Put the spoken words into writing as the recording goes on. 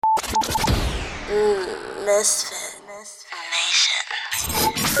Misfit Nation.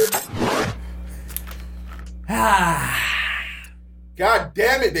 God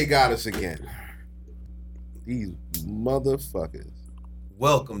damn it, they got us again. These motherfuckers.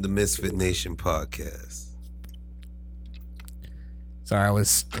 Welcome to Misfit Nation Podcast. Sorry, I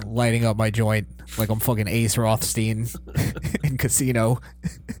was lighting up my joint like I'm fucking Ace Rothstein in Casino.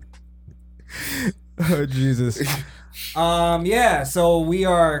 Oh, Jesus. Yeah, so we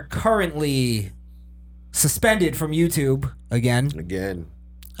are currently suspended from YouTube again.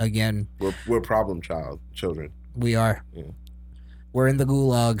 Again. We're problem children. We are. Yeah. We're in the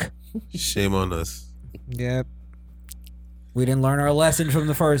gulag. Shame on us. Yep. We didn't learn our lesson from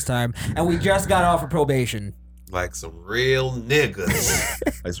the first time, and we just got off of probation. Like some real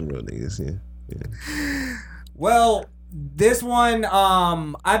niggas. Like some real niggas, yeah. Well, this one,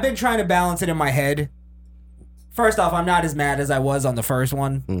 I've been trying to balance it in my head. First off, I'm not as mad as I was on the first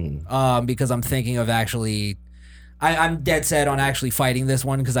one, because I'm thinking of actually, I'm dead set on actually fighting this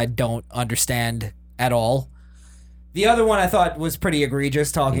one because I don't understand at all. The other one I thought was pretty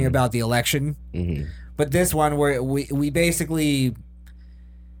egregious, talking about the election. But this one, where we basically,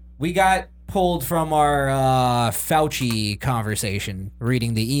 we got pulled from our Fauci conversation,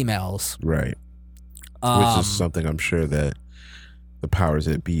 reading the emails. Right. Which is something I'm sure that the powers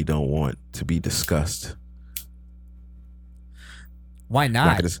that be don't want to be discussed. Why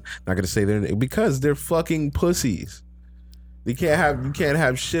not? Not gonna say their name because they're fucking pussies. You can't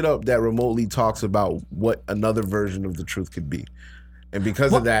have shit up that remotely talks about what another version of the truth could be. And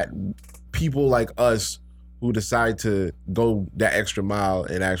because of that, people like us who decide to go that extra mile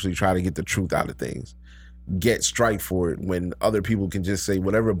and actually try to get the truth out of things get strike for it when other people can just say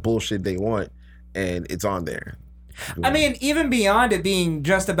whatever bullshit they want and it's on there. I mean, even beyond it being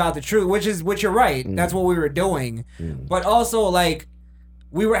just about the truth, which you're right, that's what we were doing. But also, like,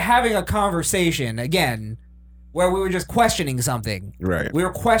 we were having a conversation, again, where we were just questioning something. Right. We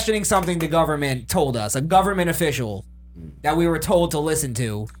were questioning something the government told us, a government official that we were told to listen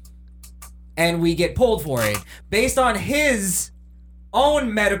to, and we get pulled for it based on his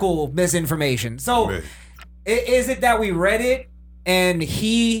own medical misinformation. So, is it that we read it and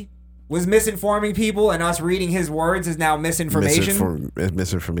he was misinforming people and us reading his words is now misinformation?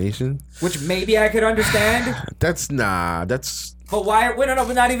 Misinformation? Which maybe I could understand. That's... But why? Wait, no,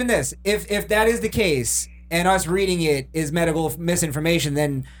 but not even this. If that is the case and us reading it is medical misinformation,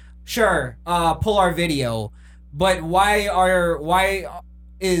 then sure, pull our video. But why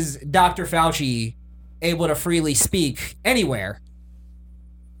is Dr. Fauci able to freely speak anywhere?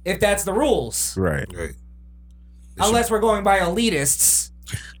 If that's the rules. Right. Unless we're going by elitists.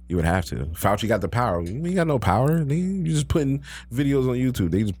 You would have to. Fauci got the power. He got no power. You just putting videos on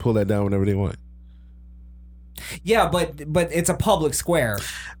YouTube. They just pull that down whenever they want. Yeah, but it's a public square.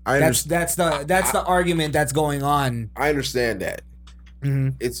 That's the argument that's going on. I understand that.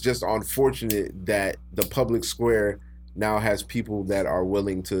 It's just unfortunate that the public square now has people that are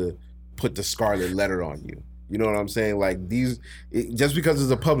willing to put the scarlet letter on you. You know what I'm saying? Like just because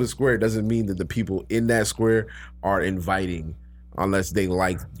it's a public square doesn't mean that the people in that square are inviting unless they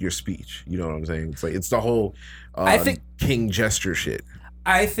like your speech. You know what I'm saying? It's like it's the whole I think king gesture shit.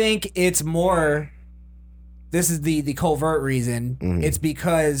 I think it's more. This is the covert reason. It's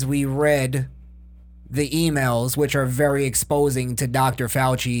because we read the emails, which are very exposing to Dr.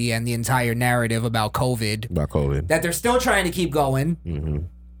 Fauci and the entire narrative about COVID. That they're still trying to keep going.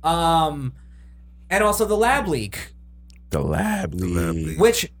 And also the lab leak. The lab leak.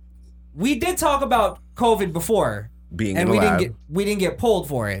 Which we did talk about COVID before. Being in the lab. We didn't get pulled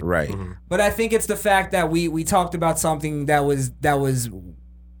for it. Right. But I think it's the fact that we talked about something that was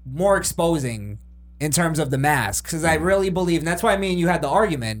more exposing in terms of the mask, because I really believe, and that's why me and you had the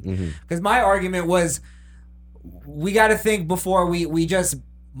argument, because my argument was we got to think before we just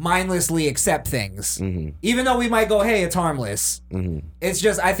mindlessly accept things, even though we might go, hey, it's harmless. It's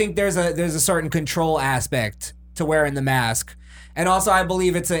just, I think there's a certain control aspect to wearing the mask, and also I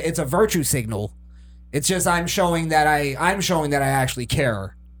believe it's a virtue signal. It's just I'm showing that I actually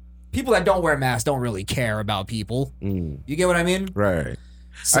care. People that don't wear masks don't really care about people. You get what I mean? Right.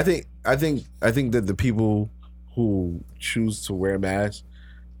 So, I think that the people who choose to wear masks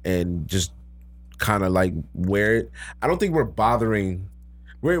and just kind of like wear it, I don't think we're bothering.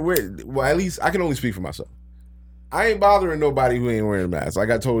 Well, at least I can only speak for myself. I ain't bothering nobody who ain't wearing a mask. Like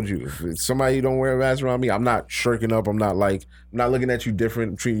I told you, if somebody don't wear a mask around me, I'm not shirking up. I'm not looking at you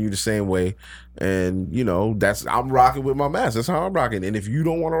different. I'm treating you the same way. And I'm rocking with my mask. That's how I'm rocking. And if you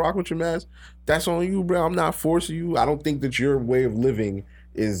don't want to rock with your mask, that's on you, bro. I'm not forcing you. I don't think that your way of living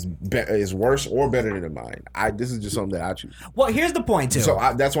is worse or better than mine. This is just something that I choose. Well, here's the point too. So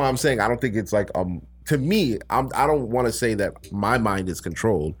that's why I'm saying I don't think it's like to me. I don't want to say that my mind is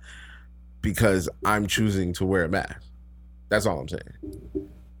controlled because I'm choosing to wear a mask. That's all I'm saying.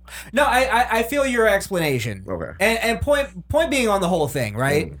 No, I feel your explanation. Okay. And point being on the whole thing,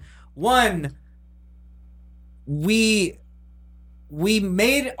 right? One, we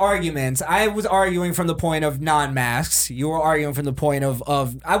made arguments. I was arguing from the point of non-masks. You were arguing from the point of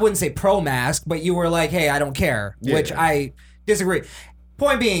I wouldn't say pro-mask, but you were like, hey, I don't care, which I disagree.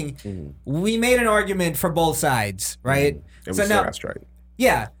 Point being, we made an argument for both sides, right? And so we still got straight.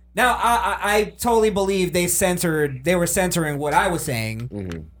 Yeah. Now, I totally believe they were censoring what I was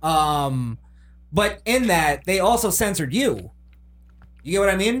saying. But in that, they also censored you. You get what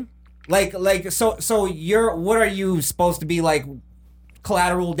I mean? So what are you supposed to be like,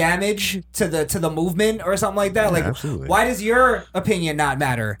 collateral damage to the movement or something like that? Yeah, like, absolutely. Why does your opinion not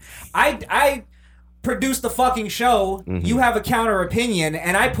matter? I produced the fucking show. You have a counter opinion,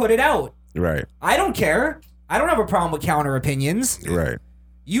 and I put it out. Right. I don't care. I don't have a problem with counter opinions. Right.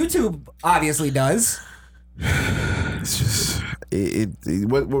 YouTube obviously does. It's just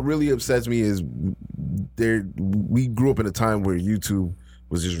what really upsets me is we grew up in a time where YouTube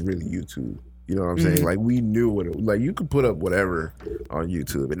was just really YouTube. You know what I'm saying? Like we knew what it was. Like you could put up whatever on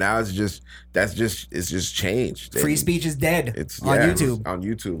YouTube, and now it's just changed. Free speech is dead. On YouTube. On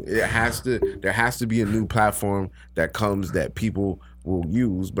YouTube, there has to be a new platform that comes that people will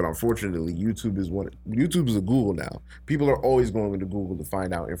use, but unfortunately YouTube is a Google now. People are always going to Google to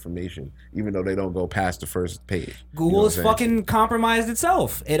find out information, even though they don't go past the first page. Google is fucking compromised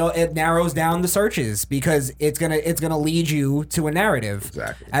itself. It narrows down the searches because it's gonna lead you to a narrative.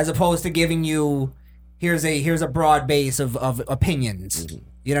 Exactly. As opposed to giving you here's a broad base of opinions.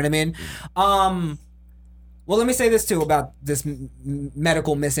 You know what I mean? Well, let me say this too about this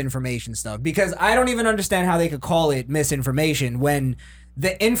medical misinformation stuff, because I don't even understand how they could call it misinformation when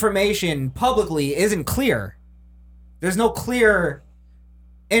the information publicly isn't clear. There's no clear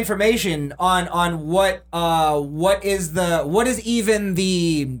information on what is even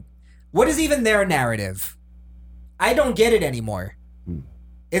their narrative. I don't get it anymore.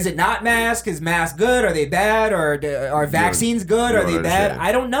 Is it not mask? Is mask good? Are they bad? Or are vaccines good? Are they bad?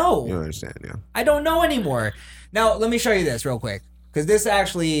 I don't know. You don't understand, yeah. I don't know anymore. Now, let me show you this real quick, because this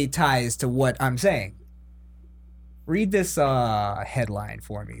actually ties to what I'm saying. Read this headline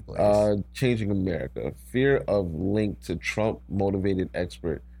for me, please. Changing America. Fear of link to Trump-motivated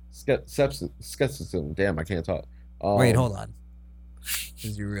expert skepticism. Damn, I can't talk. Wait, hold on.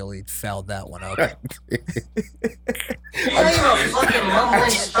 Because you really fouled that one up. You know you're a fucking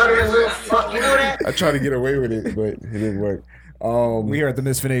mumbling, stuttering little fuck. You know that? I tried to get away with it, but it didn't work. We here at the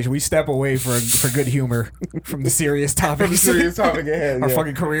Misfit we step away for good humor from the serious topics. Ahead. Our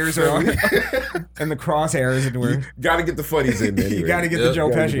fucking careers are on and the crosshairs, and we're gotta get the funnies in there. You gotta get the Joe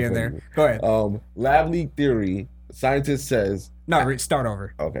Pesci in there. Go ahead. Lab leak theory. Scientist says. No, start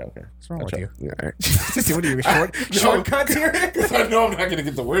over. Okay. What's wrong with you? Yeah, all right. What are you, shortcuts here? Because I know I'm not gonna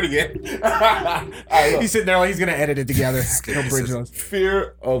get the word again. He's sitting there like he's gonna edit it together. No bridge those.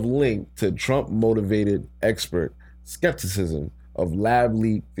 Fear of link to Trump-motivated expert. Skepticism of lab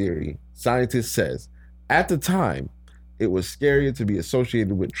leak theory. Scientist says, at the time, it was scarier to be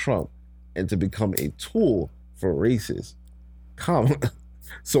associated with Trump and to become a tool for racists.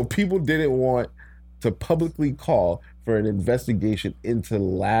 So people didn't want to publicly call for an investigation into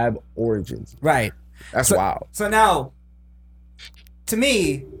lab origins. Right. That's wild. So now, to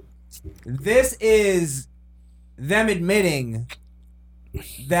me, this is them admitting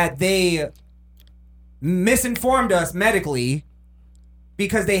that they misinformed us medically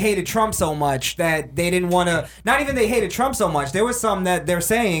because they hated Trump so much that they didn't want to. Not even they hated Trump so much. There was some that they're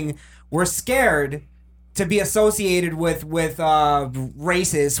saying were scared to be associated with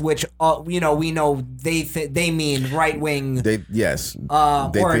racists, which we know they mean right wing. They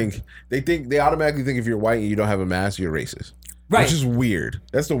automatically think if you're white and you don't have a mask, you're racist. Right. Which is weird.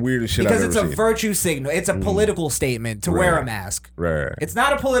 That's the weirdest shit because I've ever seen. Because it's a virtue signal. It's a political statement to wear a mask. Right. It's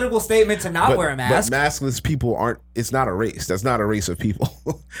not a political statement to not wear a mask. But maskless people aren't. It's not a race. That's not a race of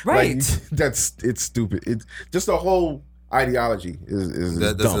people. Right. It's stupid. It's just the whole ideology is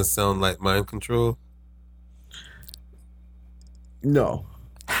that doesn't dumb. sound like mind control. No.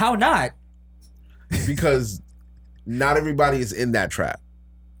 How not? Because not everybody is in that trap.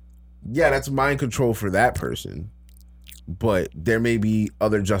 Yeah, that's mind control for that person. But there may be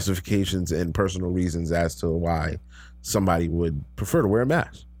other justifications and personal reasons as to why somebody would prefer to wear a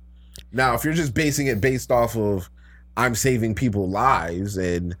mask. Now, if you're just basing it based off of I'm saving people's lives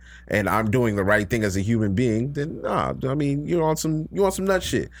and I'm doing the right thing as a human being, then nah, I mean, you want some nut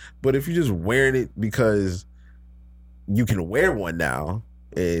shit. But if you're just wearing it because you can wear one now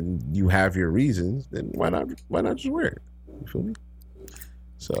and you have your reasons, then why not just wear it? You feel me?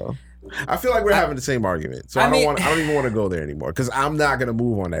 So I feel like we're having the same argument. So I don't even want to go there anymore because I'm not gonna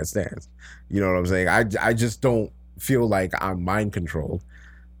move on that stance. You know what I'm saying? I just don't feel like I'm mind controlled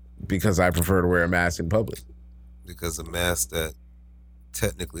because I prefer to wear a mask in public. Because a mask that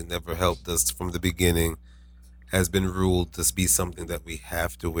technically never helped us from the beginning has been ruled to be something that we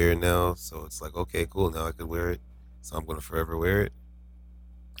have to wear now. So it's like, okay, cool, now I can wear it. So I'm going to forever wear it.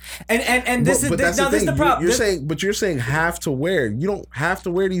 And this is the problem. You're saying have to wear. You don't have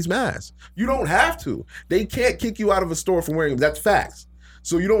to wear these masks. You don't have to. They can't kick you out of a store from wearing them. That's facts.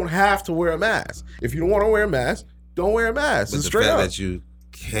 So you don't have to wear a mask. If you don't want to wear a mask, don't wear a mask. But the fact that you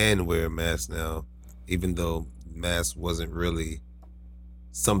can wear a mask now, even though mask wasn't really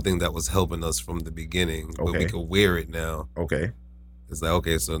something that was helping us from the beginning, but we could wear it now. Okay. It's like,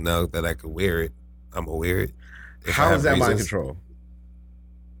 okay, so now that I can wear it, I'm gonna wear it. How is that mind control?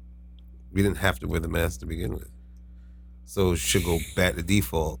 We didn't have to wear the mask to begin with. So it should go back to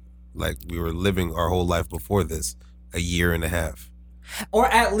default. Like we were living our whole life before this, a year and a half. Or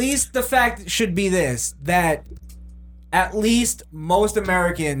at least the fact should be this, that at least most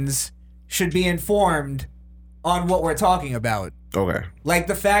Americans should be informed on what we're talking about. Okay. Like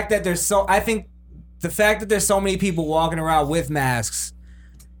the fact that there's so many people walking around with masks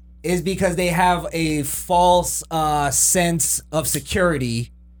is because they have a false sense of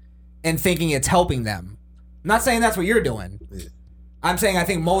security and thinking it's helping them. I'm not saying that's what you're doing. Yeah. I'm saying I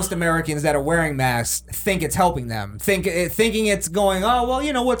think most Americans that are wearing masks think it's helping them, thinking it's going, oh, well,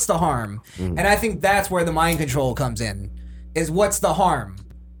 you know, what's the harm? And I think that's where the mind control comes in, is what's the harm?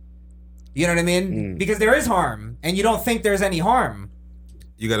 You know what I mean? Because there is harm, and you don't think there's any harm.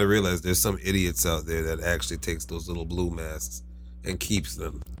 You got to realize there's some idiots out there that actually takes those little blue masks and keeps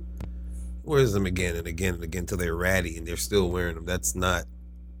them. Wears them again and again and again until they're ratty and they're still wearing them. That's not...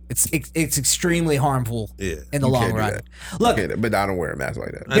 It's extremely harmful in the long run. Look, but I don't wear a mask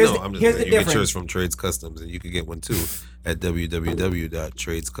like that. I know. I'm just saying, you get yours from Trades Customs, and you can get one too at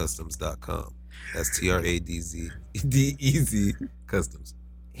www.tradescustoms.com. That's TRADEZ Customs.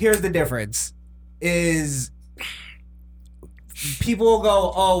 Here's the difference: is people will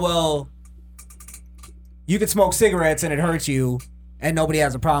go, oh well, you can smoke cigarettes and it hurts you, and nobody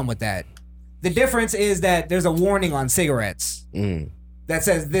has a problem with that. The difference is that there's a warning on cigarettes. That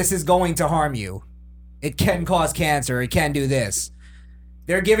says this is going to harm you. It can cause cancer. It can do this.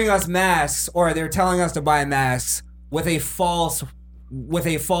 They're giving us masks, or they're telling us to buy masks with a false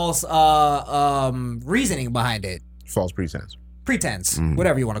reasoning behind it. False pretense.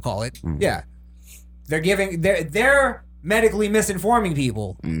 Whatever you want to call it. Yeah. They're medically misinforming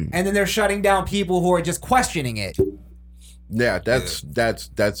people, and then they're shutting down people who are just questioning it. Yeah, that's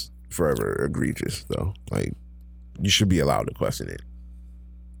forever egregious though. Like, you should be allowed to question it.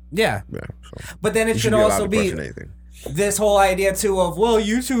 Yeah. So but then it should also be this whole idea too of, well,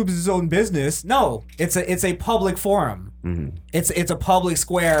 YouTube's its own business. No, it's a public forum. It's a public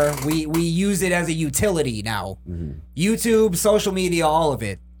square. We use it as a utility now. YouTube, social media, all of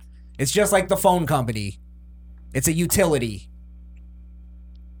it. It's just like the phone company. It's a utility.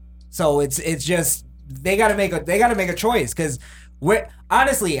 So it's just they gotta make a choice, because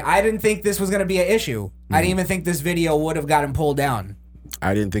honestly, I didn't think this was gonna be an issue. I didn't even think this video would have gotten pulled down.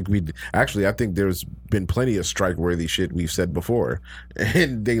 I didn't think we'd actually. I think there's been plenty of strike-worthy shit we've said before,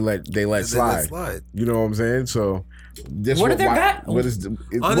 and they let slide. You know what I'm saying? So, what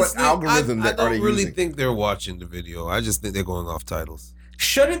algorithm? I don't really think they're watching the video. I just think they're going off titles.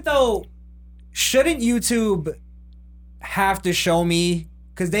 Shouldn't YouTube have to show me?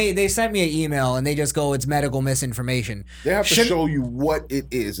 Because they sent me an email and they just go, it's medical misinformation. They have to show you what it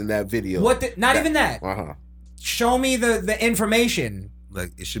is in that video. Not even that. Show me the information.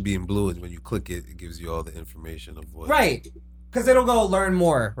 Like, it should be in blue, and when you click it, it gives you all the information of what. Right. Because it'll go learn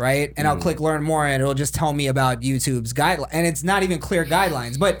more, right? And I'll click learn more, and it'll just tell me about YouTube's guidelines. And it's not even clear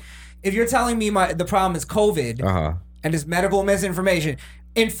guidelines. But if you're telling me the problem is COVID and it's medical misinformation,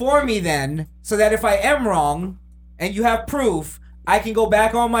 inform me then, so that if I am wrong and you have proof, I can go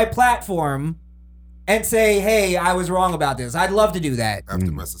back on my platform and say, hey, I was wrong about this. I'd love to do that.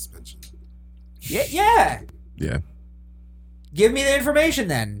 After my suspension. Yeah. Give me the information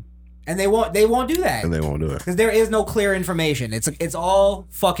then. And they won't do that. And they won't do it. Because there is no clear information. It's all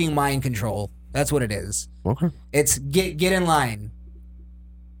fucking mind control. That's what it is. Okay. It's get in line.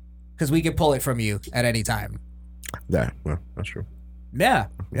 Because we can pull it from you at any time. Well, that's true. Yeah.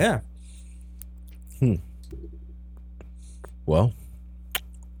 Well,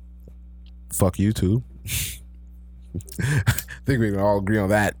 fuck YouTube. I think we can all agree on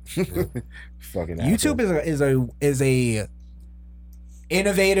that. Fucking YouTube is a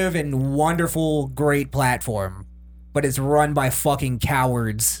innovative and wonderful, great platform, but it's run by fucking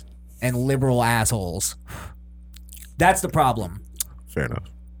cowards and liberal assholes. That's the problem. Fair enough.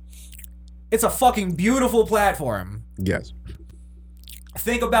 It's a fucking beautiful platform. Yes.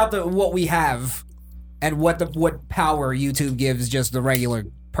 Think about what we have and what power YouTube gives just the regular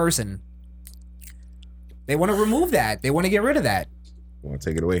person. They want to remove that. They want to get rid of that. Want to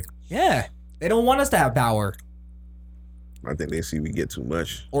take it away? Yeah. They don't want us to have power. I think they see we get too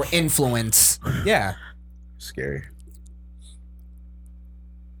much. Or influence. Yeah. Scary.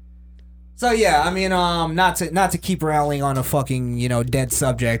 So yeah, I mean, not to keep rallying on a fucking, dead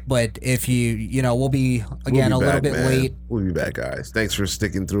subject, but if we'll be again a little bit late. We'll be back, guys. Thanks for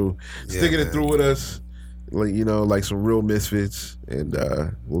sticking it through with us. Like some real misfits, and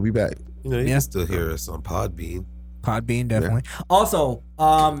we'll be back. You can still hear us on Podbean. Podbean, definitely. Yeah. Also,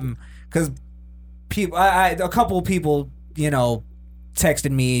 because a couple of people,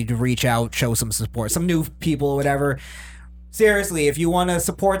 texted me to reach out, show some support, some new people or whatever. Seriously, if you want to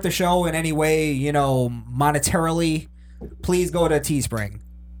support the show in any way, monetarily, please go to Teespring.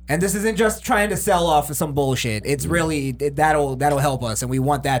 And this isn't just trying to sell off of some bullshit. It's really that'll help us, and we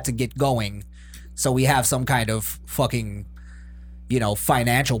want that to get going, so we have some kind of fucking,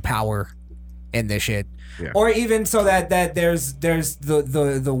 financial power in this shit, or even so that there's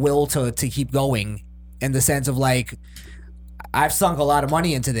the will to keep going, in the sense of like, I've sunk a lot of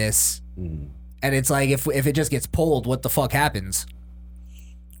money into this. And it's like, if it just gets pulled, what the fuck happens?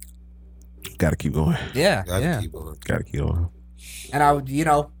 Gotta keep going. Yeah, Gotta keep going. And I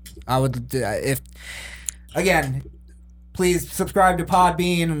would, if, again, please subscribe to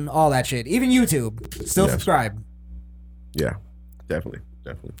Podbean and all that shit. Even YouTube, still subscribe. Yeah, definitely.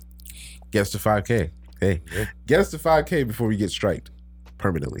 Get us to 5K. Hey, get us to 5K before we get striked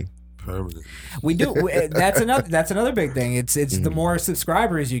permanently. We do. That's another big thing. It's the more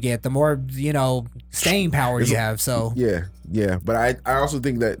subscribers you get, the more staying power you have. So yeah. But I also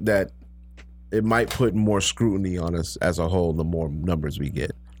think that it might put more scrutiny on us as a whole. The more numbers we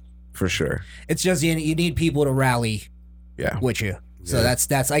get, for sure. It's just you need people to rally, with you. So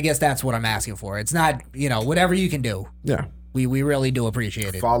that's I guess that's what I'm asking for. It's not whatever you can do. Yeah. We really do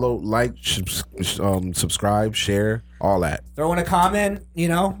appreciate it. Follow, like, subscribe, share, all that. Throw in a comment.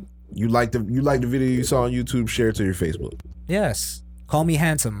 You like the video you saw on YouTube, share it to your Facebook. Yes. Call me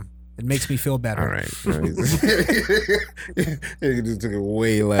handsome. It makes me feel better. All right. You just took it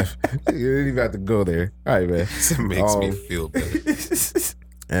way left. You didn't even have to go there. All right, man. It makes me feel better.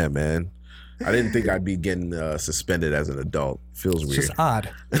 Yeah, man. I didn't think I'd be getting suspended as an adult. Feels weird. It's just odd.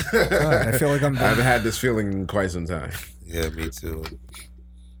 I feel like I haven't had this feeling in quite some time. Yeah, me too.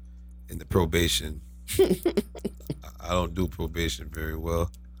 In the probation. I don't do probation very well.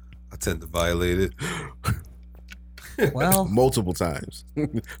 I tend to violate it. Well, multiple times.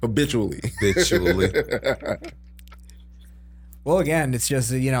 Habitually. Well, again, it's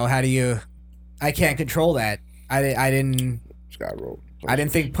just, how do you... I can't control that. I didn't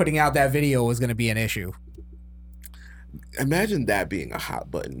think putting out that video was going to be an issue. Imagine that being a hot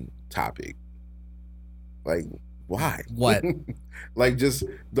button topic. Like, why? What? Like, just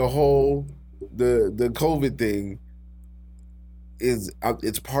the whole... The COVID thing...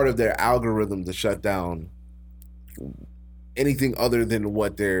 it's part of their algorithm to shut down anything other than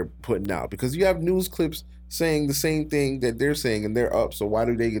what they're putting out, because you have news clips saying the same thing that they're saying and they're up, so why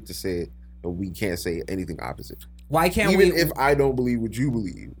do they get to say it but we can't say anything opposite? Why can't even if I don't believe what you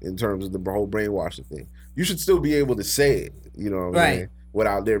believe in terms of the whole brainwashing thing, you should still be able to say it, what I mean?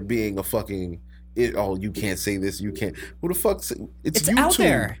 Without there being a fucking you can't say this, you can't. Who the fuck it's YouTube. Out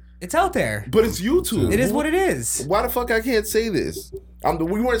there. It's out there. But it's YouTube. It is what it is. Why the fuck I can't say this?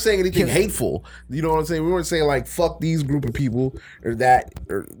 We weren't saying anything hateful. You know what I'm saying? We weren't saying like fuck these group of people or that,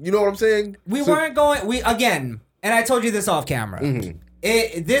 or you know what I'm saying? Weren't going. And I told you this off camera.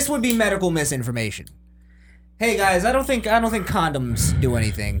 Mm-hmm. This would be medical misinformation. Hey guys, I don't think condoms do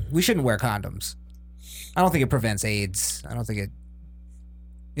anything. We shouldn't wear condoms. I don't think it prevents AIDS. I don't think it.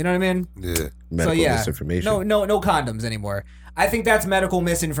 You know what I mean? Yeah. Medical misinformation. No condoms anymore. I think that's medical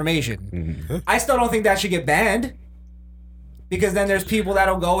misinformation. Mm-hmm. I still don't think that should get banned, because then there's people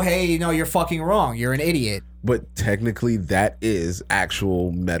that'll go, hey, you're fucking wrong. You're an idiot. But technically, that is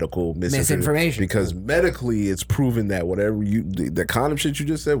actual medical misinformation. Because medically, it's proven that whatever the condom shit you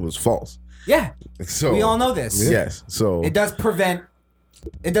just said was false. Yeah. So we all know this. Yes. So it doesn't prevent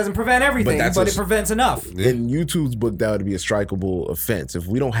everything, but it prevents enough. In YouTube's book, that would be a strikeable offense if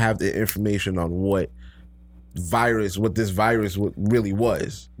we don't have the information on what virus, what this virus really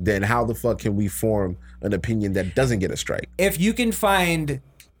was, then how the fuck can we form an opinion that doesn't get a strike? If you can find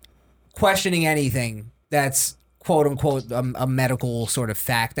questioning anything that's quote unquote a medical sort of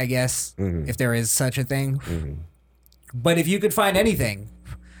fact, I guess, if there is such a thing. But if you could find anything,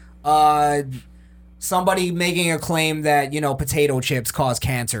 somebody making a claim that, potato chips cause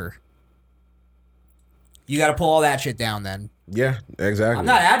cancer, you got to pull all that shit down then. Yeah, exactly. I'm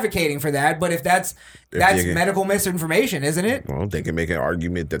not advocating for that, but if that's medical misinformation, isn't it? Well, they can make an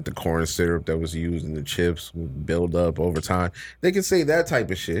argument that the corn syrup that was used in the chips would build up over time. They can say that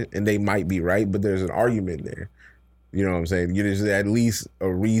type of shit, and they might be right, but there's an argument there. You know what I'm saying? There's at least a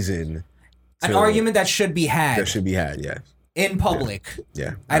reason. An argument that should be had. That should be had, yes. In public.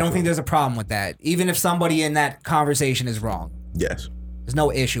 Yeah. I don't think there's a problem with that, even if somebody in that conversation is wrong. Yes. There's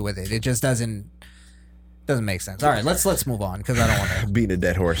no issue with it. It just doesn't make sense. All right, let's move on because I don't want to beat a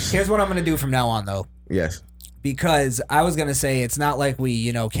dead horse. Here's what I'm going to do from now on, though. Yes. Because I was going to say it's not like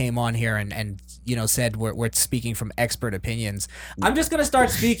we, came on here and said we're speaking from expert opinions. I'm just going to start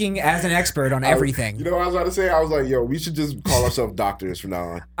speaking as an expert on everything. You know what I was about to say? I was like, yo, we should just call ourselves doctors from now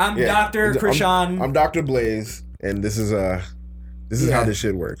on. I'm Dr. Krishan. I'm Dr. Blaze, and this is how this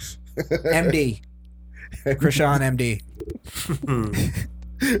shit works. MD. Krishan MD.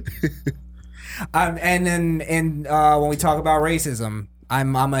 And then when we talk about racism,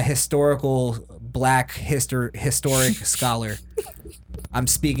 I'm a historical black historic scholar. I'm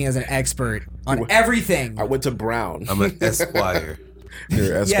speaking as an expert on everything. I went to Brown. I'm an Esquire.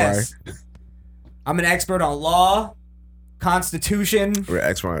 You're an Esquire? Yes. I'm an expert on law, constitution,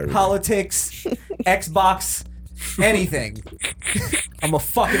 politics, Xbox, anything. I'm a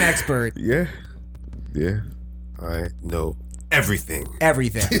fucking expert. Yeah. Yeah. I know everything.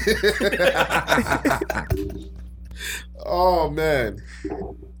 Everything. Oh, man.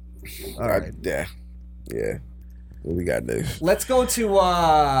 All right. Yeah. Yeah. What we got next? Let's go to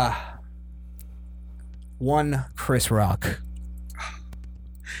one Chris Rock.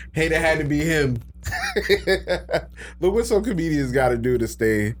 Hey, that had to be him. Look what some comedians got to do to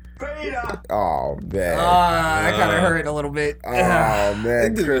stay. Oh, man. That kind of hurt a little bit. Oh,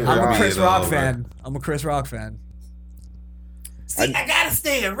 man. I'm a Chris Rock fan. I'm a Chris Rock fan. See, I gotta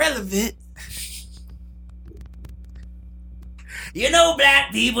stay irrelevant.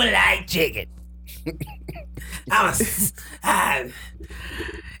 Black people like chicken.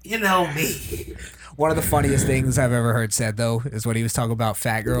 Me. One of the funniest things I've ever heard said, though, is when he was talking about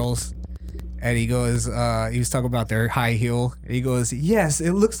fat girls. And he goes, he was talking about their high heel. And he goes, yes,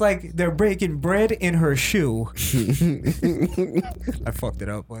 it looks like they're breaking bread in her shoe. I fucked it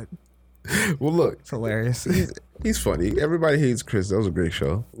up, but. Well, look. It's hilarious. He's funny. Everybody hates Chris. That was a great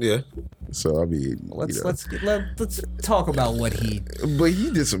show. Yeah. So, I mean, let's talk about what he. But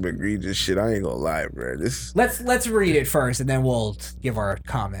he did some egregious shit. I ain't gonna lie, bro. Let's read it first, and then we'll give our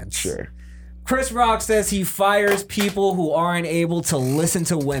comments. Sure. Chris Rock says he fires people who aren't able to listen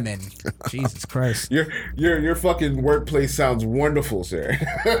to women. Jesus Christ. Your fucking workplace sounds wonderful, sir.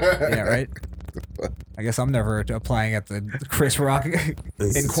 Yeah, right? I guess I'm never applying at the Chris Rock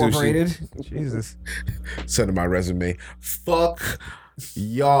Incorporated. Jesus. Sending my resume. Fuck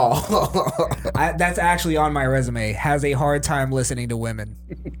y'all. That's actually on my resume. Has a hard time listening to women.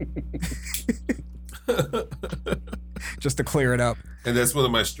 Just to clear it up. And that's one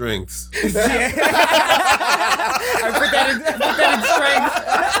of my strengths. I put that in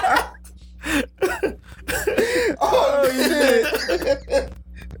strength. Oh, you did.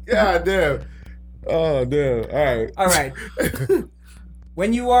 God damn. Oh, damn. All right.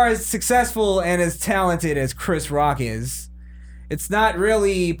 When you are as successful and as talented as Chris Rock is, it's not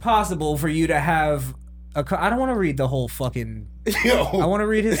really possible for you to have I don't want to read the whole fucking. Yo. I want to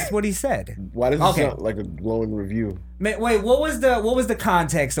read what he said. Why does it sound like a glowing review? Wait, what was the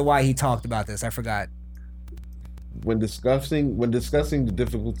context of why he talked about this? I forgot. When discussing the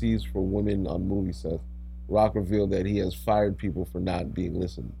difficulties for women on movie sets, Rock revealed that he has fired people for not being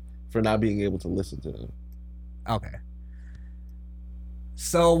able to listen to them. Okay.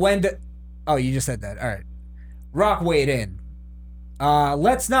 So you just said that. All right. Rock weighed in.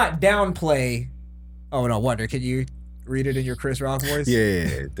 Let's not downplay. Oh no, Wonder, can you read it in your Chris Rock voice?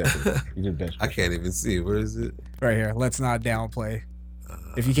 Yeah, definitely. You did best. I can't even see. Where is it? Right here. Let's not downplay.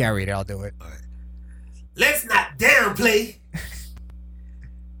 If you can't read it, I'll do it. All right. Let's not downplay.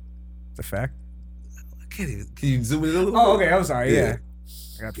 The fact. I can't even. Can you zoom in a little bit? Oh, okay. I'm sorry. Yeah.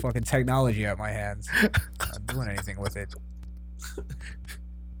 I got fucking technology at my hands. Not doing anything with it.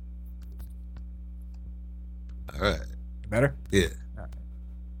 All right. Better? Yeah.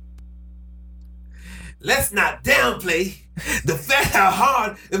 let's not downplay the fact how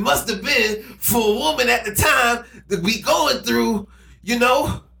hard it must have been for a woman at the time to be going through, you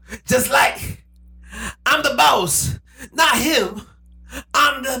know, just like I'm the boss, not him.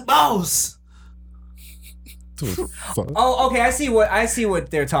 I'm the boss. Oh, okay. I see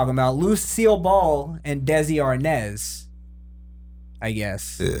what they're talking about. Lucille Ball and Desi Arnaz, I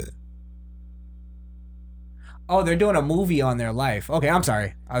guess. Yeah. Oh, they're doing a movie on their life. Okay, I'm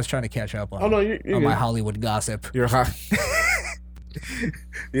sorry. I was trying to catch up on, you're on my good. Hollywood gossip. You're hot.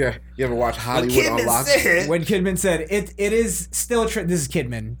 Yeah, you ever watch Hollywood Kidman Unlocked? said, When Kidman said, it is still this is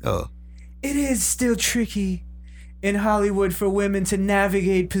Kidman. oh, It is still tricky in Hollywood for women to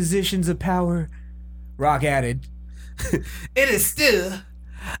navigate positions of power. Rock added, it is still,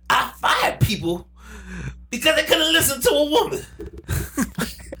 I fired people because they couldn't listen to a woman.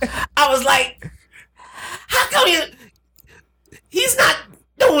 I was like, how come he's not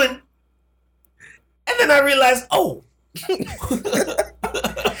doing? And then I realized, oh,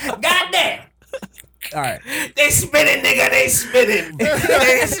 goddamn. all right. They spinning, nigga, they spinning.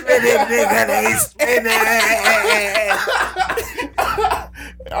 They spinning, nigga, they spinning.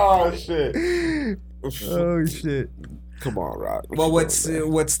 Oh shit! Oh shit. Come on, Rock. Well, what's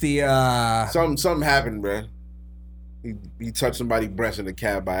the Something happened, bruh. He touched somebody's breast in the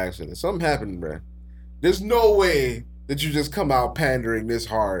cab by accident. Something happened, bruh. There's no way that you just come out pandering this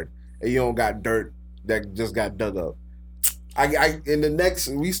hard and you don't got dirt that just got dug up. In the next,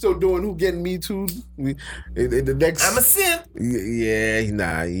 we still doing who getting me too. In the next, I'm a simp. Yeah,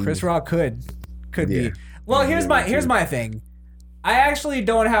 nah. Chris Rock could Yeah. be. Well, here's my thing. I actually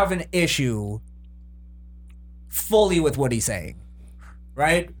don't have an issue fully with what he's saying,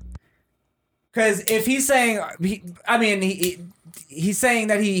 right? Because if he's saying, he's saying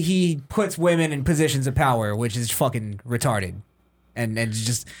that he puts women in positions of power, which is fucking retarded, and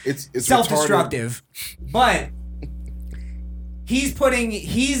just it's self-destructive. But he's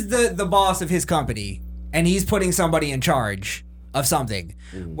the boss of his company, and he's putting somebody in charge of something,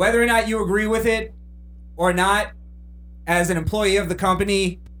 whether or not you agree with it or not. As an employee of the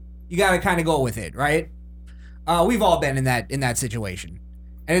company, you got to kind of go with it, right? We've all been in that situation,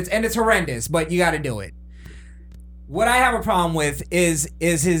 and it's horrendous, but you got to do it. What I have a problem with is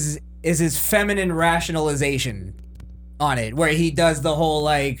his feminine rationalization on it, where he does the whole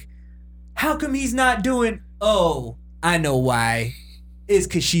like, how come he's not doing? Oh, I know why. It's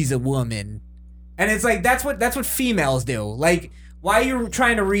because she's a woman, and it's like that's what females do. Like, why are you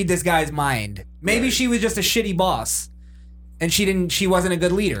trying to read this guy's mind? Maybe she was just a shitty boss. And she wasn't a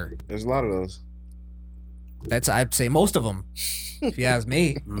good leader. There's a lot of those. I'd say most of them, if you ask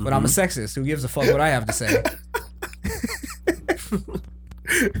me. But I'm a sexist. Who gives a fuck what I have to say?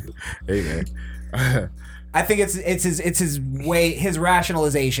 Hey man, I think it's his way. His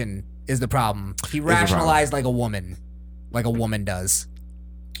rationalization is the problem. He rationalized like a woman does.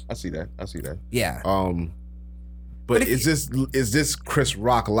 I see that. Yeah. But is this Chris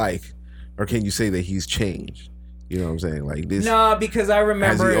Rock like, or can you say that he's changed? You know what I'm saying? Like this. No, because I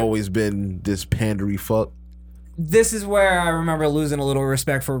remember. Has he always been this pandery fuck? This is where I remember losing a little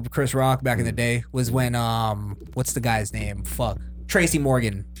respect for Chris Rock back in the day. Was when what's the guy's name? Tracy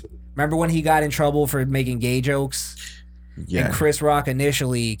Morgan. Remember when he got in trouble for making gay jokes? Yeah. And Chris Rock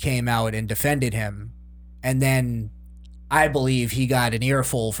initially came out and defended him, and then I believe he got an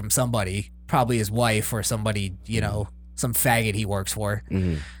earful from somebody, probably his wife or somebody, some faggot he works for.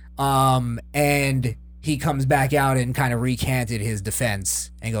 Mm-hmm. And he comes back out and kind of recanted his defense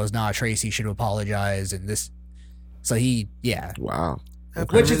and goes, nah, Tracy should apologize. And this, so Wow.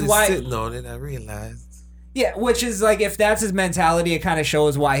 Which is why sitting on it, I realized. Yeah, which is like, if that's his mentality, it kind of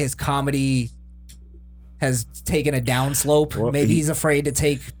shows why his comedy has taken a downslope. Well, Maybe he's afraid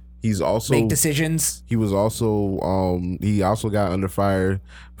to make decisions. He was also he also got under fire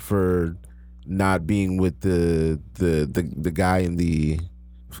for not being with the guy in the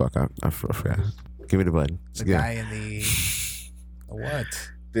I forgot. Give me the button. The guy in the what?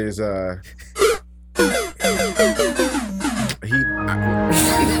 There's I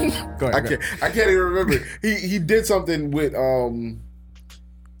can't even remember. He did something with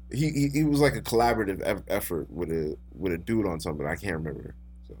he was like a collaborative effort with a dude on something. I can't remember.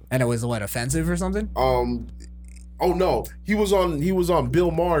 So. And it was what, offensive or something? Oh no, he was on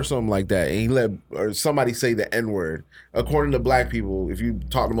Bill Maher or something like that, and he let somebody say the N-word. According to black people, if you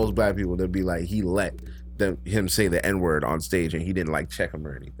talk to most black people, they'll be like, he let him say the N-word on stage, and he didn't like check him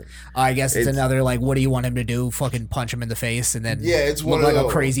or anything. I guess it's another like, what do you want him to do? Fucking punch him in the face and then it's look one like of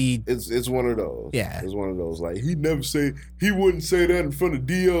those. A crazy. It's one of those. Yeah, it's one of those. Like he wouldn't say that in front of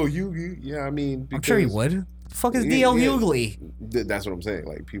DL. Yeah, I mean, I'm sure he would. The fuck is D.L. Hughley? That's what I'm saying.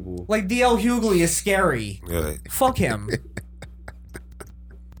 Like people. Like D.L. Hughley is scary. Right. Fuck him.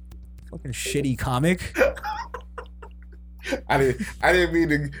 Fucking shitty comic. I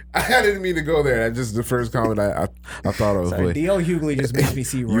didn't mean to go there. That's just the first comment I thought of. Sorry, D.L. Hughley just makes me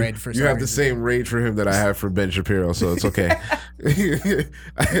see red for some You have the reason. same rage for him that I have for Ben Shapiro, so it's okay.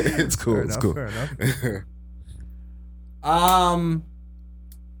 It's cool. Fair It's enough, cool. fair enough.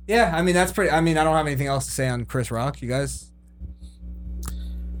 Yeah, I mean that's pretty. I mean, I don't have anything else to say on Chris Rock. You guys?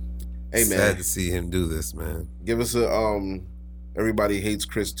 Hey man, Sad to see him do this, man. give us a everybody hates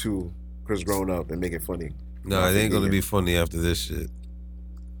Chris too. Chris growing up and make it funny. No, it ain't gonna be funny after this shit.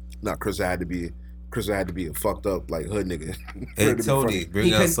 Not Chris had to be a fucked up like hood nigga. For Hey it to be Tony, funny.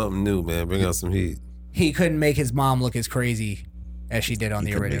 bring out something new, man. Bring out some heat. He couldn't make his mom look as crazy as she did on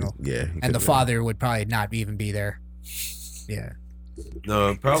the original. And the father would probably not even be there. Yeah.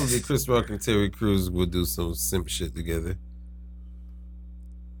 No, probably Chris Rock and Terry Crews will do some simp shit together.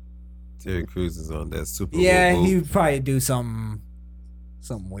 Terry Crews is on that Super Bowl. Yeah, boat. he would probably do something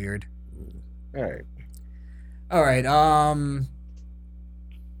weird. All right. All right.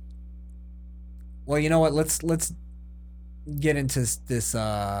 Well, you know what? Let's get into this.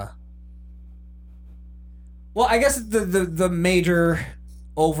 Well, I guess the major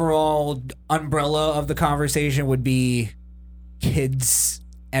overall umbrella of the conversation would be kids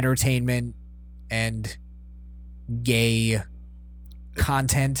entertainment and gay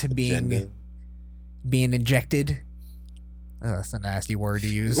content being injected. Oh, that's a nasty word to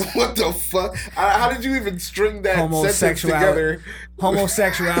use. What the fuck? How did you even string that sentence together?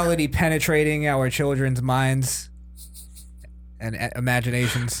 Homosexuality penetrating our children's minds and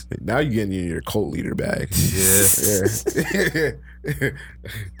imaginations. Now you're getting in your cult leader bag. Yeah.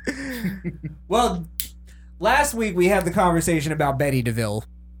 Well, last week we had the conversation about Betty DeVille.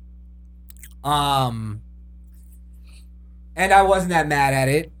 And I wasn't that mad at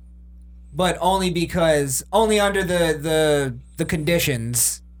it, but only under the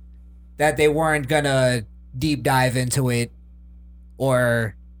conditions that they weren't gonna deep dive into it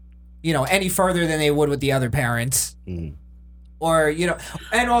or, any further than they would with the other parents. Mm. Or,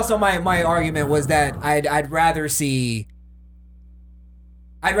 and also my argument was that I'd rather see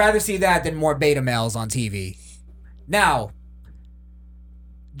that than more beta males on TV. Now,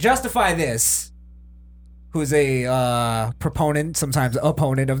 Justify This, who's a proponent, sometimes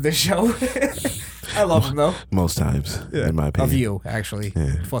opponent of this show. I love him though. Most times, in my opinion. Of you, actually.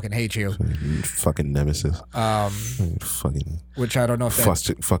 Yeah. Fucking hate you. Fucking nemesis. Fucking. Which I don't know if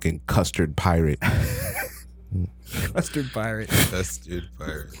that's fucking custard pirate. custard pirate. Custard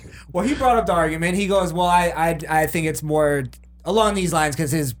pirate. Well, he brought up the argument. He goes, well, I think it's more along these lines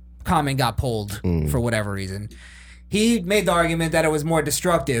because his comment got pulled for whatever reason. He made the argument that it was more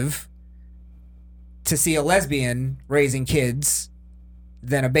destructive to see a lesbian raising kids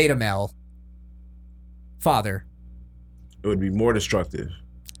than a beta male father. It would be more destructive.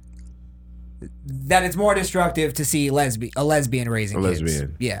 That it's more destructive to see a lesbian raising kids.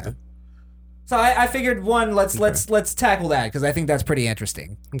 Lesbian. Yeah. So I figured let's tackle that because I think that's pretty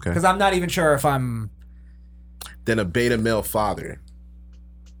interesting. Okay. Because I'm not even sure if I'm. Then a beta male father.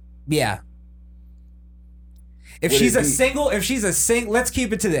 Yeah. If she's a single, let's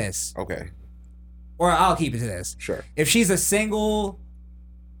keep it to this. Okay. Or I'll keep it to this. Sure. If she's a single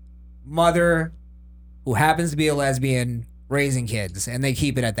mother who happens to be a lesbian raising kids and they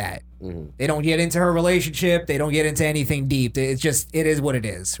keep it at that. Mm-hmm. They don't get into her relationship. They don't get into anything deep. It is what it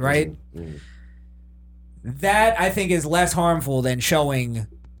is, right? Mm-hmm. That I think is less harmful than showing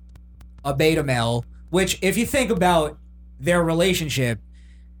a beta male, which if you think about their relationship,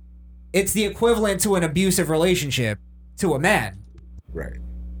 it's the equivalent to an abusive relationship to a man. Right.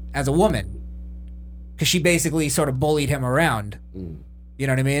 As a woman. Because she basically sort of bullied him around. Mm. You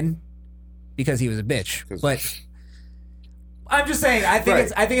know what I mean? Because he was a bitch. But I'm just saying, I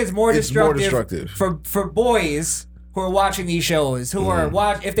think it's more destructive for boys who are watching these shows, who are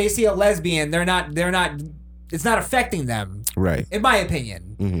if they see a lesbian, they're not it's not affecting them. Right. In my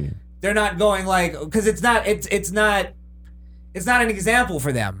opinion. Mm-hmm. They're not going like, because it's not an example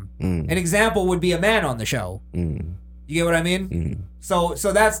for them. An example would be a man on the show. You get what I mean? So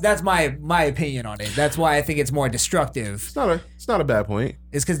that's my opinion on it. That's why I think it's more destructive. It's not a bad point.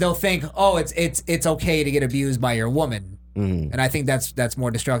 It's because they'll think, oh, it's okay to get abused by your woman, and I think that's more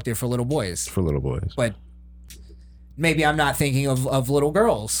destructive for little boys. For little boys, but maybe I'm not thinking of little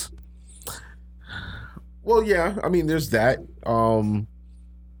girls. Well, yeah, I mean, there's that.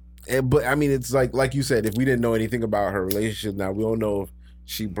 But I mean, it's like you said, if we didn't know anything about her relationship, now we don't know if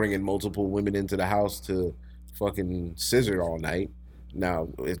she bringing multiple women into the house to fucking scissor all night. Now,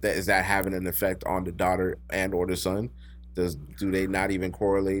 is that having an effect on the daughter and or the son? Do they not even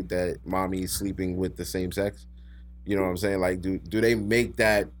correlate that mommy's sleeping with the same sex? You know what I'm saying? Like, do they make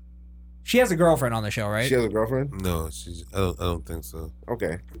that? She has a girlfriend on the show, right? She has a girlfriend? No, I don't think so.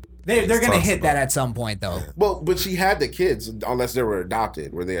 Okay. They're gonna hit that at some point, though. Yeah. Well, but she had the kids, unless they were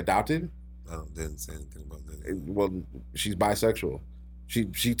adopted. Were they adopted? Didn't say anything about that. Well, she's bisexual.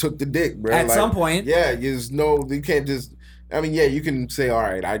 She took the dick, bro. At some point. Yeah, you can't just. I mean, yeah, you can say, all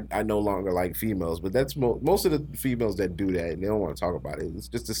right, I no longer like females, but that's most of the females that do that, and they don't want to talk about it. It's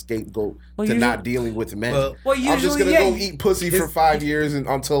just a scapegoat to not dealing with men. Well, usually, I'm just gonna go eat pussy for 5 years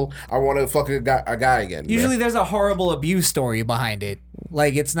until I want to fuck a guy again. Usually, there's a horrible abuse story behind it.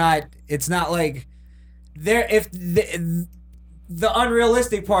 Like it's not like there. If the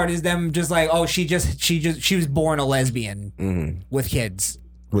unrealistic part is them just like, oh, she was born a lesbian with kids.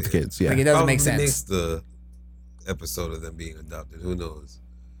 With kids, yeah. Like it doesn't make Probably sense. makes the episode of them being adopted. Who knows?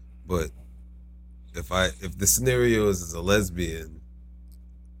 But if the scenario is a lesbian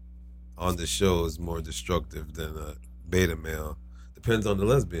on the show is more destructive than a beta male, depends on the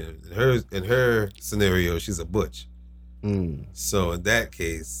lesbian. In her scenario, she's a butch. So in that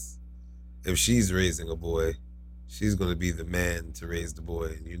case, if she's raising a boy, she's going to be the man to raise the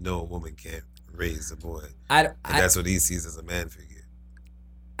boy, and a woman can't raise a boy. That's what he sees as a man figure.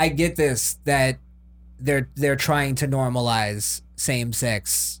 I get this that they're trying to normalize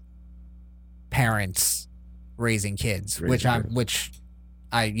same-sex parents raising kids, which I'm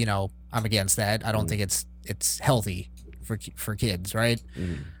against that. I don't think it's healthy for kids, right?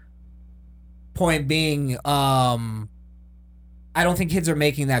 Point being, I don't think kids are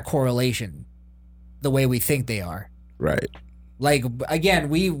making that correlation the way we think they are. Right. Like again,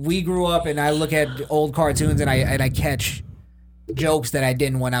 we grew up, and I look at old cartoons and I catch jokes that I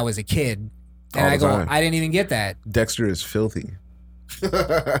didn't when I was a kid. And I go, I didn't even get that. Dexter is filthy.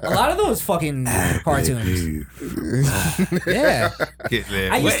 A lot of those fucking cartoons. Yeah.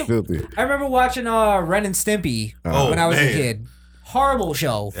 I remember watching Ren and Stimpy when I was a kid. Horrible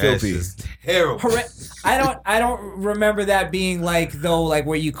show. Filthy. Terrible. I don't remember that being like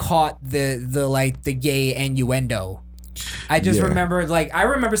where you caught the gay innuendo. I just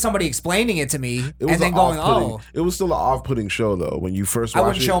remember somebody explaining it to me and then going, "Oh." It was still an off-putting show though when you first watched it. I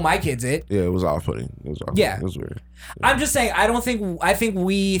wouldn't show my kids it. Yeah, it was off-putting. Yeah. It was weird. Yeah. I'm just saying, I think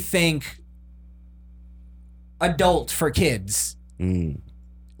we think adult for kids.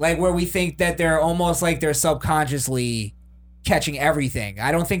 Like where we think that they're almost like they're subconsciously catching everything.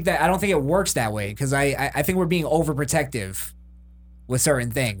 I don't think it works that way because I think we're being overprotective with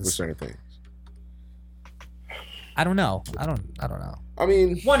certain things. I don't know. I don't know. I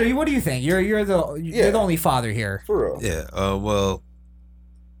mean, Wonder, what do you think? You're the only father here. For real. Yeah. Well,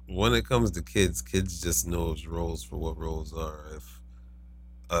 when it comes to kids just knows roles for what roles are.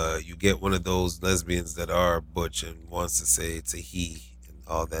 If you get one of those lesbians that are butch and wants to say it's a he and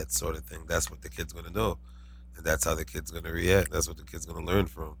all that sort of thing, that's what the kid's gonna know, and that's how the kid's gonna react. That's what the kid's gonna learn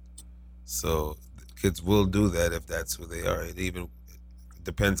from. So kids will do that if that's who they are. It even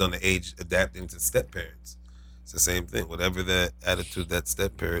depends on the age adapting to step parents. It's the same thing. Whatever that attitude that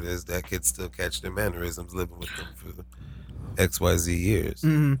step parent is, that kid still catch their mannerisms living with them for XYZ years.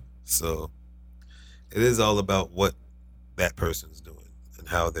 So it is all about what that person's doing and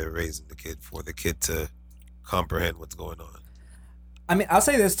how they're raising the kid for the kid to comprehend what's going on. I mean, I'll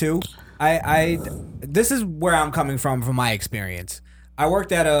say this too. This is where I'm coming from my experience. I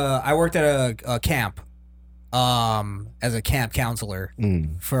worked at a camp as a camp counselor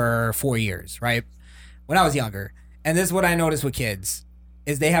for 4 years, right? When I was younger. And this is what I noticed with kids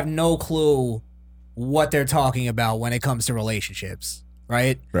is they have no clue what they're talking about when it comes to relationships,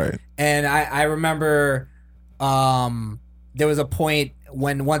 right? Right. And I remember there was a point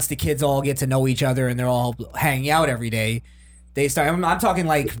when once the kids all get to know each other and they're all hanging out every day, they start, I'm talking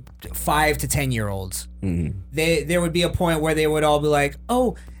like 5 to 10 year olds. There would be a point where they would all be like,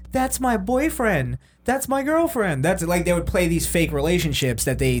 "Oh, that's my boyfriend. That's my girlfriend." That's like they would play these fake relationships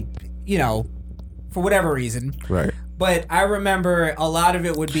that they, for whatever reason. Right. But I remember a lot of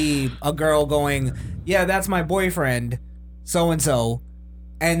it would be a girl going, "Yeah, that's my boyfriend, so-and-so."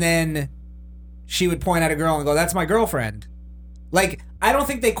 And then she would point at a girl and go, "That's my girlfriend." Like, I don't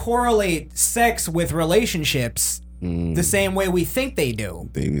think they correlate sex with relationships the same way we think they do.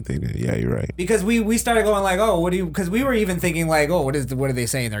 Yeah, you're right. Because we started going like, "Oh, what do you..." Because we were even thinking like, "Oh, what are they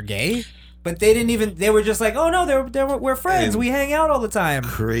saying? They're gay?" But they didn't even... They were just like, "Oh, no, we're friends. We hang out all the time."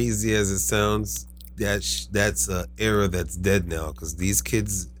 Crazy as it sounds... That's an era that's dead now because these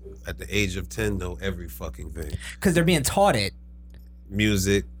kids at the age of 10 know every fucking thing. Because they're being taught it.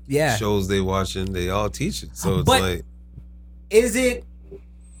 Music, shows they watching, they all teach it. So it's like... is it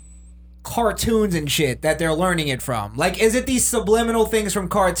cartoons and shit that they're learning it from? Like, is it these subliminal things from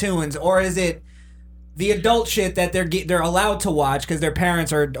cartoons, or is it the adult shit that they're allowed to watch because their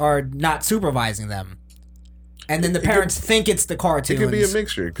parents are not supervising them? And then the parents think it's the cartoons. It could be a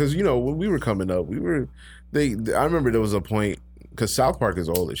mixture because when we were coming up, I remember there was a point because South Park is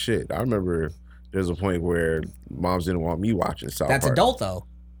old as shit. I remember there was a point where moms didn't want me watching South Park. That's adult though.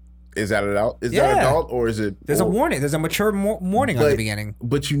 Is that adult? Is that adult or is it? There's a warning. There's a mature warning on the beginning.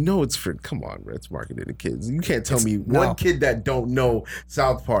 But it's for. Come on, bro. It's marketed to kids. You can't tell me one kid that don't know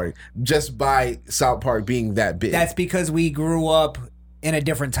South Park just by South Park being that big. That's because we grew up in a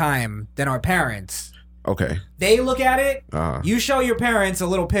different time than our parents. Okay. They look at it. You show your parents a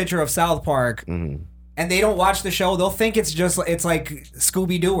little picture of South Park, and they don't watch the show. They'll think it's like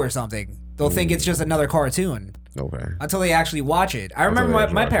Scooby Doo or something. They'll think it's just another cartoon. Okay. Until they actually watch it. I remember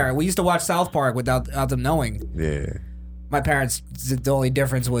my parents. We used to watch South Park without them knowing. Yeah. My parents. The only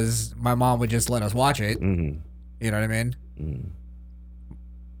difference was my mom would just let us watch it. Mm-hmm. You know what I mean? Mm-hmm.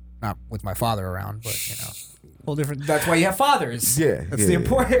 Not with my father around, but whole different. That's why you have fathers. Yeah, that's the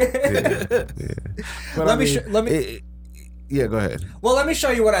important. Yeah. But let me. Yeah, go ahead. Well, let me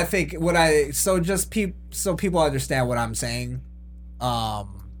show you what I think. So people understand what I'm saying.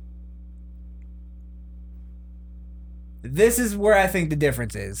 This is where I think the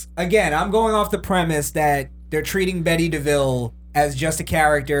difference is. Again, I'm going off the premise that they're treating Betty DeVille as just a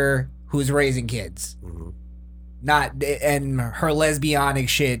character who's raising kids, and her lesbianic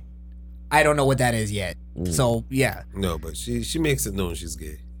shit. I don't know what that is yet. So yeah. No, but she makes it known she's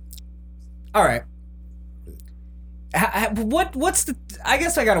gay. All right. What's the? I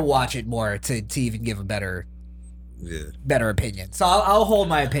guess I gotta watch it more to even give a better opinion. So I'll hold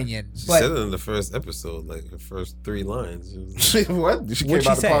my opinion. She but said it in the first episode, like her first 3 lines. What? She came out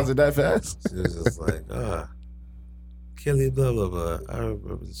of the closet that fast? She was just like, Kelly, blah blah blah. I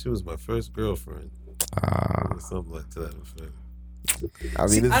remember she was my first girlfriend. Something like that effect. I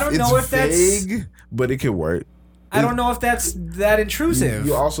mean, I don't know if vague, that's, but it can work. I don't know if that's that intrusive.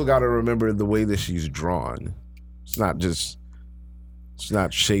 You also got to remember the way that she's drawn. It's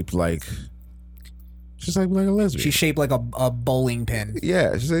not shaped like. She's like a lesbian. She's shaped like a bowling pin.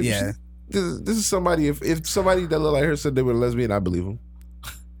 Yeah. She's like, yeah. This is somebody. If somebody that looked like her said they were a lesbian, I believe them.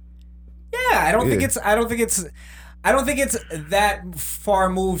 Yeah, I don't think it's that far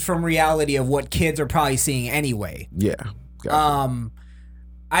moved from reality of what kids are probably seeing anyway. Yeah. Gotcha.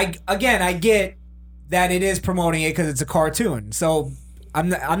 I get that it is promoting it because it's a cartoon. So I'm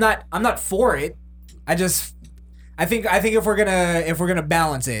not for it. I think if we're gonna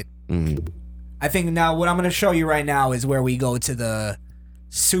balance it, I think now what I'm gonna show you right now is where we go to the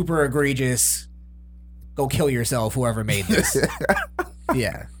super egregious. Go kill yourself, whoever made this.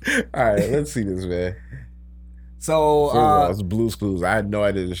 Yeah. All right, let's see this, man. So it's Blue's Clues. I had no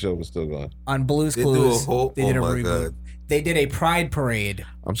idea the show was still going. On Blue's Clues, they did a reboot. They did a Pride Parade.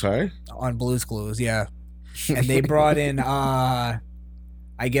 I'm sorry? On Blue's Clues, yeah. And they brought in, I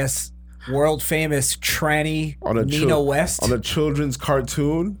guess, world famous tranny Nina West. On a children's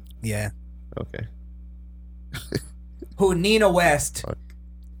cartoon? Yeah. Okay. Who Nina West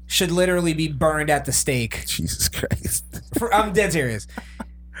should literally be burned at the stake. Jesus Christ. I'm dead serious.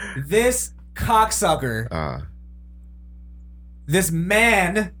 This cocksucker, this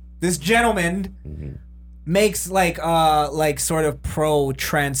gentleman, makes like sort of pro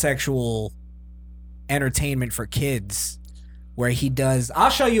transsexual entertainment for kids, where he does. I'll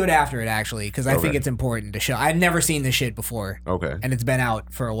show you it after it actually, because I think it's important to show. I've never seen this shit before. Okay. And it's been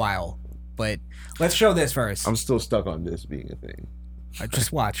out for a while, but let's show this first. I'm still stuck on this being a thing.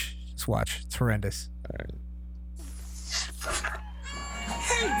 Just watch. It's horrendous. All right.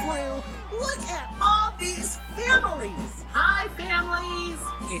 Hey, Blue, look at all these families. Hi, families.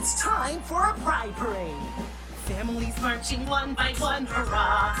 It's time for a pride parade. Families marching one by one,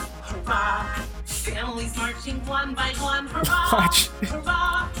 hurrah, hurrah. Families marching one by one, hurrah,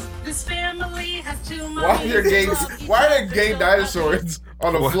 hurrah. This family has 2 months. Why are there gay dinosaurs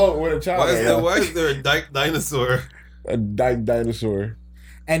on a float with a child? Why is there a dyke dinosaur? A dyke dinosaur.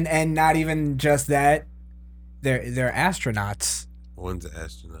 And not even just that, they're astronauts. One's an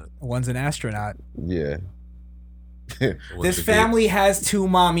astronaut. One's an astronaut. Yeah. This family has 2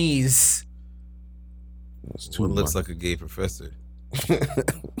 mommies. One looks like a gay professor.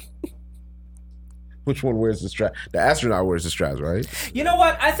 Which one wears the strap? The astronaut wears the straps, right? You know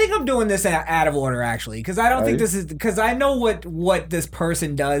what? I think I'm doing this out of order, actually, because I don't think this is, because I know what this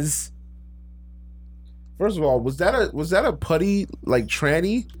person does. First of all, was that a putty like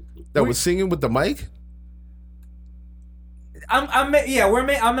tranny that was singing with the mic? I'm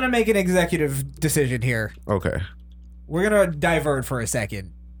gonna make an executive decision here. Okay. We're gonna divert for a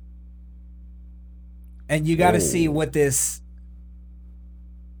second, and you got to see what this.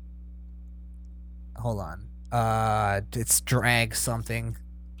 Hold on. It's drag something.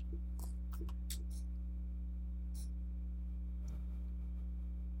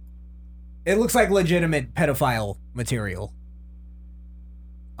 It looks like legitimate pedophile material.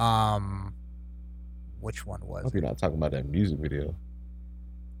 Which one I was hope it? you're not talking about that music video.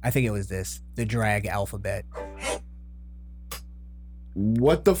 I think it was this. The drag alphabet.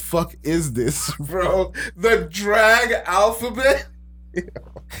 What the fuck is this, bro? The drag alphabet?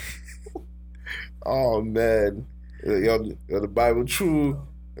 Oh man, yo, the Bible true,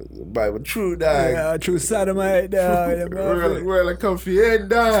 dog. Yeah, true sodomite, dog. We're like comfy and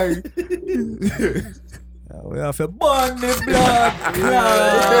dog. We have to burn the blood.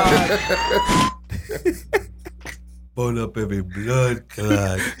 Burn up every blood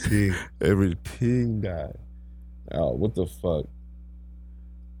clot thing. Everything died. Oh, what the fuck?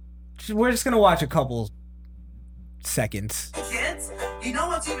 We're just gonna watch a couple seconds. Kids, you know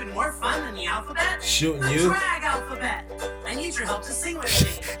what's even more fun than the alphabet? Shooting The you? drag alphabet. I need your help to sing with me.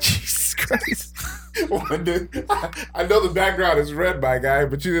 Jesus Christ. I know the background is red, my guy,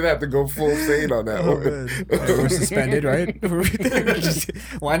 but you didn't have to go full sane on that one. We're suspended, right?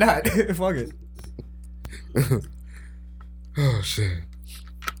 Why not? Fuck it. Oh shit.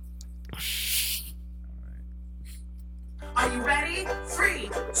 Are you ready? 3,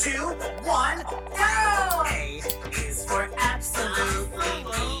 2, 1, go! A is for absolutely.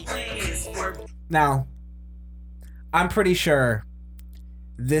 B is for Now, I'm pretty sure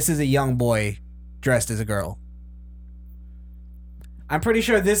this is a young boy dressed as a girl. I'm pretty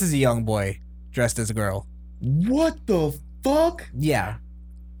sure this is a young boy dressed as a girl. What the fuck? Yeah.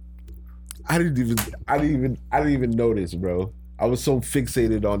 I didn't even notice, bro. I was so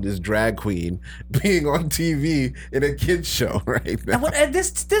fixated on this drag queen being on TV in a kids show right now. And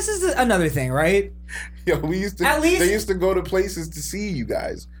this is another thing, right? Yo, they used to go to places to see you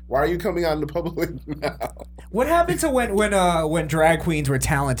guys. Why are you coming out in the public now? What happened to when drag queens were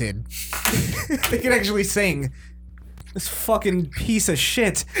talented? They could actually sing. This fucking piece of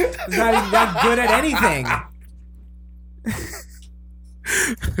shit is not even that good at anything.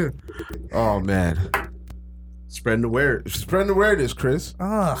 Oh man. Spreading awareness, Chris.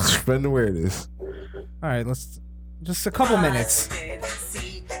 Ugh. Spreading awareness. All right, let's just a couple minutes.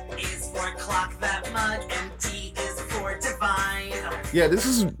 C is for clock that mug, and D is for divine. Yeah, this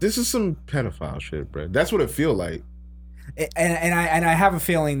is some pedophile shit, bro. That's what it feel like. And I have a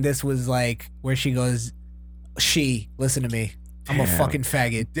feeling this was like where she goes, listen to me. I'm a Damn. fucking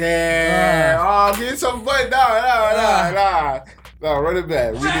faggot. Damn. Get some butt. Nah. No, run it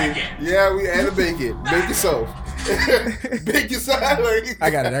back. We and a bacon. Bake yourself. Bake yourself. I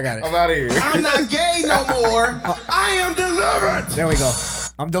got it. I'm out of here. I'm not gay no more. I am delivered. There we go.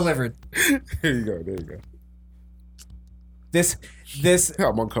 I'm delivered. There you go. This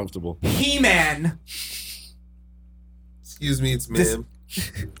I'm uncomfortable. He-Man. Excuse me, it's ma'am.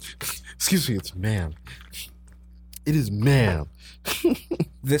 Excuse me, it's ma'am. It is ma'am.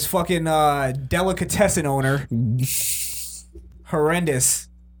 This fucking delicatessen owner. Horrendous.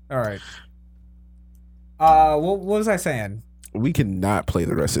 All right. What was I saying? We cannot play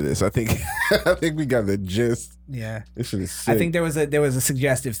the rest of this. I think we got the gist. Yeah. This shit is sick. I think there was a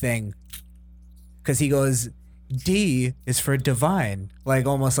suggestive thing. Cause he goes, D is for divine. Like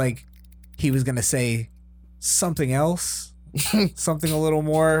almost like he was gonna say something else. Something a little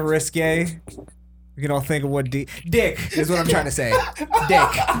more risque. You can all think of what dick is what I'm trying to say. Dick.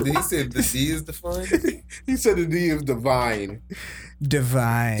 Did he say the D is defined? He said the D is divine.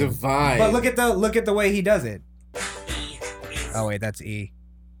 Divine. But look at the way he does it. Oh wait, that's E.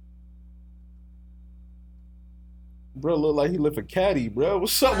 Bro, look like he lift a caddy, bro.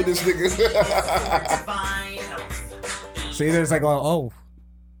 What's up with this nigga? See, there's like, oh,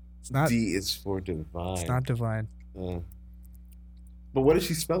 it's not. D is for divine. It's not divine. But what is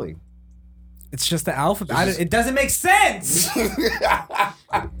she spelling? It's just the alphabet. It doesn't make sense.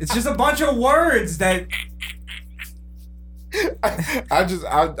 It's just a bunch of words that.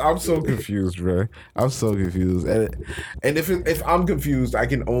 I'm so confused, bro. I'm so confused, and if I'm confused, I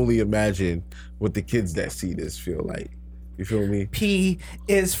can only imagine what the kids that see this feel like. You feel me? P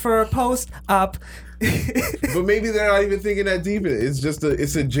is for post up. But maybe they're not even thinking that deep in it. It's just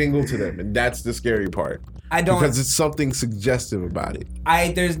it's a jingle to them, and that's the scary part. Because it's something suggestive about it.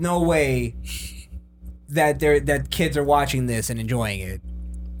 There's no way that kids are watching this and enjoying it.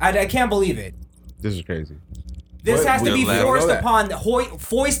 I can't believe it. This is crazy. This has to be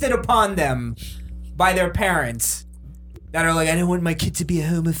foisted upon them by their parents. that are like, I don't want my kid to be a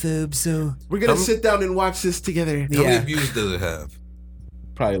homophobe, so We're gonna sit down and watch this together. How many Yeah. views does it have?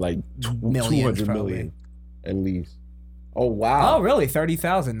 Probably like Millions, 200 probably. million at least. Oh wow. Oh, really?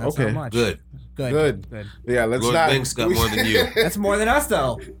 30,000. That's Okay. not much. Good. Good. Yeah, let's Lord not. Banks got more than you. That's more than us,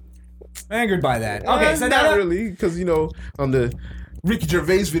 though. Angered by that. Okay, so not now really, because on the Ricky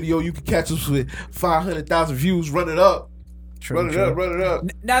Gervais video, you can catch us with 500,000 views. Run it up. Run it up.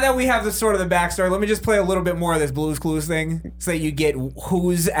 Now that we have the sort of the backstory, let me just play a little bit more of this Blue's Clues thing, so that you get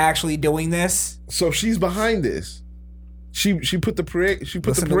who's actually doing this. So she's behind this. She put the parade. She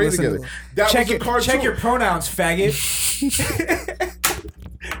put the parade together. That Check was a cartoon. check your pronouns, faggot.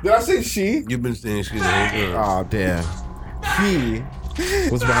 Did I say she? You've been saying she's a whole girl. Oh damn. He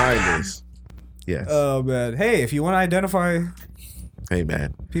was behind this. Yes. Oh man. Hey, if you want to identify Hey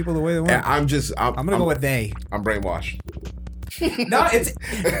man. people the way they want, And I'm gonna go with they. I'm brainwashed. No,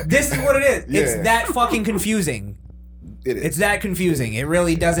 this is what it is. Yeah. It's that fucking confusing. It is. It's that confusing. It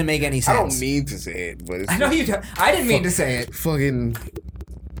really doesn't make any sense. I don't mean to say it, but it's I know you don't. I didn't mean to say it. fucking.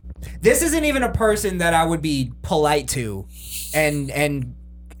 This isn't even a person that I would be polite to, and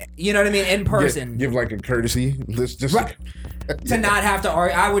you know what I mean, in person. Give like a courtesy. Let's just. Right. To not have to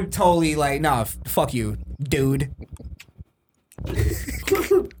argue. I would totally like, nah, fuck you, dude.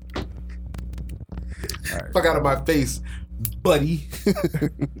 Fuck out of my face, buddy.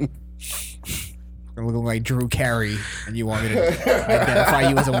 I'm looking like Drew Carey, and you want me to identify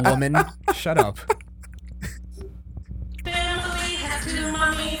you as a woman? Shut up. Family has two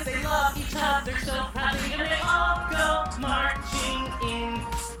mummies, they love each other so proudly, and they all go marching in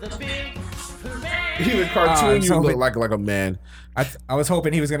the big parade. Even cartoon, you so look like a man. I was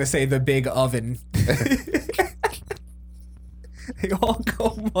hoping he was gonna say the big oven. They all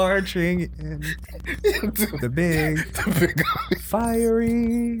go marching in the big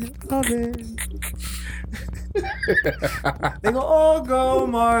fiery oven. They all go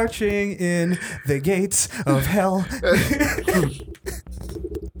marching in the gates of hell.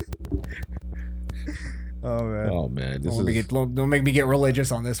 Oh man! Oh man, this Don't make me get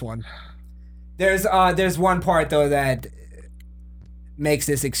religious on this one. There's one part though that makes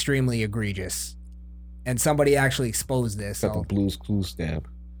this extremely egregious, and somebody actually exposed this. got the Blue's Clues stamp.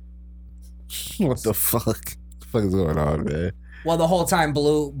 What the fuck? What the fuck is going on, man? Well, the whole time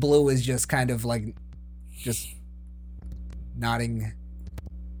Blue is just kind of like, just nodding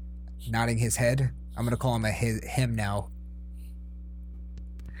his head. I'm gonna call him him now.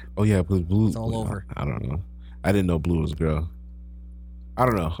 Oh yeah, Blue. It's all over. I don't know. I didn't know Blue was a girl. I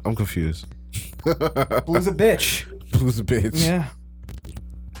don't know. I'm confused. Blue's a bitch. Blue's a bitch. Yeah.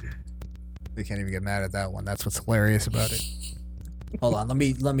 They can't even get mad at that one. That's what's hilarious about it. Hold on, let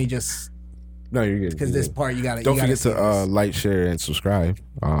me just, No, you're good. because this part you gotta. Don't you gotta forget to like, share, and subscribe.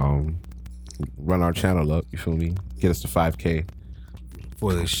 Run our channel up. You feel me? Get us to 5K.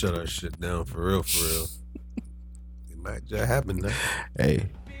 Before they shut our shit down for real. It might just happen now. Hey,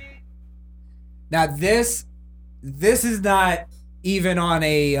 Now this is not even on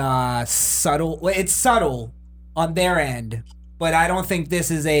a subtle. Well, it's subtle on their end, but I don't think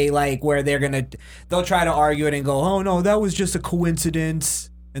this is a like where they'll try to argue it and go, oh no, that was just a coincidence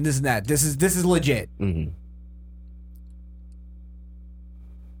and this and that. This is legit. mm-hmm.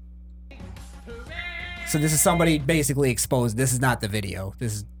 So this is somebody basically exposed. This is not the video.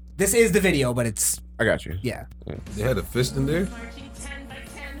 This is the video, but it's I got you. yeah. They had a fist in there?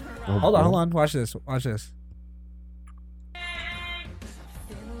 Hold on. Watch this.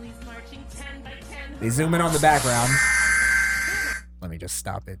 They zoom in on the background. Let me just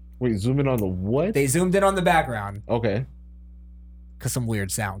stop it. Wait, zoom in on the what? They zoomed in on the background Okay. because some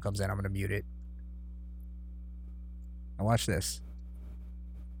weird sound comes in. I'm gonna mute it. Now watch this.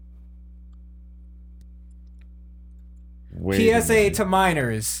 Wait a PSA minute. to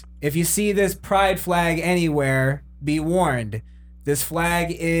minors: if you see this pride flag anywhere, be warned. This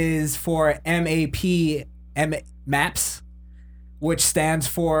flag is for MAPS, which stands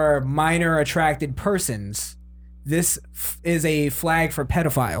for Minor Attracted Persons. This is a flag for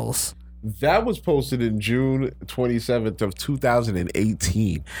pedophiles. That was posted in June 27th of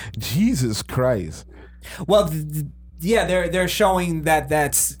 2018. Jesus Christ. Well, yeah, they're showing that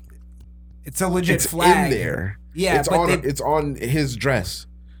it's a legit It's flag in there. Yeah, it's on his dress.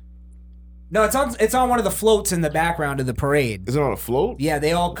 No, it's on one of the floats in the background of the parade. Is it on a float? Yeah,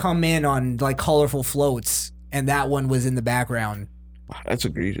 they all come in on like colorful floats, and that one was in the background. Wow, that's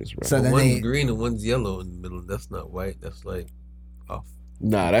egregious, bro. So then One's they green and one's yellow in the middle. That's not white. That's like off.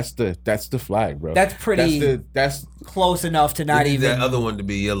 Nah, that's the flag, bro. that's pretty That's close enough to Not not need even. that other one to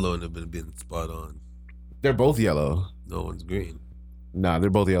be yellow and have been spot on. they're both yellow. No one's green. Nah, they're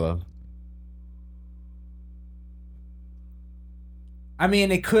both yellow. I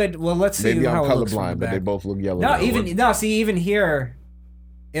mean, it could. Well, let's see Maybe I'm how it looks from colorblind, the but they back. both look yellow. No, now. even here,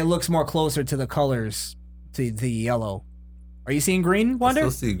 it looks more closer to the colors, to the yellow. Are you seeing green, I Wonder?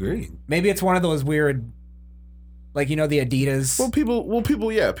 still see green. Maybe it's one of those weird, like, the Adidas Well,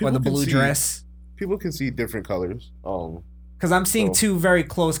 people, yeah, people or the can blue see, dress. People can see different colors. Because I'm seeing So- two very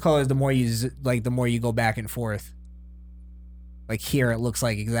close colors. The more you go back and forth. Like here, it looks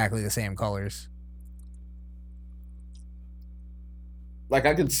like exactly the same colors. like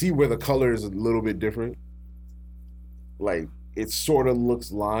I can see where the color is a little bit different. Like it sort of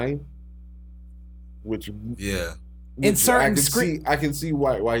looks lime, which Yeah. In certain I can see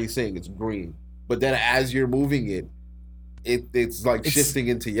why he's saying it's green, but then as you're moving it, it's like shifting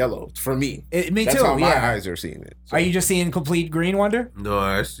into yellow for me. Me That's too. how my Yeah. eyes are seeing it. So, Are you just seeing complete green, Wonder? No,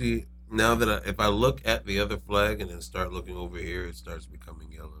 I see. Now that if I look at the other flag and then start looking over here, it starts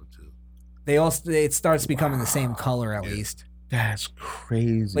becoming yellow too. It starts becoming the same color at least. That's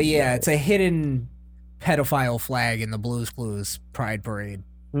crazy. But yeah, bro. it's a hidden pedophile flag in the Blues Clues Pride Parade.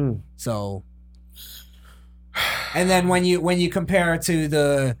 Hmm. So, and then when you compare it to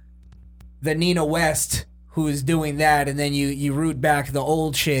the Nina West who's doing that, and then you root back the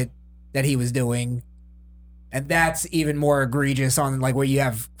old shit that he was doing, and that's even more egregious on like where you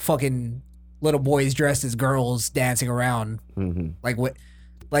have fucking little boys dressed as girls dancing around, Mhm. like what,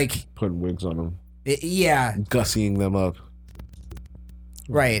 like Putting wigs on them, yeah. gussying them up.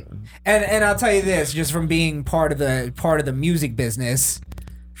 Right. And I'll tell you this, just from being part of the music business,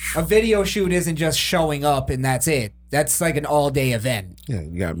 a video shoot isn't just showing up and that's it. That's like an all-day event. Yeah,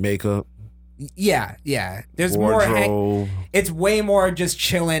 you got makeup, Yeah. There's wardrobe. it's way more just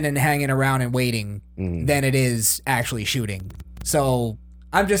chilling and hanging around and waiting Mhm. than it is actually shooting. So,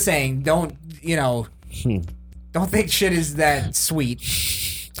 I'm just saying, don't think shit is that sweet.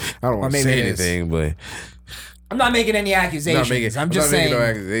 I don't Or want to maybe say it is. anything, but I'm not making any accusations. I'm just not saying, making no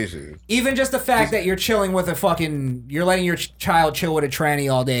accusations. even just the fact that you're chilling with you're letting your child chill with a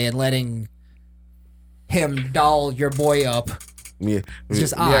tranny all day and letting him doll your boy up. Yeah, It's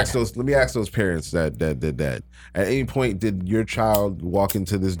just let me odd. ask those parents that did that. At any point, did your child walk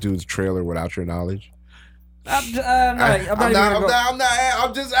into this dude's trailer without your knowledge? I'm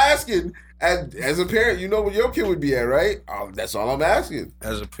just asking. As a parent, you know where your kid would be at, right? That's all I'm asking.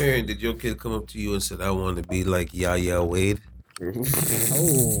 As a parent, did your kid come up to you and said, "I want to be like Yaya Wade"?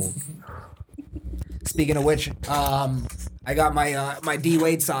 Oh. Speaking of which, I got my D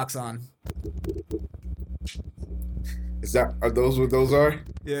Wade socks on. Are those what those are?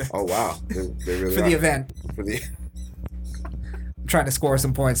 Yeah. Oh wow, they really For are. the event. For the I'm trying to score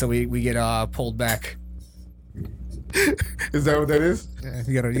some points so we get pulled back. Is that what that is? Yeah,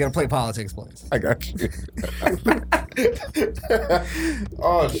 you gotta play politics, please. I got you.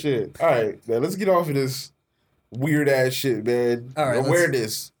 Oh shit! All right, man. Let's get off of this weird ass shit, man. All right,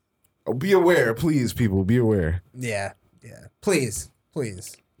 Awareness. Oh, be aware, please, people. Be aware. Yeah. Please.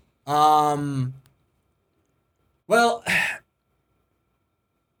 Well,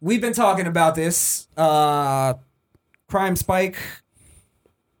 we've been talking about this crime spike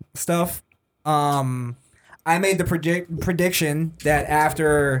stuff. I made the prediction that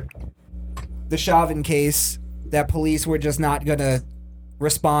after the Chauvin case, that police were just not gonna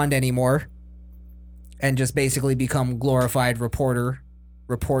respond anymore, and just basically become glorified report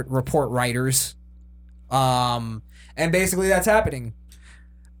writers. And basically that's happening.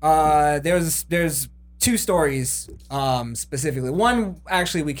 There's two stories specifically. One,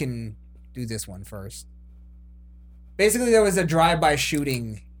 actually, we can do this one first. Basically, there was a drive-by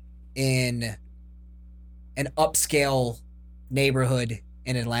shooting in an upscale neighborhood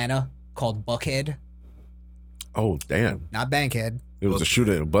in Atlanta called Buckhead. Oh damn! Not Bankhead. It was a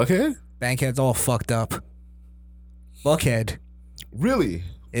shooter in Buckhead. Bankhead's all fucked up. Buckhead Really?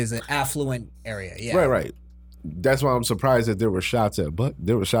 is an affluent area. Yeah. Right. That's why I'm surprised that there were shots at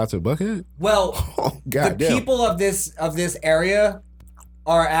Buckhead. Well, Oh the goddamn! people of this area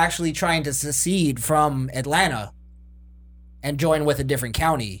are actually trying to secede from Atlanta and join with a different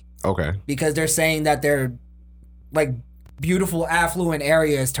county Okay. because they're saying that their like beautiful affluent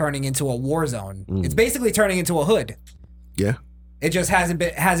area is turning into a war zone. It's basically turning into a hood. Yeah. It just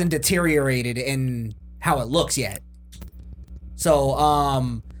hasn't deteriorated in how it looks yet.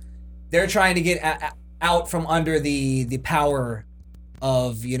 So they're trying to get out from under the power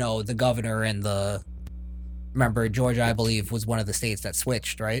of the governor and remember Georgia, I believe, was one of the states that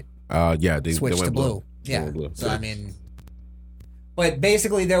switched, right? Yeah. They Switched went to blue. They Yeah. went blue. So I mean, but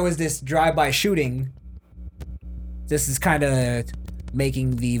basically there was this drive-by shooting. This is kind of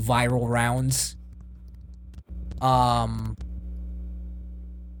making the viral rounds.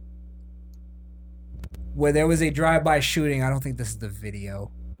 where there was a drive-by shooting. I don't think this is the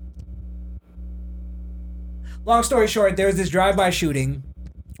video. Long story short, there was this drive-by shooting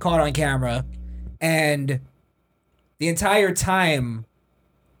caught on camera, and the entire time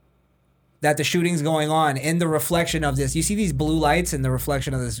that the shooting's going on, in the reflection of this, you see these blue lights in the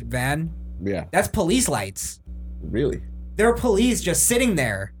reflection of this van? Yeah. That's police lights. Really? There are police just sitting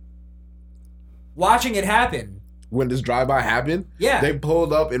there watching it happen. When this drive-by happened? Yeah. They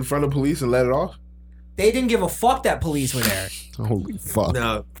pulled up in front of police and let it off? They didn't give a fuck that police were there. Holy fuck.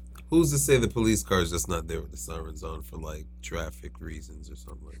 Now, who's to say the police car is just not there with the sirens on for like traffic reasons or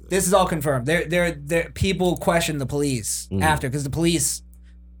something like that? This is all confirmed. There people question the police after, because the police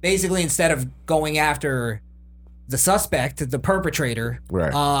basically, instead of going after the suspect, the perpetrator,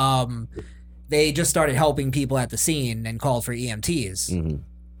 Right. They just started helping people at the scene and called for EMTs. Mm-hmm.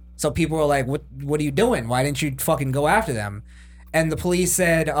 So people were like, "What are you doing? Why didn't you fucking go after them?" And the police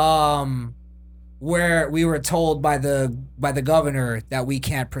said, "Where we were told by the governor that we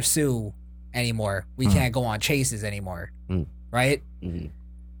can't pursue anymore. We can't go on chases anymore." Right? Mm-hmm.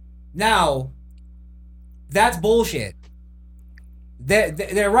 Now, that's bullshit.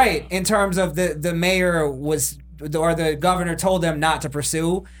 They're right in terms of the mayor was, or the governor told them not to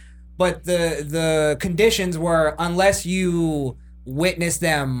pursue, but the conditions were unless you witness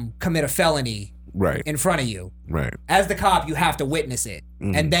them commit a felony Right. in front of you. Right. As the cop, you have to witness it,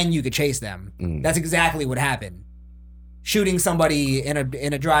 and then you could chase them. That's exactly what happened. Shooting somebody in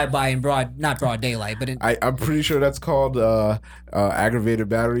a drive-by in not broad daylight, but I'm pretty sure that's called aggravated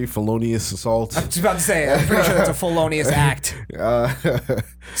battery, felonious assault. I was about to say, I'm pretty sure that's a felonious act.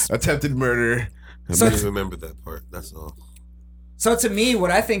 Attempted murder. I So- didn't remember that part. That's all. So to me, what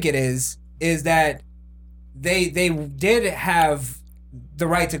I think it is that they did have the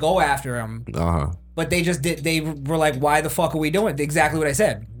right to go after him, but they just did. They were like, "Why the fuck are we doing it?" Exactly what I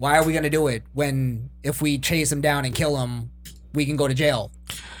said. Why are we gonna do it when if we chase him down and kill him, we can go to jail?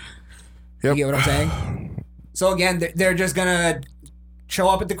 Yep. You get what I'm saying? So again, they're just gonna show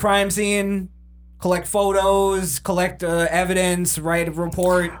up at the crime scene, collect photos, collect evidence, write a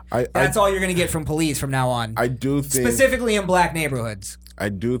report. That's all you're gonna get from police from now on. I do think, specifically in black neighborhoods. I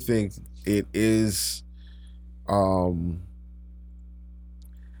do think it is.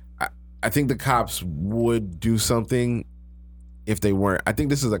 I think the cops would do something if they weren't. I think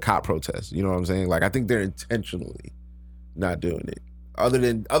this is a cop protest. You know what I'm saying? Like, I think they're intentionally not doing it. Other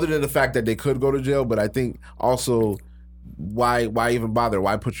than the fact that they could go to jail, but I think also why even bother?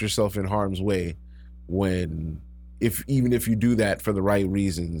 Why put yourself in harm's way when even if you do that for the right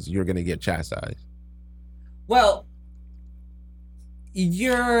reasons, you're gonna get chastised. Well,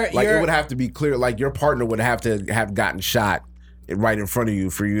 It would have to be clear. Like, your partner would have to have gotten shot right in front of you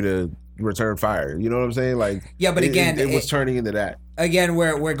for you to return fire. You know what I'm saying? Like, yeah, but again, it was turning into that. Again,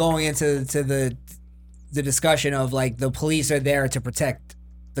 we're going into the discussion of like the police are there to protect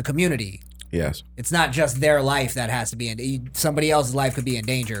the community. Yes, it's not just their life that has to be in. Somebody else's life could be in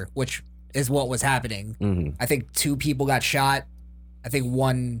danger, which is what was happening. Mm-hmm. I think 2 people got shot. I think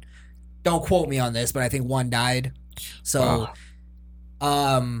one. Don't quote me on this, but I think one died. So,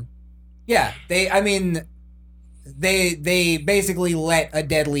 yeah, they basically let a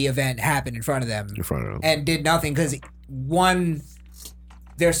deadly event happen in front of them and did nothing because one,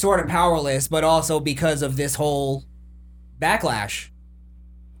 they're sort of powerless, but also because of this whole backlash,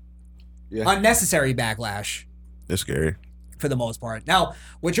 unnecessary backlash. It's scary for the most part. Now,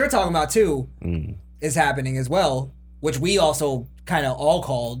 what you're talking about too is happening as well, which we also kind of all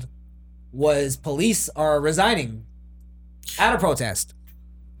called, was police are resigning at a protest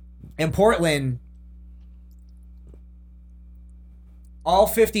in Portland. All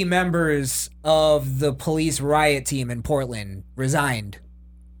 50 members of the police riot team in Portland resigned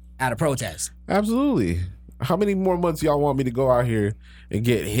at a protest. Absolutely. How many more months y'all want me to go out here and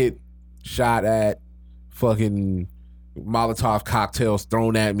get hit, shot at, fucking Molotov cocktails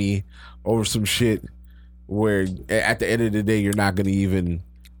thrown at me over some shit where at the end of the day you're not going to even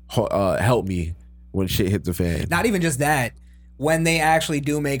help me when shit hit the fan? Not even just that. When they actually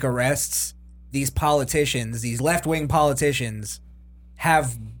do make arrests, these politicians, these left-wing politicians,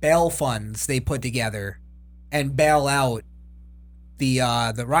 have bail funds they put together and bail out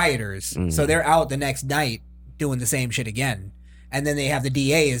the rioters. So they're out the next night doing the same shit again. And then they have the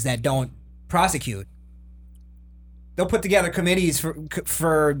DAs that don't prosecute. They'll put together committees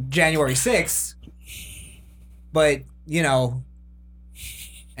for January 6th, but, you know,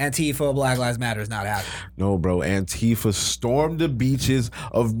 Antifa, Black Lives Matter is not happening. No, bro. Antifa stormed the beaches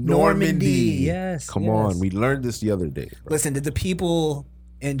of Normandy. Yes. Come on. We learned this the other day, bro. Listen, did the people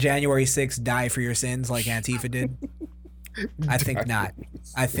in January 6th die for your sins like Antifa did? I think not.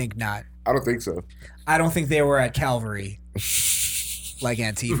 I think not. I don't think so. I don't think they were at Calvary like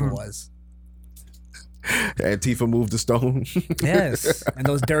Antifa was. Antifa moved the stone. Yes. And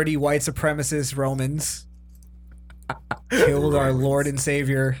those dirty white supremacist Romans killed our Lord and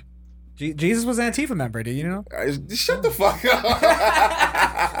Savior. Jesus was an Antifa member, do you know? Shut the fuck up.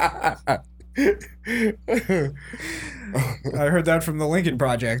 I heard that from the Lincoln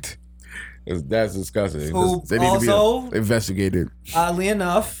Project. That's disgusting. Who They need also, to be investigated. oddly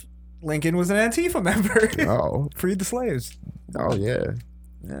enough, Lincoln was an Antifa member. Oh. Freed the slaves. Oh, yeah.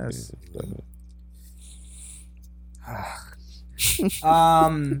 Yes.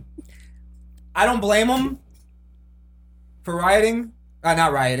 I don't blame him for rioting.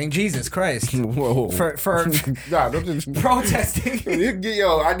 Not rioting. Jesus Christ. Whoa. For Nah, don't just... protesting.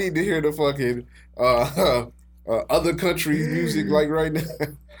 Yo, I need to hear the fucking other countries' music like right now.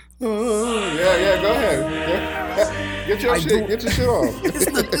 Yeah, go ahead. Get your shit off.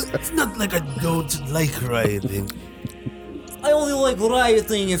 It's not like I don't like rioting. I only like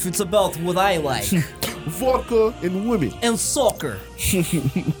rioting if it's about what I like. Vodka and women. And soccer.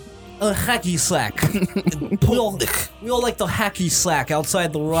 And hacky sack. We all like the hacky sack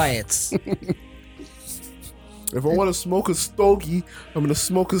outside the riots. If I want to smoke a stogie, I'm gonna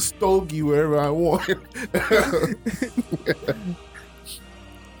smoke a stogie wherever I want.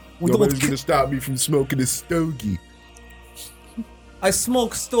 Nobody's gonna stop me from smoking a stogie. I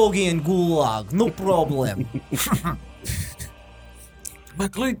smoke stogie and gulag, no problem. My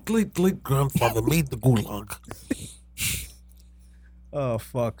great grandfather made the gulag. Oh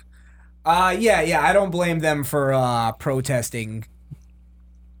fuck. Yeah, I don't blame them for protesting.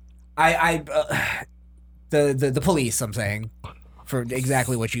 The police, I'm saying, for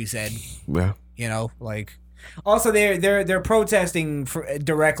exactly what you said. Yeah. You know, like, also they're protesting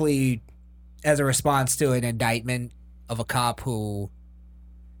directly as a response to an indictment of a cop who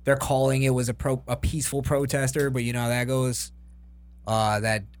they're calling it was a peaceful protester, but you know how that goes.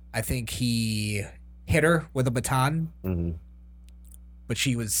 That I think he hit her with a baton, but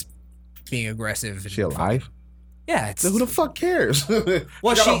she was being aggressive. Is she alive? Yeah, it's Then who the fuck cares?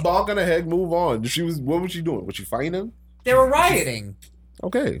 Well, she got a bonk on her head. Move on. What was she doing? Was she fighting him? they were rioting.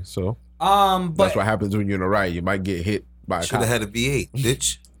 Okay, so But that's what happens when you're in a riot. You might get hit by a Should have cop. had a V8,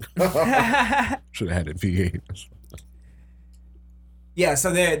 bitch. Should have had a V8. yeah,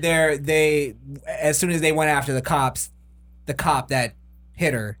 so they as soon as they went after the cop that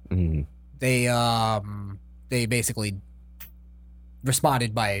hit her, they basically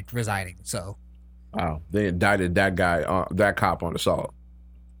responded by resigning. So Wow, they indicted that guy, that cop on assault.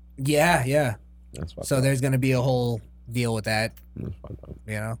 yeah. That's fucked So up. there's gonna be a whole deal with that, That's fucked up.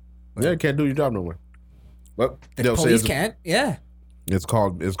 you know. Yeah, can't do your job no more. Well, The they'll say police can't. Yeah. it's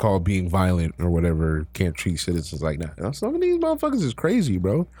called being violent or whatever. Can't treat citizens like that. Now, some of these motherfuckers is crazy,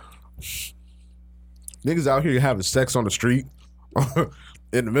 bro. Niggas out here having sex on the street,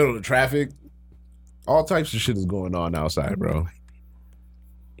 in the middle of the traffic. All types of shit is going on outside, bro.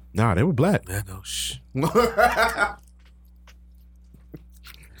 Nah, they were black. Man, no, shh.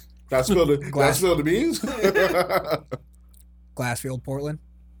 That spilled the beans. Glassfield, Portland.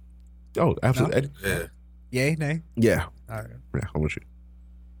 Oh, absolutely. Yeah. Yay, nay. Yeah, All right. yeah. I'm with you.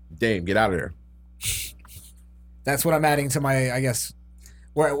 Dame, get out of there. That's what I'm adding to my. I guess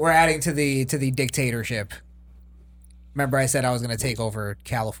we're adding to the dictatorship. Remember, I said I was going to take over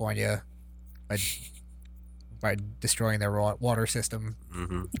California by destroying their water system.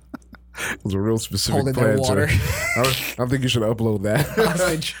 It was a real specific Holding their plan. water. I think you should upload that.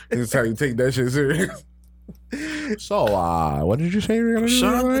 Hostage. It's how you take that shit serious. So, what did you say you're gonna do?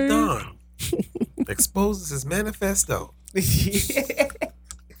 Sean the right? Don exposes his manifesto.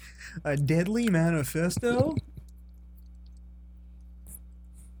 A deadly manifesto?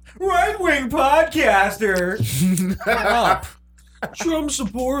 Right-wing podcaster. Up. Trump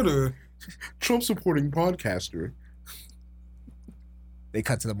supporter. Trump supporting podcaster. They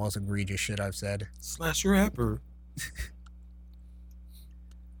cut to the most egregious shit I've said. / rapper.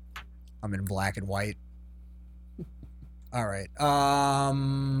 I'm in black and white. All right.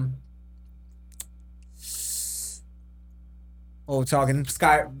 Oh, we're talking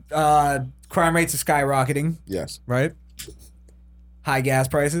crime rates are skyrocketing, Yes. right? High gas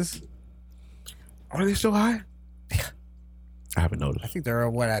prices. Are they still high? I haven't I noticed. think they're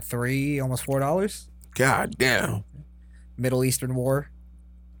at $3, almost $4. God damn. Middle Eastern war.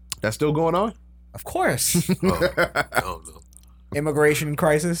 That's still going on? Of course. Oh, I don't know. Immigration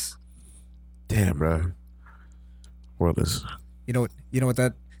crisis. Damn, bro. World is. You know what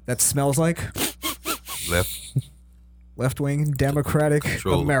that smells like? Left. Left-wing Democratic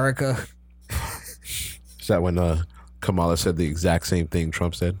Control. America. Is that when Kamala said the exact same thing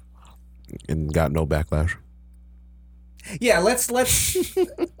Trump said? and got no backlash. Yeah, let's let's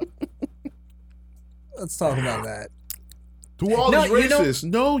talk about that. To all No, these you know-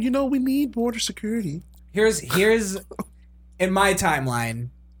 racists, we need border security. Here's in my timeline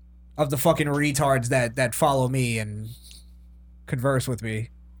of the fucking retards that follow me and converse with me,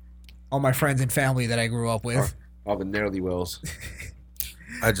 all my friends and family that I grew up with. All the nearly wells.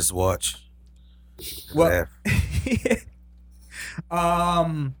 I just watch. Well, Laugh.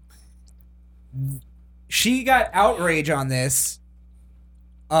 she got outrage on this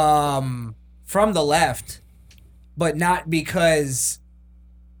from the left, but not because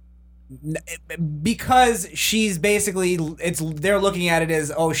she's basically they're looking at it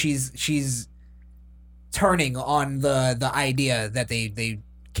as, oh, she's turning on the idea that they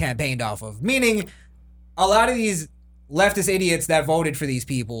campaigned off of, meaning a lot of these leftist idiots that voted for these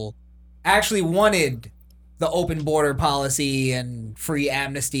people actually wanted the open border policy and free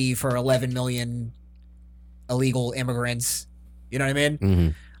amnesty for 11 million illegal immigrants. You know what I mean? Mm-hmm.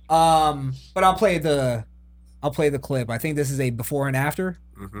 But I'll play the clip. I think this is a before and after.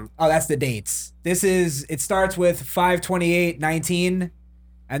 Mm-hmm. Oh, that's the dates. It starts with 5/28/19,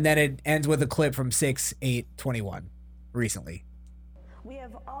 and then it ends with a clip from 6/8/21 recently. We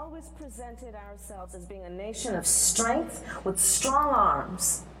have always presented ourselves as being a nation of strength with strong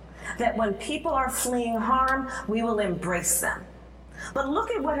arms, that when people are fleeing harm, we will embrace them. But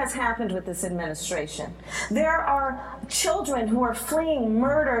look at what has happened with this administration. There are children who are fleeing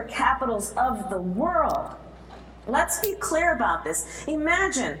murder capitals of the world. Let's be clear about this.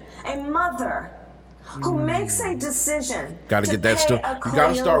 Imagine a mother who makes a decision. Got to get that stuff. You got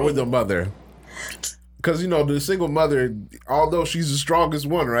to start with the mother. Because, the single mother, although she's the strongest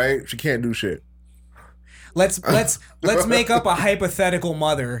one, right? She can't do shit. Let's make up a hypothetical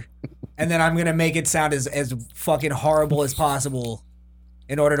mother, and then I'm gonna make it sound as fucking horrible as possible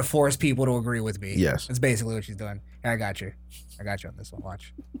in order to force people to agree with me. Yes. That's basically what she's doing. I got you on this one.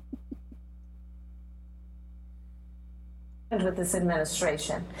 Watch. With this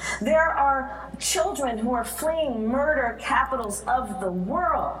administration, there are children who are fleeing murder capitals of the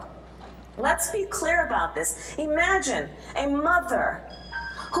world. Let's be clear about this. Imagine a mother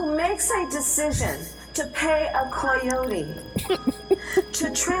who makes a decision to pay a coyote to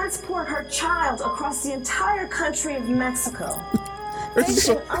transport her child across the entire country of Mexico. It's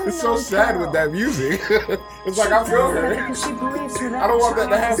so sad with that music. It's like, I feel her. I don't want that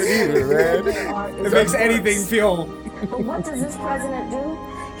to happen either, man. It makes anything feel. But what does this president do?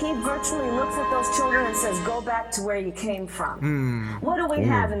 He virtually looks at those children and says, go back to where you came from. What do we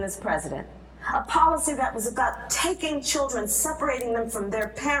have in this president? A policy that was about taking children, separating them from their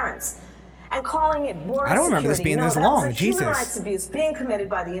parents, and calling it border security. I don't remember this being this long. That was a Jesus. human rights abuse being committed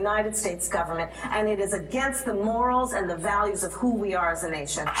by the United States government, and it is against the morals and the values of who we are as a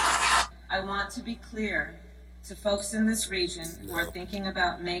nation. I want to be clear to folks in this region who are thinking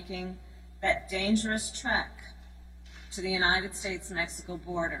about making that dangerous trek to the United States-Mexico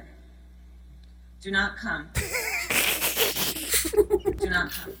border. Do not come. Do not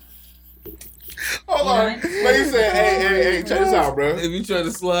come. Hold on. Like you said, hey, check this out, bro. If you try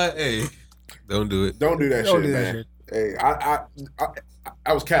to slide, hey, don't do it. Don't do that Don't shit, do that man. shit. Hey,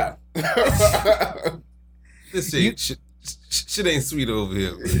 I was cap. This shit ain't sweet over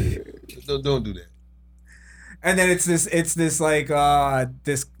here. Don't do that. And then it's this like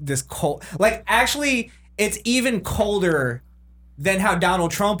this cold, like, actually it's even colder than how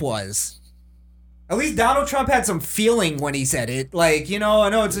Donald Trump was. At least Donald Trump had some feeling when he said it. Like, I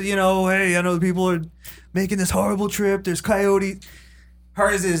know it's, hey, I know people are making this horrible trip. There's coyotes.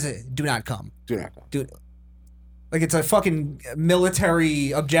 Hers is, do not come. Do not come. Like, it's a fucking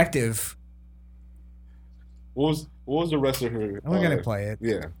military objective. What was the rest of her? I'm gonna play it.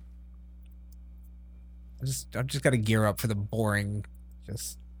 Yeah. I'm just gotta gear up for the boring,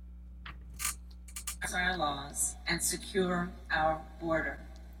 just. Our laws and secure our border.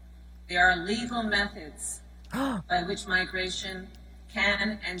 There are legal methods by which migration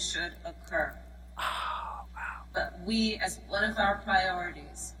can and should occur. Oh, wow. But we, as one of our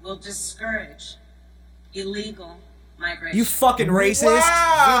priorities, will discourage illegal migration. You fucking racist.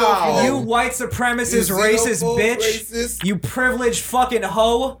 Wow. You white supremacist, You racist xenophobe, bitch. racist. You privileged fucking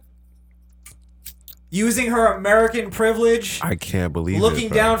hoe. Using her American privilege. I can't believe it. Looking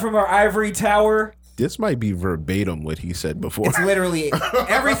down from her ivory tower. This might be verbatim what he said before. It's literally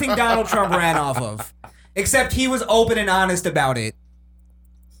everything Donald Trump ran off of. Except he was open and honest about it.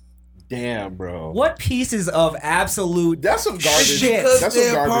 Damn, bro. What pieces of absolute That's some garbage shit. Because That's some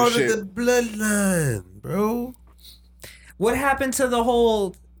they're garbage part shit. of the bloodline, bro. What happened to the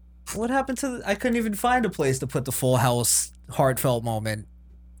whole... I couldn't even find a place to put the Full House heartfelt moment.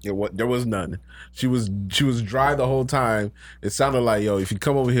 There was none. She was dry the whole time. It sounded like, yo, if you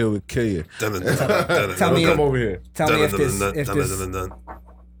come over here, we'll kill you. Tell me Come over here. Tell me if this.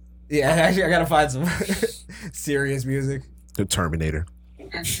 Yeah, actually, I gotta find some serious music. The Terminator.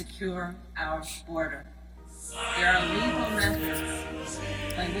 And secure our border. There are legal methods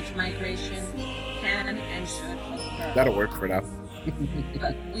by which migration can and should occur. That'll work for now.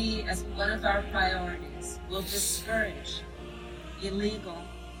 But we, as one of our priorities, will discourage illegal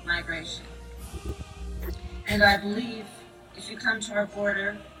migration. And I believe if you come to our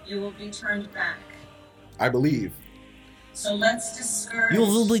border, you will be turned back. I believe. So let's discourage. You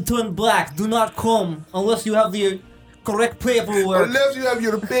will be turned back. Do not come unless you have the correct paperwork. Unless you have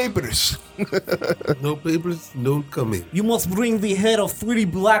your papers. No papers, no coming. You must bring the head of 3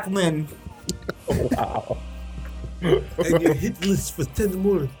 black men. Wow. And your hit list for 10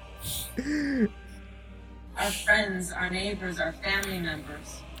 more. Our friends, our neighbors, our family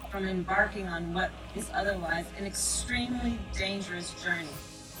members from embarking on what is otherwise an extremely dangerous journey.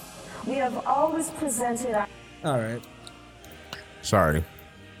 We have always presented our... All right. Sorry,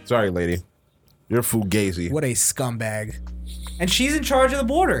 lady. You're fugazi. What a scumbag. And she's in charge of the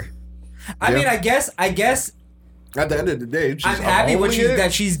border. I mean, I guess. At the end of the day, she's I'm happy with it.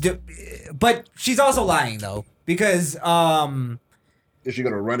 that she's. But she's also lying though, because Is she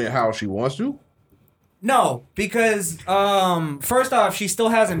gonna run it how she wants to? No, because first off, she still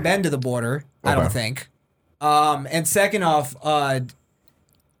hasn't been to the border. I don't think. And second off,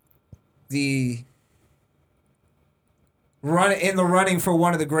 the running for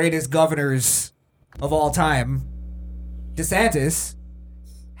one of the greatest governors of all time, DeSantis,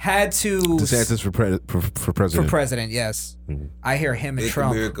 had to DeSantis for president. For president, yes. Mm-hmm. I hear him and Make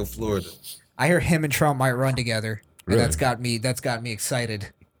Trump. America, Florida. I hear him and Trump might run together, and Really? that's got me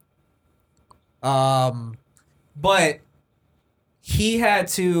excited. But he had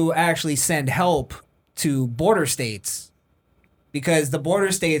to actually send help to border states because the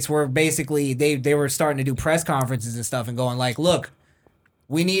border states were basically they were starting to do press conferences and stuff and going like, look,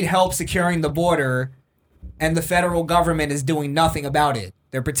 we need help securing the border, and the federal government is doing nothing about it.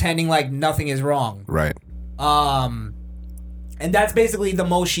 They're pretending like nothing is wrong. Right. And that's basically the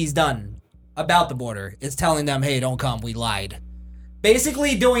most she's done about the border. Is telling them, hey, don't come, we lied.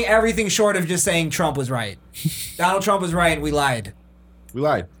 Basically doing everything short of just saying Trump was right. Donald Trump was right and we lied. We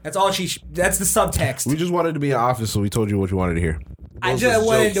lied. That's all that's the subtext. We just wanted to be in office, so we told you what you wanted to hear. I just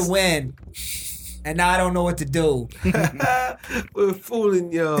wanted to win. And now I don't know what to do. We're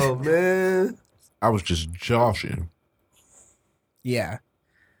fooling y'all, man. I was just joshing. Yeah.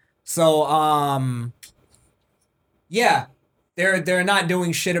 So, yeah. They're not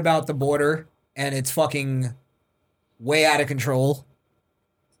doing shit about the border, and it's fucking way out of control.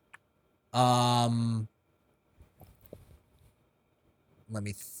 Let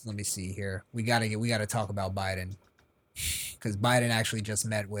me see here. We gotta talk about Biden, because Biden actually just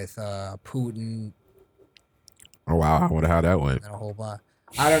met with Putin. Oh wow! I wonder how that went. And a whole bunch.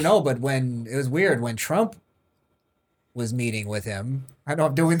 I don't know, but it was weird when Trump was meeting with him. I know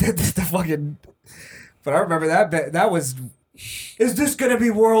I'm doing the fucking, but I remember that was. Is this gonna be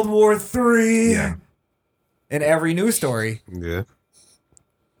World War III? Yeah. In every news story. Yeah.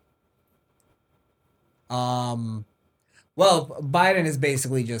 Well, Biden is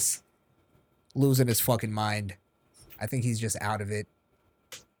basically just losing his fucking mind. I think he's just out of it.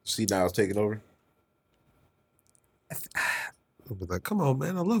 See, now it's taking over. I'll be like, come on,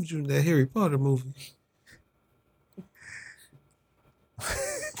 man. I loved you in that Harry Potter movie.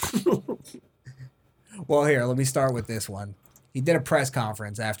 Well, here, let me start with this one. He did a press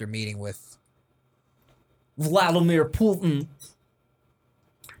conference after meeting with Vladimir Putin.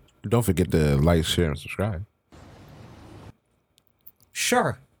 Don't forget to like, share, and subscribe.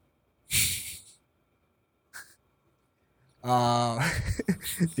 Sure.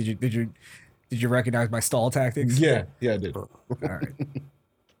 Did you recognize my stall tactics? Yeah, I did. All right.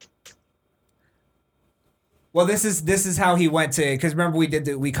 Well, this is how he went to, because remember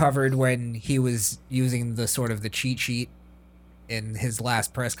we covered when he was using the sort of the cheat sheet in his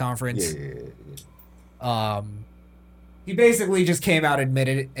last press conference. Yeah. He basically just came out and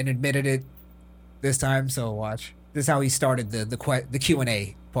admitted it this time. So watch. This is how he started the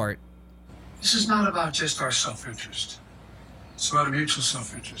Q&A part. This is not about just our self-interest. It's about a mutual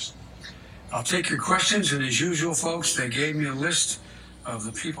self-interest. I'll take your questions, and as usual, folks, they gave me a list of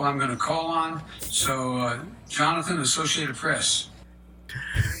the people I'm going to call on. So, Jonathan, Associated Press.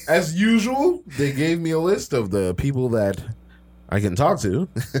 As usual, they gave me a list of the people that I can talk to.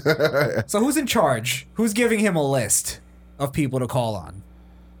 So who's in charge? Who's giving him a list of people to call on?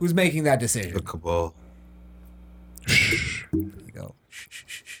 Who's making that decision? The cabal. There you go.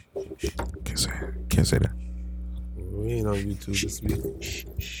 Shh. Can't say that. We ain't on YouTube this week.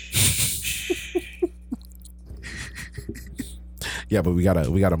 Yeah, but we got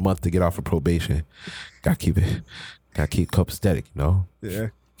a month to get off of probation. Gotta keep copacetic, you know? Yeah.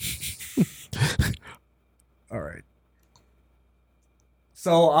 All right.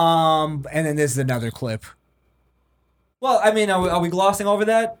 So, and then this is another clip. Well, I mean, are we glossing over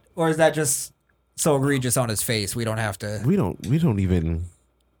that? Or is that just so egregious on his face? We don't have to. We don't even.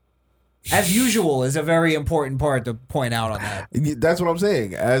 As usual is a very important part to point out on that. That's what I'm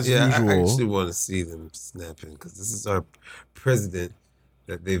saying. As usual. I actually want to see them snapping because this is our president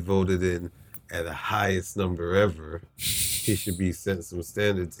that they voted in at the highest number ever. He should be setting some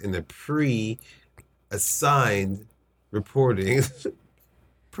standards in a pre-assigned reporting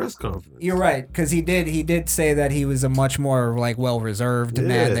press conference. You're right, because he did say that he was a much more like well-reserved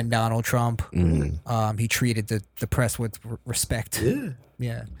man than Donald Trump. Mm. He treated the press with respect.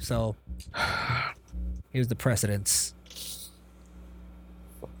 Yeah. So here's the precedents.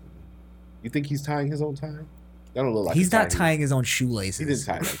 You think he's tying his own tie? That don't look like he's not tying his own shoelaces. He didn't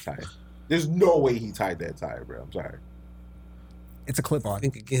tie that tie. There's no way he tied that tie, bro. I'm sorry. It's a clip-on.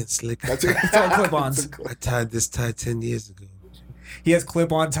 Think again, Slick. It's all clip-ons. I tied this tie 10 years ago. He has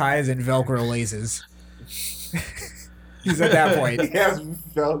clip-on ties and Velcro laces. He's at that point. He has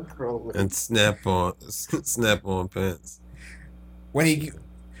Velcro laces. And snap-on pants. When he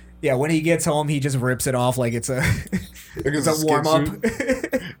gets home, he just rips it off like it's a warm-up.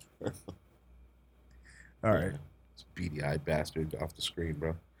 All right. Beady-eyed bastard off the screen,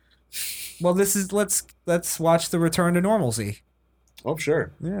 bro. Well, this is let's watch the return to normalcy. Oh,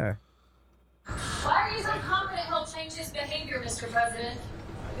 sure. Yeah. Why are you so confident he'll change his behavior, Mr. President?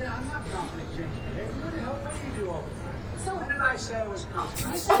 Yeah, I'm not confident changing behavior. What the hell? What do you do all the time? So when did I say I was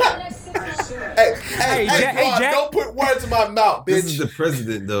confident? You said the next 6 months. Hey, Jack, don't put words in my mouth, bitch. This is the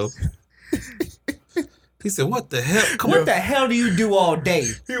president, though. He said, "What the hell? What the hell do you do all day?"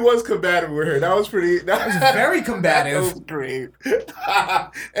 He was combative with her. That was pretty. That was very combative. That was great.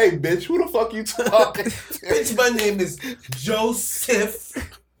 Hey, bitch, who the fuck you talking? Bitch, my name is Joseph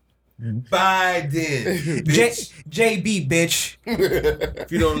Biden. Bitch. JB, bitch.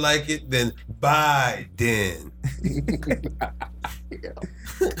 If you don't like it, then Biden.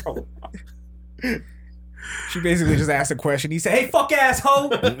 She basically just asked a question. He said, "Hey, fuck asshole,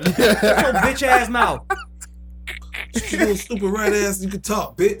 shut your bitch ass mouth." You little stupid right ass, you can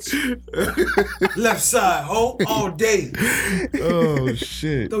talk, bitch. Left side, ho, all day. Oh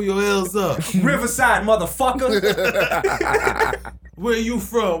shit! Throw your L's up. Riverside, motherfucker. Where you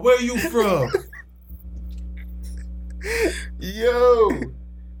from? Where you from? Yo,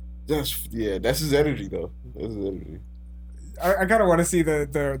 that's his energy though. That's his energy. I kind of want to see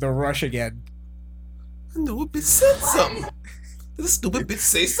the rush again. I know a bitch said something. This stupid bitch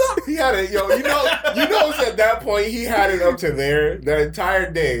say something. He had it, yo. You know, it's at that point he had it up to there that entire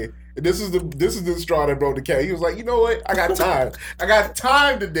day. And this is the straw that broke the cat. He was like, you know what? I got time. I got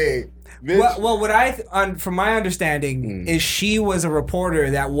time today. Bitch. Well, what from my understanding is she was a reporter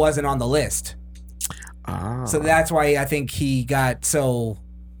that wasn't on the list. So that's why I think he got so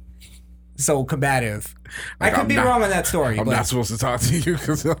combative. Like, I could be wrong on that story. I'm not supposed to talk to you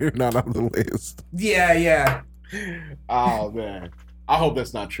because you're not on the list. Yeah. Oh man, I hope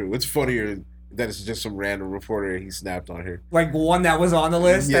that's not true. It's funnier that it's just some random reporter and he snapped on her. Like one that was on the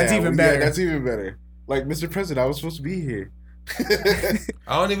list. Yeah, that's even better. Yeah, that's even better. Like, Mr. President, I was supposed to be here.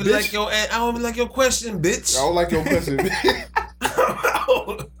 I don't even like your question, bitch. I don't like your question.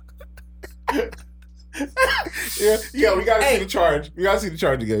 yeah, we gotta see the charge. We gotta see the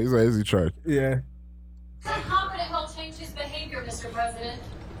charge again. He's like, is he charged? Yeah. So confident he'll change his behavior, Mr. President.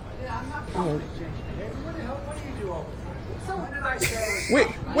 Yeah, I'm not confident changing behavior. What the hell? What do you do all the time? So when did I say I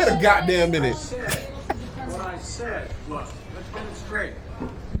was Wait a goddamn minute. What I said, look, let's get it straight.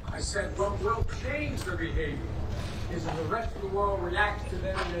 I said what will change their behavior is if the rest of the world reacts to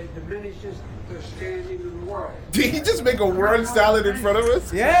them and it diminishes their standing in the world. Did he just make a word salad in front of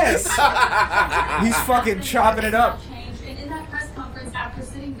us? Yes. He's fucking chopping it up. And in that press conference, after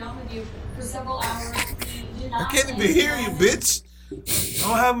sitting down with you for several hours, he did not I can't even hear you, bitch. I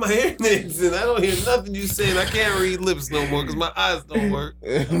don't have my hearing aids in. I don't hear nothing you saying. I can't read lips no more because my eyes don't work.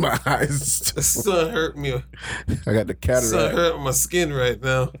 My eyes. The sun hurt me. I got the cataract. Sun hurt my skin right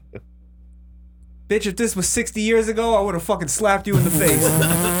now. Bitch, if this was 60 years ago, I would have fucking slapped you in the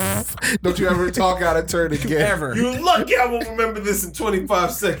face. Don't you ever talk out of turn again. Ever. You're lucky I won't remember this in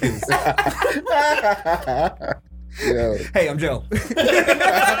 25 seconds. Yo. Hey, I'm Joe.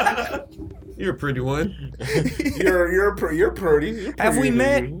 You're a pretty one. You're pretty. Have we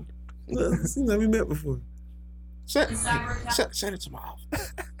met? No, it seems like we met before. Send it to my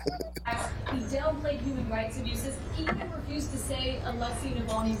office. He downplayed human rights abuses. He even refused to say Alexei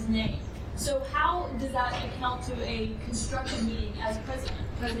Navalny's name. So how does that account to a constructive meeting as President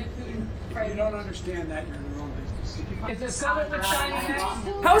Putin? You don't understand that. You're in the wrong business. If the summit with China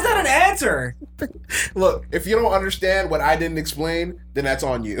How is that an answer? Look, if you don't understand what I didn't explain, then that's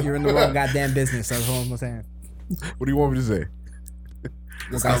on you. You're in the wrong goddamn business. That's all I'm saying. What do you want me to say?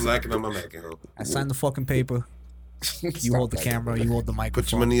 I'm lacking on my macking. I signed the fucking paper. You hold the camera. You hold the microphone.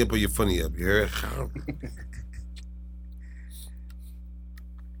 Put your money up or your funny up. You heard? Hello.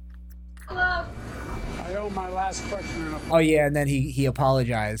 I owe my last question. Oh yeah, and then he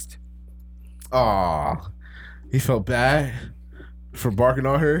apologized. Aw, he felt bad for barking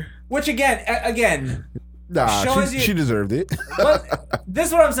on her. Which again, Nah, shows she deserved it. But this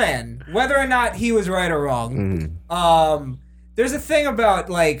is what I'm saying. Whether or not he was right or wrong, there's a thing about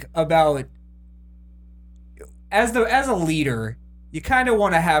as a leader, you kind of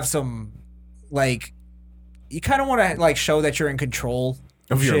want to have some show that you're in control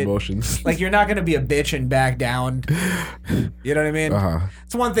Of your shit. emotions. Like you're not gonna be a bitch and back down. You know what I mean?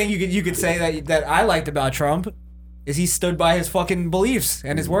 It's one thing you could say that I liked about Trump is he stood by his fucking beliefs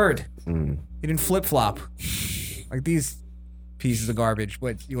and his word. He didn't flip flop like these pieces of garbage.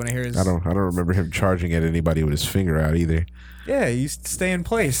 What you want to hear is I don't remember him charging at anybody with his finger out either. Yeah, he used to stay in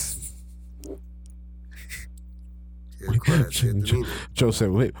place. Joe said,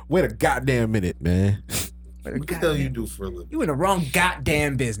 wait a goddamn minute, man. What the hell you do for a living? You in the wrong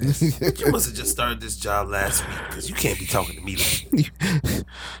goddamn business. You must have just started this job last week because you can't be talking to me like that.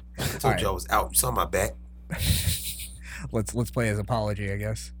 I told you I was out. You saw my back. Let's play his apology, I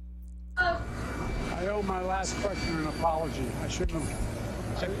guess. I owe my last question an apology. I shouldn't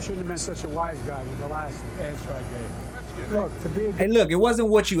have been such a wise guy with the last answer I gave. Look, to be a Hey, look, it wasn't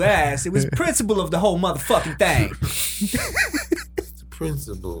what you asked. It was principle of the whole motherfucking thing. It's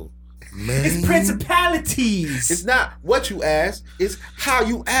principle, man. It's principalities. It's not what you asked, it's how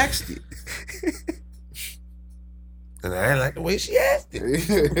you asked it. And I didn't like the way she asked it.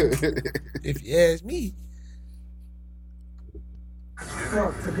 If you ask me.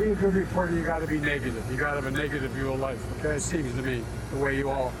 Look, to be a good reporter, you got to be negative. You got to have a negative view of life. Okay, it seems to me the way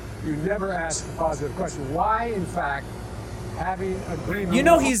you never ask a positive question. Why, in fact, having agreement? You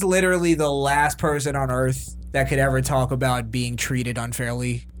know, he's literally the last person on earth that could ever talk about being treated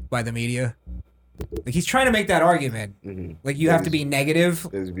unfairly by the media. Like he's trying to make that argument. Like you have to be negative.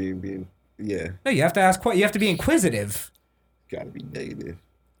 As being yeah. No, you have to ask. You have to be inquisitive. Gotta be negative.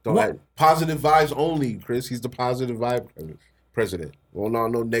 Don't have positive vibes only, Chris. He's the positive vibe president. Well,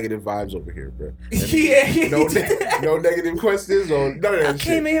 no negative vibes over here, bro. Yeah. No negative questions or none of that shit.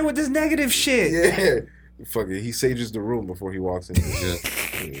 Came in here with this negative shit. Yeah. Fuck it. He sages the room before he walks in. Yeah.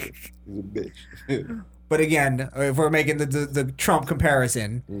 He's a bitch. But again, if we're making the Trump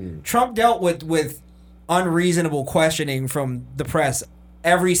comparison, Trump dealt with unreasonable questioning from the press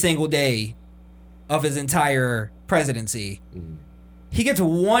every single day of his entire presidency. He gets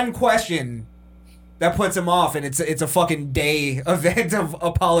one question that puts him off, and it's a fucking day event of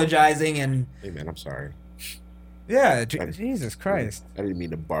apologizing and. Hey man, I'm sorry. Yeah, Jesus Christ. I didn't mean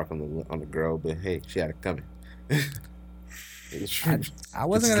to bark on the girl, but hey, she had it coming. I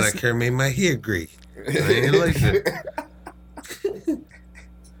wasn't gonna. Like her made my hair gray. I ain't like that.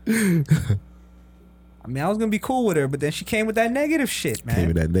 I mean, I was gonna be cool with her, but then she came with that negative shit, man. Came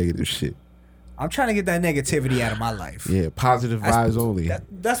with that negative shit. I'm trying to get that negativity out of my life. Yeah, positive vibes only.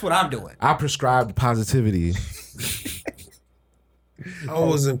 That's what I'm doing. I prescribe positivity. I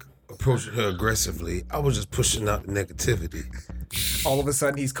wasn't approaching her aggressively. I was just pushing out the negativity. All of a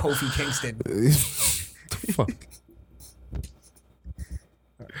sudden, he's Kofi Kingston. Fuck.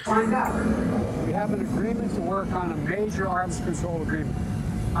 Find out. We have an agreement to work on a major arms control agreement.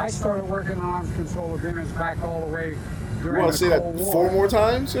 I started working on arms control agreements back all the way during You want to say that War. 4 more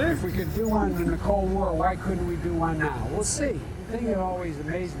times, sir? If we could do one in the Cold War, why couldn't we do one now? We'll see. The thing that always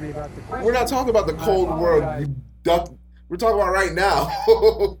amazed me about the question. We're not talking about the Cold War. We're talking about right now.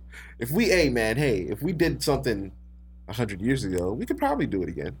 If we did something 100 years ago, we could probably do it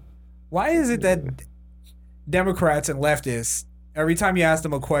again. Why is it that Democrats and leftists, every time you ask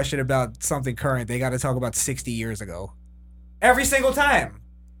them a question about something current, they got to talk about 60 years ago? Every single time.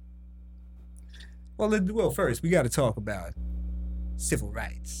 Well, first, we got to talk about civil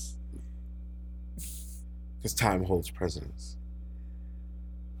rights. Because time holds precedence.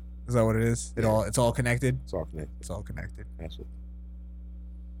 Is that what it is? It's all connected? It's all connected. It's all connected. Absolutely.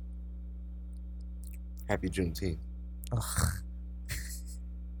 Happy Juneteenth.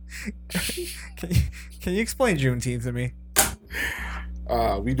 Can you explain Juneteenth to me?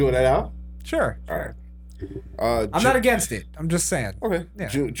 We doing that now? Sure. All right. I'm not against it. I'm just saying. Okay. Yeah.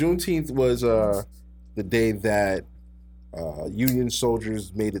 Juneteenth was the day that Union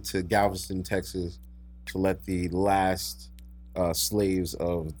soldiers made it to Galveston, Texas, to let the last slaves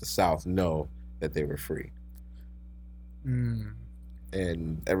of the South know that they were free.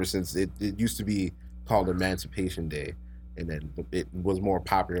 And ever since it used to be called Emancipation Day, and then it was more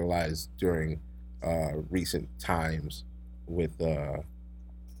popularized during recent times with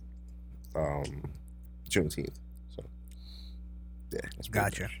Juneteenth. So yeah, that's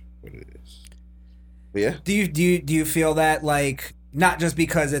gotcha. What it is. But yeah. Do you feel that, like, not just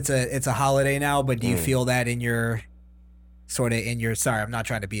because it's a holiday now, but do you feel that in your sorry, I'm not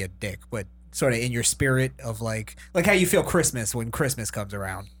trying to be a dick, but sort of in your spirit of like how you feel Christmas when Christmas comes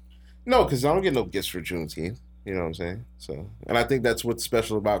around? No, because I don't get no gifts for Juneteenth. You know what I'm saying? So, and I think that's what's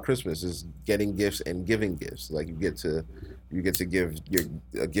special about Christmas is getting gifts and giving gifts. Like you get to give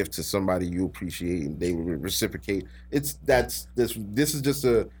a gift to somebody you appreciate, and they will reciprocate. This is just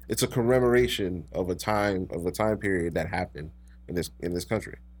a commemoration of a time period that happened in this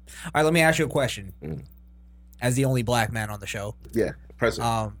country. All right, let me ask you a question. As the only black man on the show,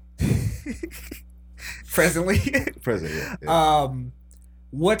 present. Presently, yeah.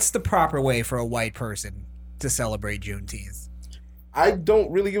 What's the proper way for a white person to celebrate Juneteenth? I don't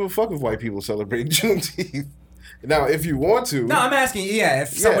really give a fuck if white people celebrate Juneteenth. Now, if you want to, no, I'm asking. Yeah, if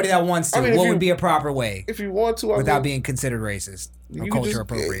somebody that wants to, what would be a proper way? If you want to, without being considered racist or culture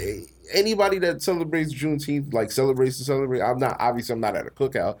appropriate. Anybody that celebrates Juneteenth, like celebrates to celebrate. I'm not at a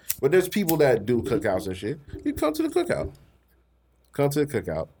cookout, but there's people that do cookouts and shit. You come to the cookout.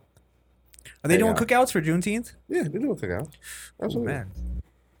 Are they doing cookouts for Juneteenth? Yeah, they're doing cookouts. Absolutely. Oh, man.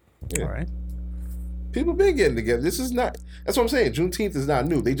 Yeah. All right. People been getting together. That's what I'm saying. Juneteenth is not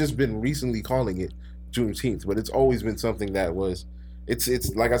new. They just been recently calling it Juneteenth, but it's always been something that was.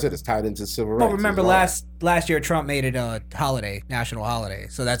 It's like I said, it's tied into civil rights. Well, remember last year Trump made it a holiday, national holiday.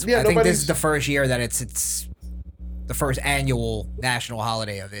 So that's I think this is the first year that it's the first annual national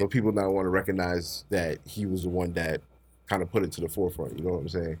holiday of it. But people now want to recognize that he was the one that kind of put it to the forefront. You know what I'm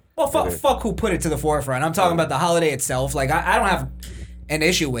saying? Well, fuck who put it to the forefront. I'm talking about the holiday itself. Like I don't have an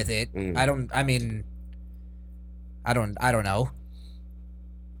issue with it. I don't know.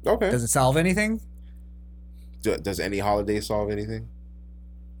 Okay. Does it solve anything? Does any holiday solve anything?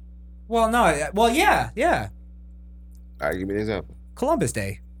 Well, no. Well, yeah. All right, give me an example. Columbus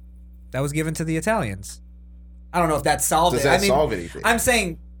Day. That was given to the Italians. I don't know if that solved it. Does that solve anything? I'm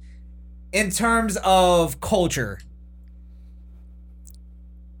saying in terms of culture.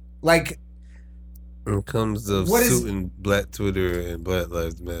 Like, in terms of suiting Black Twitter and Black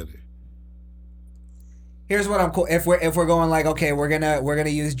Lives Matter. Here's what I'm cool. If we're going like, okay, we're gonna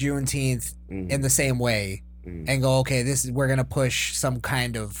use Juneteenth in the same way and go, okay, we're gonna push some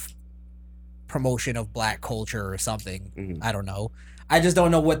kind of promotion of Black culture or something. I don't know. I just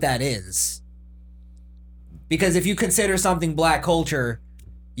don't know what that is. Because if you consider something Black culture,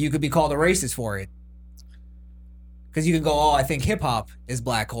 you could be called a racist for it. Because you can go, oh, I think hip hop is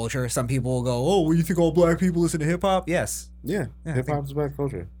Black culture. Some people will go, oh, well, you think all Black people listen to hip hop? Yes. Yeah, hip hop is Black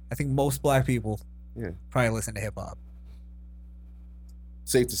culture. I think most Black people Yeah. probably listen to hip hop.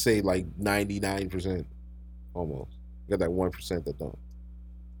 Safe to say, like 99%, almost. You got that 1% that don't.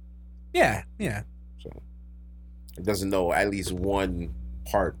 Yeah. So it doesn't know at least one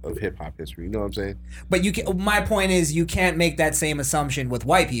part of hip hop history. You know what I'm saying? But my point is, you can't make that same assumption with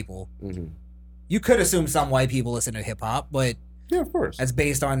white people. You could assume some white people listen to hip hop, but yeah, of course, that's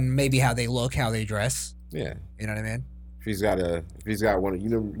based on maybe how they look, how they dress. Yeah, you know what I mean. If he's got one,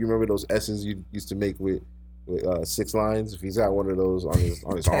 you remember those S's you used to make with 6 lines. If he's got one of those on his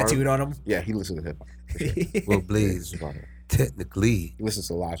tattooed arm, on him, yeah, he listens to hip hop. Sure. Well, Blaze, technically, he listens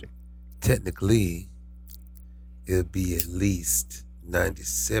to Logic. Technically, it'll be at least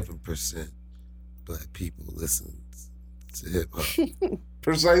 97% Black people listen to hip hop.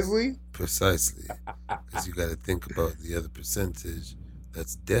 Precisely, because you got to think about the other percentage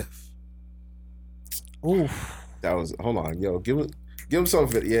that's deaf. Oof. That was, hold on, yo, give him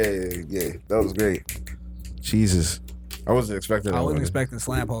something. Yeah, that was great. Jesus, I wasn't expecting that. I wasn't expecting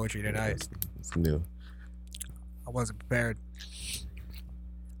slam poetry tonight. It's new. I wasn't prepared.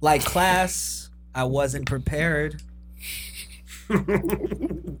 Like class, I wasn't prepared.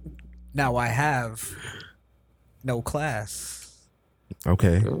 Now I have no class.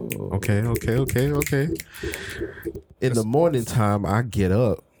 Okay. In the morning time, I get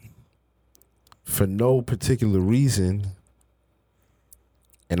up for no particular reason,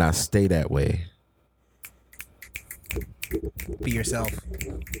 and I stay that way. Be yourself.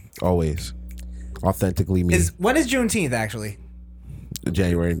 Always. Authentically me. When is Juneteenth actually?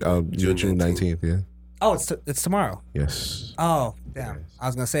 June 19th, yeah. Oh, it's tomorrow. Yes. Oh, damn. I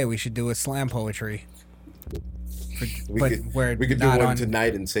was gonna say we should do a slam poetry. We could do one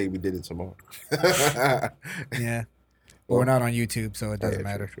tonight and say we did it tomorrow. Yeah. But we're not on YouTube, so it doesn't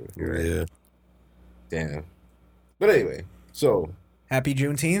matter. True. Right. Yeah. Damn. But anyway, so happy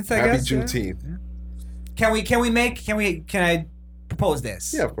Juneteenth, I guess. Happy Juneteenth. Yeah. Can I propose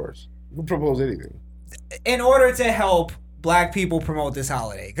this? Yeah, of course. You can propose anything. In order to help Black people promote this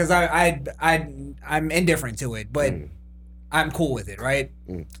holiday, because I'm indifferent to it, but I'm cool with it, right?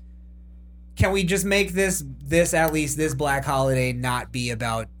 Can we just make this at least this Black holiday not be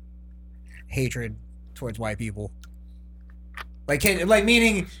about hatred towards white people?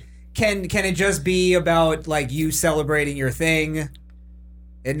 Meaning can it just be about like you celebrating your thing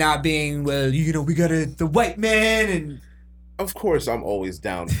and not being, well, we got the white man? And of course, I'm always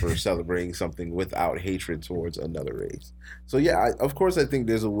down for celebrating something without hatred towards another race. So yeah, of course, I think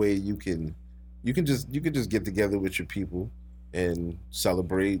there's a way you can just get together with your people and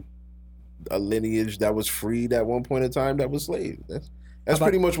celebrate a lineage that was freed at one point in time that was slave. That's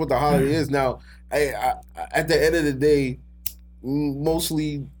pretty much what the holiday is. Now, I at the end of the day,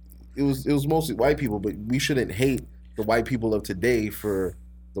 mostly it was mostly white people, but we shouldn't hate the white people of today for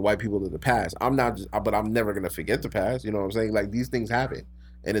the white people of the past. But I'm never gonna forget the past. You know what I'm saying? Like, these things happen,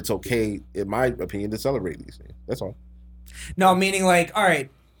 and it's okay, in my opinion, to celebrate these things. That's all. No, meaning like, all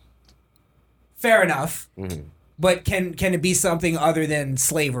right, fair enough. Mm-hmm. But can it be something other than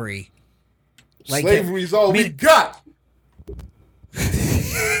slavery? Like, slavery's all we got.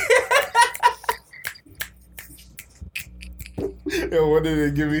 Yo, what did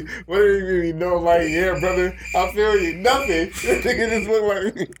it give me? What did it give me? No, like, yeah, brother, I feel you. Nothing. Nigga just look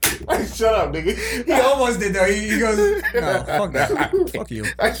like, shut up, nigga. He almost did though. He goes, no, fuck that. Fuck you.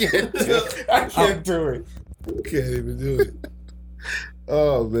 I can't do it. Can't even do it.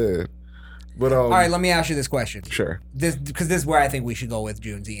 Oh man. But all right, let me ask you this question. Sure. Because this is where I think we should go with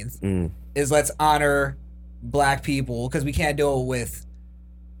Juneteenth. Is let's honor Black people, because we can't do it with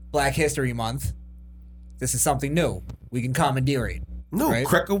Black History Month. This is something new. We can commandeer it. No, right?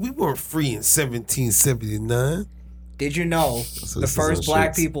 Cracker, we weren't free in 1779. Did you know the first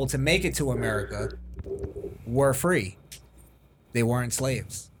Black people to make it to America were free? They weren't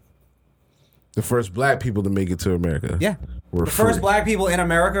slaves. The first Black people to make it to America. Yeah. The first Black people in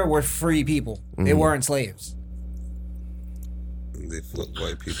America were free people. They weren't slaves. They flipped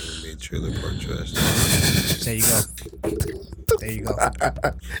white people and made trailer park trash. There you go. There you go.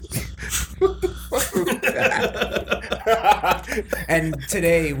 And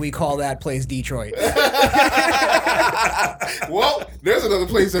today we call that place Detroit. Well, there's another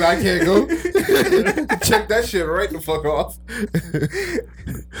place that I can't go. Check that shit right the fuck off.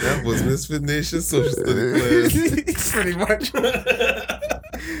 That was Misfit Nation Social Study class. Pretty much.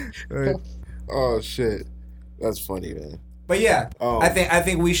 Oh shit, that's funny, man. But yeah, I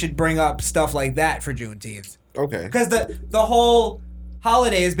think we should bring up stuff like that for Juneteenth. Okay. Because the whole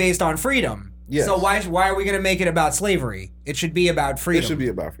holiday is based on freedom. Yes. So why are we gonna make it about slavery? It should be about freedom. It should be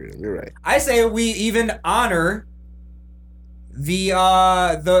about freedom. You're right. I say we even honor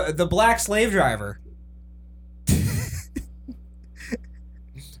the Black slave driver.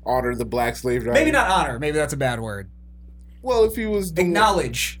 Honor the Black slave driver. Maybe not honor. Maybe that's a bad word. Well, if he was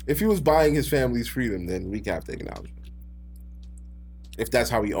acknowledge. If he was buying his family's freedom, then we have to acknowledge him. If that's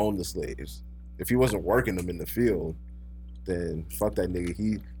how he owned the slaves. If he wasn't working them in the field, then fuck that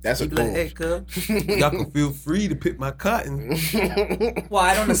nigga. That's a cool. Hey, cuz, y'all can feel free to pick my cotton. Well,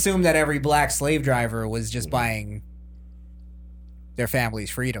 I don't assume that every Black slave driver was just buying their family's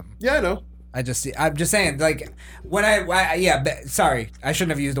freedom. Yeah, I know. I'm just saying, like, when sorry, I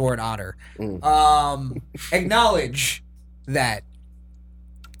shouldn't have used the word honor. Acknowledge that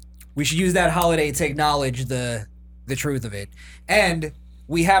we should use that holiday to acknowledge the truth of it, and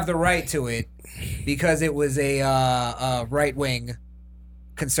we have the right to it because it was a right-wing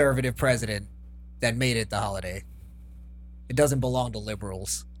conservative president that made it the holiday. It doesn't belong to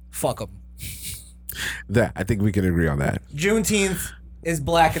liberals. Fuck them. That, I think we can agree on that. Juneteenth is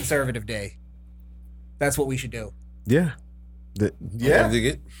Black Conservative Day. That's what we should do. Yeah. I dig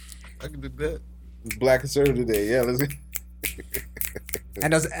it. I can do that. Black Conservative Day. Yeah, let's.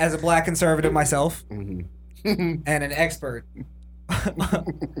 And as a Black conservative myself, and an expert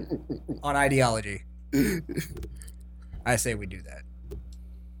on ideology, I say we do that.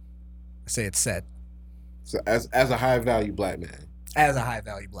 I say it's set. So as a high value Black man. As a high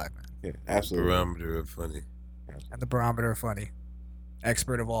value Black man. Yeah, absolutely. Barometer of funny. And the barometer of funny.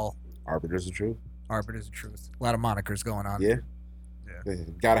 Expert of all. Arbiters of truth. Arbiters of truth. A lot of monikers going on. Yeah.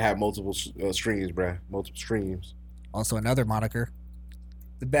 Gotta have multiple streams, bruh. Multiple streams. Also another moniker.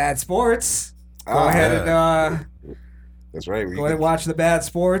 The Bad Sports. Go ahead and that's right. go ahead and watch the Bad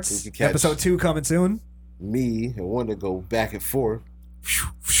Sports. Episode 2 coming soon. Me and one to go back and forth.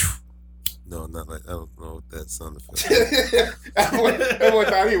 No, not like I don't know what that sound effect. Everyone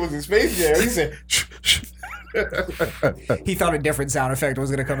thought he was in Space Jam. He said. He thought a different sound effect was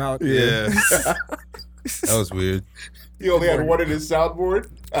gonna come out. Yeah, that was weird. He only had one in his soundboard.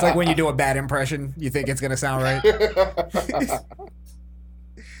 It's like when you do a bad impression, you think it's gonna sound right.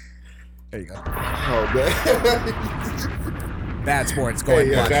 There you go. Oh man. Bad Sports. Go ahead.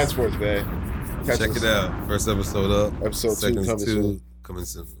 Yeah, Bad Sports, man. Check it out. First episode up. Episode Second 2 coming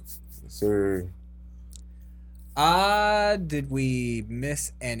soon. Sir. Did we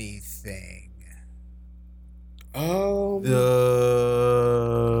miss anything? La-dee-da.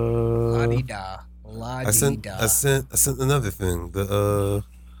 I sent another thing. The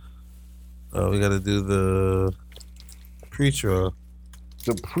we gotta do the pre-trial.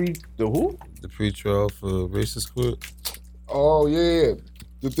 The who? The pre-trial for racist court. Oh yeah.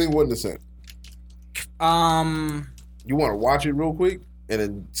 The thing wasn't sent. You want to watch it real quick and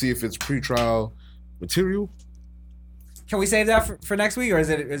then see if it's pre-trial material? Can we save that for next week, or is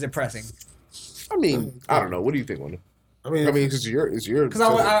it pressing? I mean, I don't know. What do you think, Wanda? I mean, it's your. Because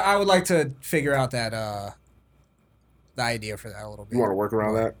I would like to figure out that the idea for that a little bit. You want to work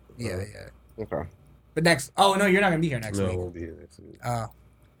around that? Yeah. Okay. But next. Oh no, you're not gonna be here next week. No, I won't be here next week. All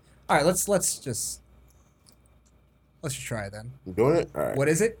right. Let's just try it then. You doing it? All right. What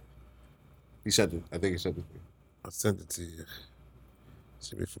is it? He sent it. I think he sent it. I sent it to you.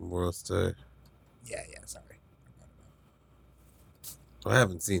 Should be from World Star. Yeah. Sorry. I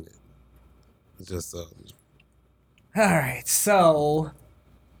haven't seen it. I just saw it. All right. So.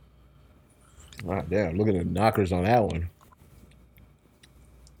 Ah, damn! Look at the knockers on that one.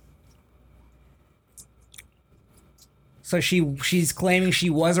 So she's claiming she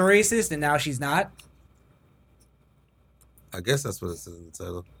was a racist and now she's not? I guess that's what it says in the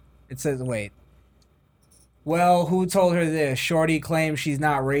title. It says, wait. Well, who told her this? Shorty claims she's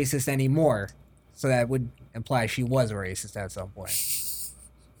not racist anymore. So that would imply she was a racist at some point.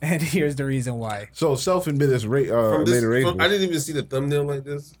 And here's the reason why. So self-admitted racist. I didn't even see the thumbnail like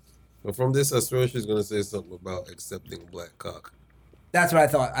this. But from this, I swear she's going to say something about accepting black cock. That's what I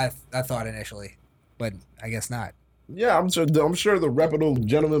thought. I thought initially. But I guess not. Yeah, I'm sure the reputable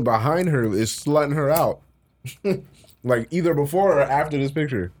gentleman behind her is slutting her out. Like either before or after this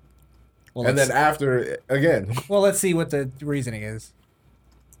picture. Well, and then after again. Well, let's see what the reasoning is.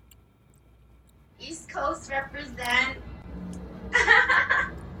 East Coast represent.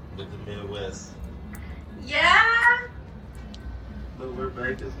 With the Midwest. Yeah. Look, we're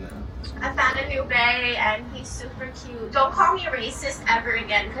bakers now. I found a new bae and he's super cute. Don't call me racist ever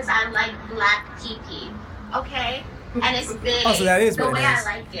again because I like black pee-pee. Okay? And it's big. Oh, so that is the what way it is.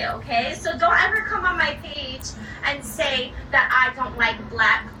 I like it, okay? So don't ever come on my page and say that I don't like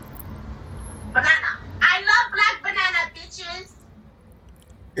black banana. I love black banana, bitches.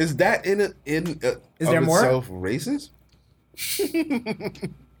 Is that in is there more? Itself racist?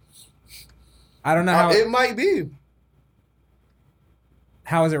 I don't know how it might be.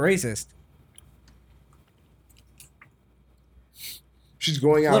 How is it racist? She's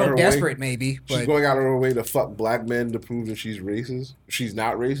going out a little of her desperate, way. maybe. But she's going out of her way to fuck black men to prove that she's racist. She's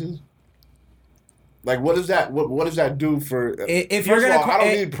not racist. Like, what does that? What does that do for? If you're gonna, I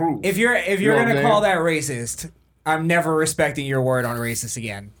don't need proof. If you're gonna call that racist, I'm never respecting your word on racist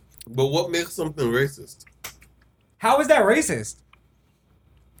again. But what makes something racist? How is that racist?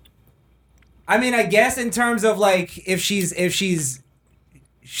 I mean, I guess in terms of like if she's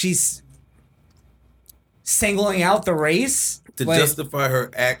singling out the race to justify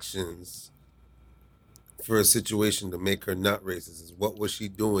her actions for a situation to make her not racist. Is what was she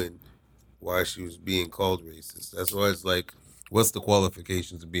doing while she was being called racist? That's why it's like, what's the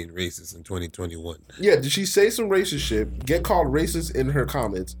qualifications of being racist in 2021? Yeah, did she say some racist shit, get called racist in her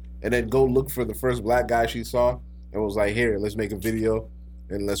comments, and then go look for the first black guy she saw and was like, here, let's make a video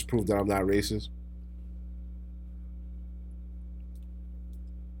and let's prove that I'm not racist?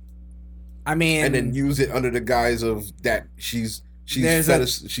 I mean, and then use it under the guise of that she's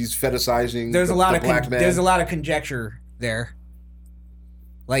fetishizing. There's the a lot of black man. There's a lot of conjecture there.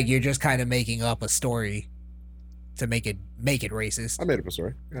 Like you're just kind of making up a story to make it racist. I made up a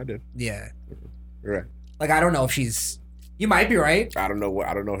story. I did. Yeah. You're right. Like I don't know if she's. You might be right. I don't know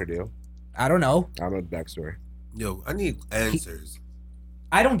her deal. I don't know. I don't know the backstory. Yo, I need answers.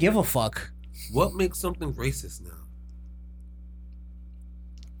 I don't give a fuck. What makes something racist now?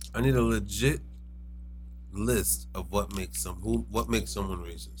 I need a legit list of what makes someone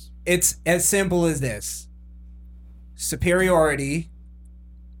racist. It's as simple as this: superiority,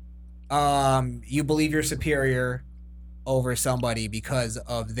 you believe you're superior over somebody because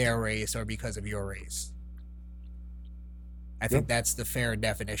of their race or because of your race. I think that's the fair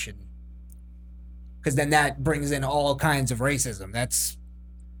definition. Because then that brings in all kinds of racism. That's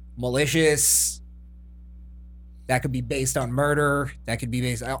malicious. That could be based on murder. That could be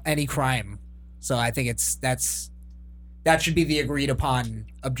based on any crime. So I think that should be the agreed upon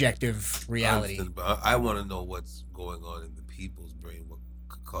objective reality. I want to know what's going on in the people's brain. What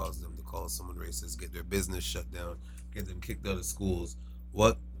could cause them to call someone racist, get their business shut down, get them kicked out of schools?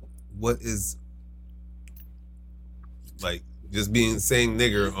 What is, like, just saying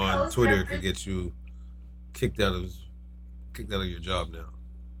nigger on Twitter could get you kicked out of your job now.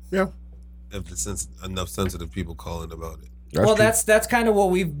 Yeah. If the enough sensitive people calling about it. That's kind of what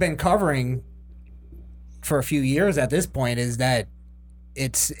we've been covering for a few years at this point, is that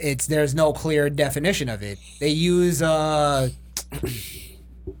it's there's no clear definition of it. They use a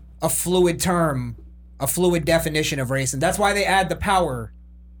fluid term, a fluid definition of race, and that's why they add the power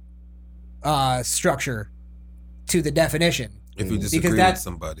structure to the definition. If you disagree with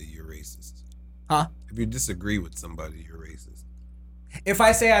somebody, you're racist. Huh? If you disagree with somebody, you're racist. If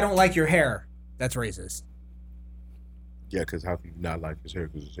I say I don't like your hair, that's racist. Yeah, because how can you not like his hair?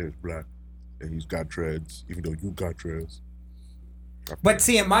 Because his hair is black and he's got dreads, even though you got dreads. But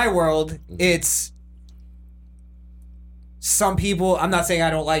see, in my world, it's some people. I'm not saying I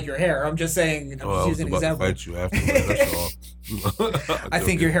don't like your hair. I'm just saying. I'm just using an example. To fight you afterwards, that's all. I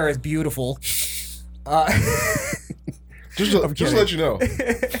think your hair is beautiful. Just to let you know.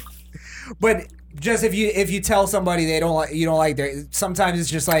 But just if you tell somebody you don't like their, sometimes it's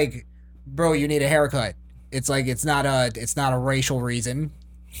just like, bro, you need a haircut. It's like it's not a racial reason.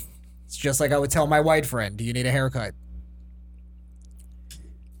 It's just like I would tell my white friend, do you need a haircut?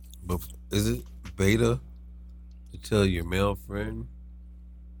 But is it beta to tell your male friend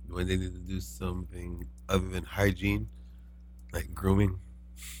when they need to do something other than hygiene, like grooming?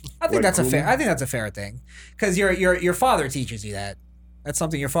 I think that's a fair thing, because your father teaches you that. That's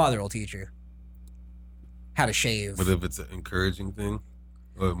something your father will teach you. How to shave. But if it's an encouraging thing,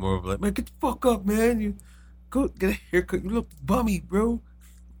 or more of like, man, get the fuck up, man. You go get a haircut. You look bummy, bro.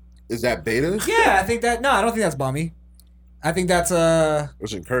 Is that beta? Yeah, I think that. No, I don't think that's bummy. I think that's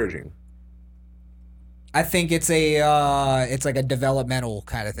It's encouraging. I think it's it's like a developmental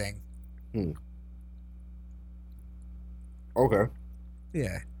kind of thing. Okay.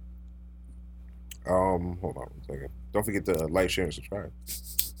 Yeah. Hold on 1 second. Don't forget to like, share, and subscribe.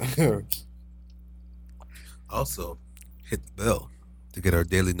 Also, hit the bell to get our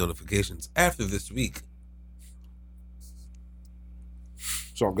daily notifications after this week.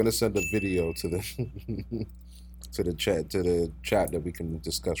 So I'm gonna send a video to the to the chat that we can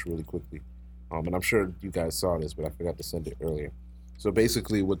discuss really quickly. And I'm sure you guys saw this, but I forgot to send it earlier. So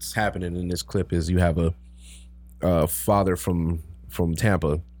basically, what's happening in this clip is you have a father from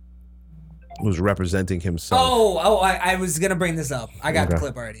Tampa who's representing himself. I was gonna bring this up. I got the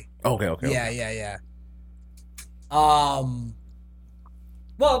clip already. Okay. Yeah.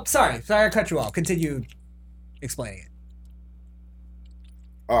 Well, sorry, I cut you off. Continue explaining it.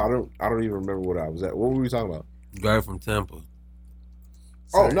 Oh, I don't even remember what I was at. What were we talking about? Guy from Tampa.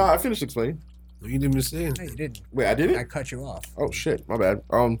 Sorry. Oh no, I finished explaining. No, you didn't even say anything. No, you didn't. Wait, I didn't? I cut you off. Oh shit, my bad.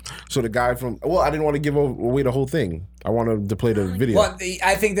 So the guy from I didn't want to give away the whole thing. I wanted to play the video. Well,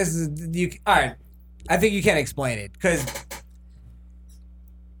 I think this is all right. I think you can't explain it, because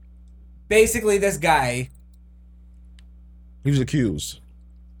basically this guy, he was accused.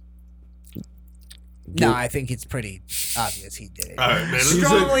 No, I think it's pretty obvious he did it. All right, man.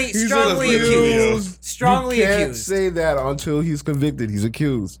 Strongly accused. Strongly you can't accused. say that until he's convicted. He's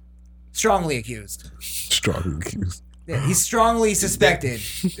accused. Strongly accused. Strongly accused. Yeah, he's strongly suspected.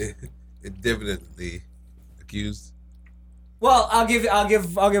 Definitely accused. Well, I'll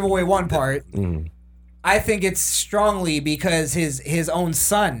give away one part. I think it's strongly because his own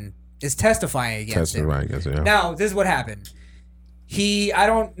son is testifying against him. Yeah. Now, this is what happened. I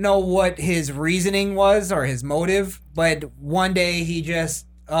don't know what his reasoning was or his motive, but one day he just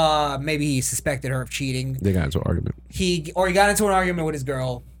maybe he suspected her of cheating. They got into an argument. He got into an argument with his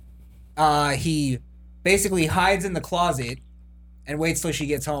girl. He basically hides in the closet and waits till she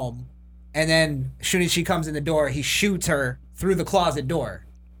gets home, and then as soon as she comes in the door, he shoots her through the closet door,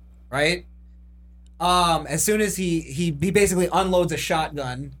 right? As soon as he basically unloads a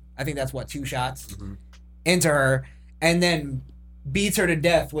shotgun, I think that's 2 shots into her, and then beats her to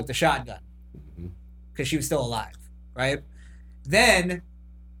death with the shotgun because she was still alive, right? Then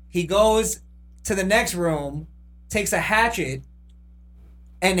he goes to the next room, takes a hatchet,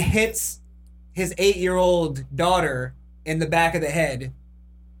 and hits his 8-year-old daughter in the back of the head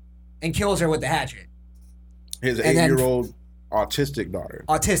and kills her with the hatchet. His And then- 8-year-old autistic daughter.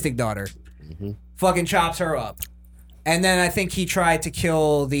 Mm-hmm. Fucking chops her up. And then I think he tried to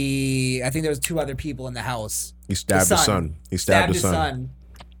kill I think there was 2 other people in the house. He stabbed his son. He stabbed his son.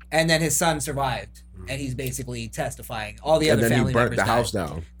 And then his son survived. And he's basically testifying. All the other And then family he burnt members the died. house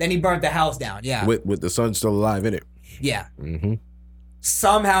down. Then he burnt the house down, yeah. With the son still alive in it. Yeah. Mm-hmm.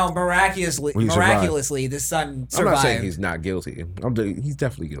 Somehow, miraculously, this son survived. I'm not saying he's not guilty. He's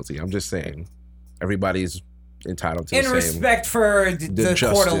definitely guilty. I'm just saying everybody's entitled to In the same. respect for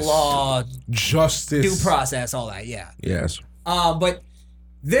the court of law, justice, due process, all that, yeah. Yes. But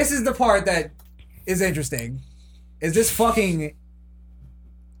this is the part that is interesting. Is this fucking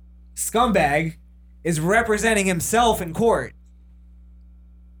scumbag is representing himself in court.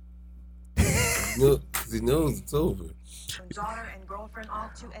 Look, 'cause he knows it's over.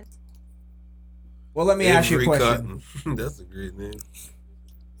 Well, let me ask you a question. Cotton. That's a great name.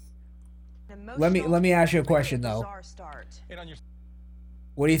 Let me ask you a question though.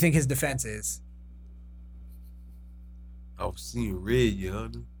 What do you think his defense is? I've seen red, Your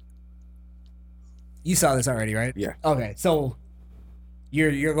Honor. You saw this already, right? Yeah. Okay, so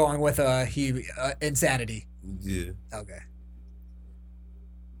you're going with insanity. Yeah. Okay.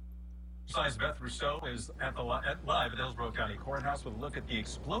 Beth Rousseau is live at the Hillsborough County Courthouse with a look at the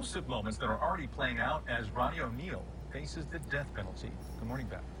explosive moments that are already playing out as Ronnie O'Neal faces the death penalty. Good morning,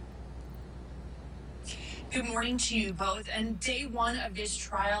 Beth. Good morning to you both. And day one of this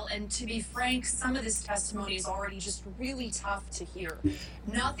trial, and to be frank, some of this testimony is already just really tough to hear.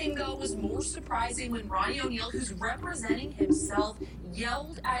 Nothing, though, was more surprising when Ronnie O'Neal, who's representing himself,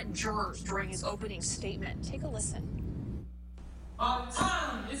 yelled at jurors during his opening statement. Take a listen. By the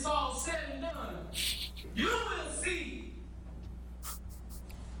time it's all said and done, you will see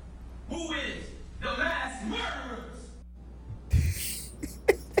who is the mass murderers.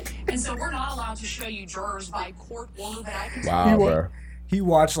 And so we're not allowed to show you jurors by court order, but I can Wow, bro. He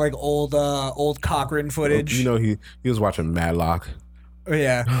watched like old Cochran footage. You know, he was watching Madlock.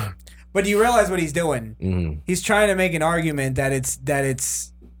 Yeah. But do you realize what he's doing? Mm-hmm. He's trying to make an argument that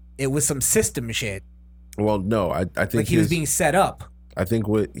it was some system shit. Well, no, I think like he was being set up. I think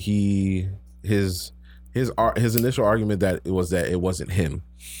what his initial argument that it wasn't him.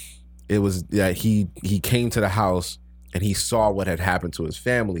 It was that he came to the house and he saw what had happened to his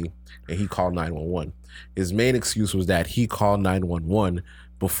family and he called 911. His main excuse was that he called 911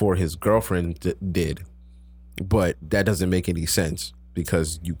 before his girlfriend did. But that doesn't make any sense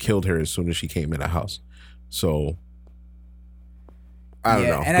because you killed her as soon as she came in the house. So I don't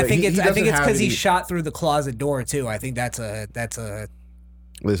know. And I think it's because he any... shot through the closet door too. I think that's a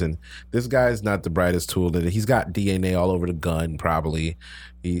Listen, this guy's not the brightest tool. He's got DNA all over the gun, probably.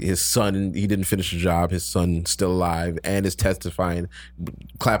 His son, he didn't finish the job. His son's still alive and is testifying.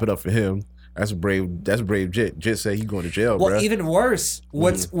 Clap it up for him. That's brave. That's brave. Jit said he's going to jail, bro. Well, even worse,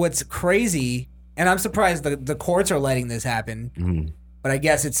 what's crazy, and I'm surprised the courts are letting this happen, but I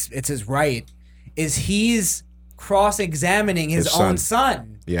guess it's his right, is he's cross-examining his own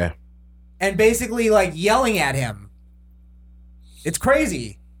son. Yeah. And basically like yelling at him. It's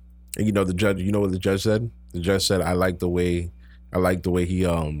crazy. And you know the judge. You know what the judge said? The judge said, "I like the way he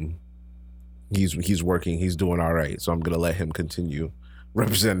he's working. He's doing all right. So I'm gonna let him continue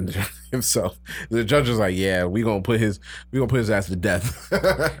representing himself." The judge was like, "Yeah, we gonna put his ass to death."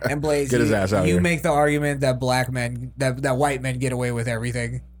 And Blaze, get his ass out you here. make the argument that black men, that white men get away with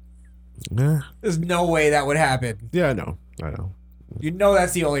everything. Yeah. There's no way that would happen. Yeah, I know. You know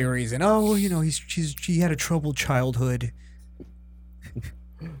that's the only reason. Oh, well, you know she had a troubled childhood.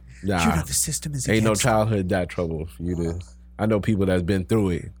 Nah, you know the system is ain't no against childhood that trouble for you to. I know people that's been through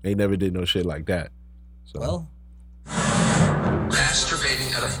it. They never did no shit like that. So. Well,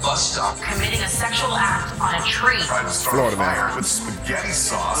 masturbating at a bus stop, committing a sexual act on a tree, Florida man with spaghetti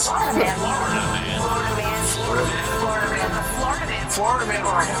sauce. Florida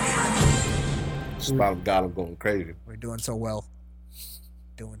man. Spot got him going crazy. We're doing so well.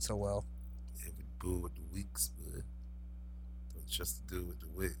 Doing so well. Yeah, we boo with the weeks, man. What's just to do with the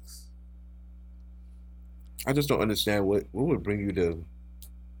wigs? I just don't understand what would bring you to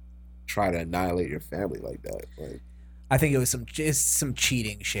try to annihilate your family like that. Like, I think it was some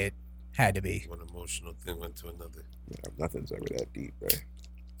cheating shit. Had to be. One emotional thing went to another. Yeah, nothing's ever that deep, right?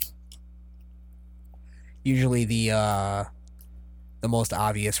 Usually the most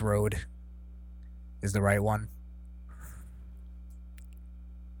obvious road is the right one.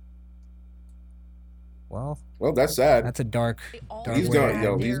 Well, that's sad. That's a dark He's way going. to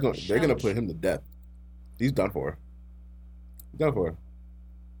Yo, end. he's going. They're gonna put him to death. He's done for. Done for.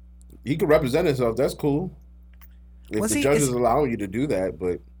 He can represent himself. That's cool. If the judge is allowing you to do that,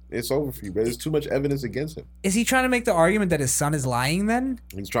 but It's over for you, but there's too much evidence against him. Is he trying to make the argument that his son is lying then?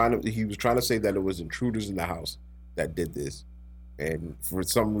 He was trying to say that it was intruders in the house that did this. And for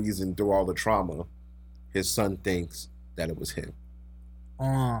some reason, through all the trauma, his son thinks that it was him.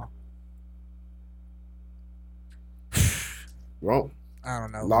 Well, I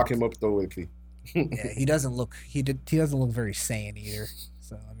don't know. Lock him up thoroughly. Yeah, he doesn't look very sane either.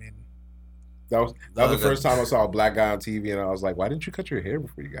 So I mean, that was the first time I saw a black guy on TV, and I was like, "Why didn't you cut your hair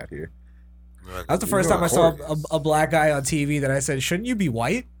before you got here?" That was the first time I saw a black guy on TV that I said, "Shouldn't you be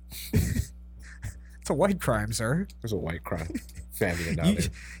white?" It's a white crime, sir. It's a white crime. Family down You there.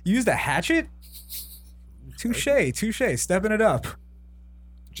 used a hatchet? Touche. Stepping it up.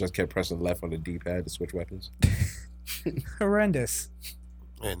 Just kept pressing left on the D-pad to switch weapons. Horrendous.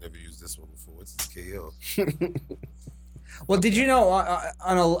 I ain't never used this one before. It's KO. Well, did you know,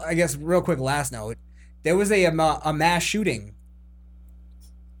 on a, I guess, real quick last note, there was a mass shooting.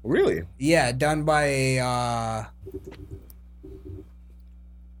 Really? Yeah, done by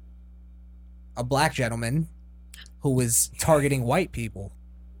a black gentleman who was targeting white people.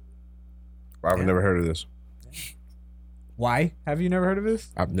 I've never heard of this. Why? Have you never heard of this?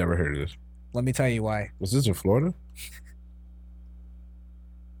 I've never heard of this. Let me tell you why. Was this in Florida?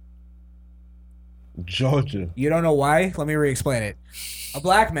 Georgia. You don't know why? Let me re-explain it. A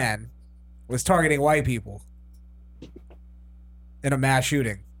black man was targeting white people in a mass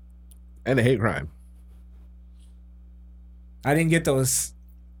shooting. And a hate crime. I didn't get those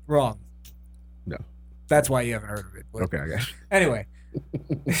wrong. No. That's why you haven't heard of it. But Okay, I got you. anyway.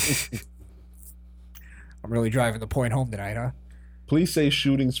 I'm really driving the point home tonight, huh? Police say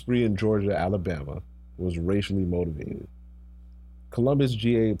shooting spree in Georgia, Alabama was racially motivated. Columbus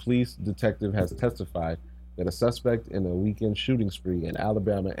GA police detective has testified that a suspect in a weekend shooting spree in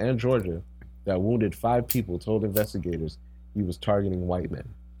Alabama and Georgia that wounded 5 people told investigators he was targeting white men.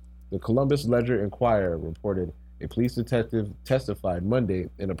 The Columbus Ledger-Inquirer reported a police detective testified Monday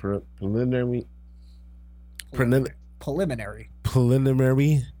in a preliminary.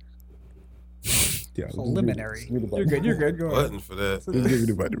 Yeah, Preliminary. give me the You're good. You're good. Go ahead. Button for that. Just give me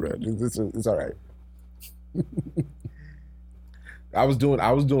the button, bro. It's all right. I was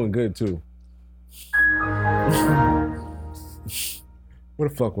doing good too. Where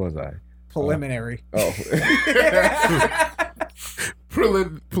the fuck was I? Preliminary.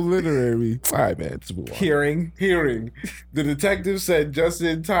 Preliminary. All right, man. Let's move on. Hearing. The detective said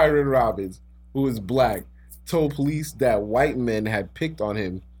Justin Tyron Robbins, who is black, told police that white men had picked on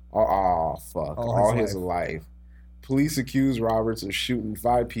him all his life. Police accused Roberts of shooting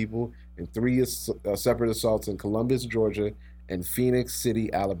 5 people in 3 separate assaults in Columbus, Georgia, and Phoenix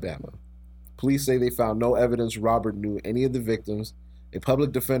City, Alabama. Police say they found no evidence Robert knew any of the victims. A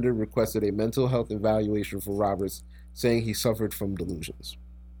public defender requested a mental health evaluation for Roberts, saying he suffered from delusions.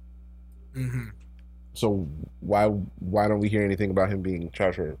 Mm-hmm. So why don't we hear anything about him being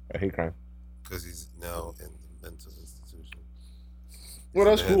charged for a hate crime? Because he's now in the mental institution. Well,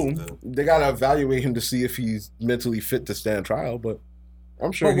 that's cool. They gotta evaluate him to see if he's mentally fit to stand trial, but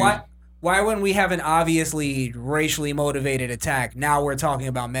I'm sure. But why when we have an obviously racially motivated attack, now we're talking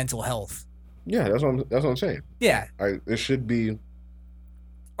about mental health? Yeah, that's what I'm saying. Yeah. It should be.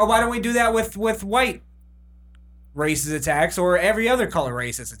 Or why don't we do that with white racist attacks or every other color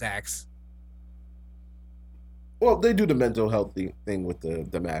racist attacks? Well, they do the mental health thing with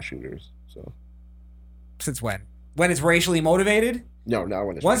the mass shooters. So since when? When it's racially motivated? No, not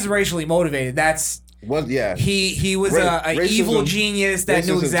when it's once it's racially motivated. That's yeah. He was an evil genius that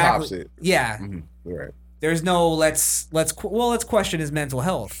knew exactly. Yeah. Mm-hmm. Right. There's no let's question his mental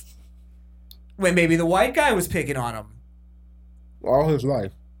health. When maybe the white guy was picking on him all his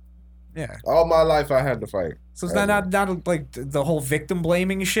life. Yeah. All my life I had to fight. So it's not like the whole victim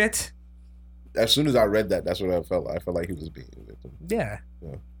blaming shit. As soon as I read that, that's what I felt. I felt like he was being a victim. Yeah.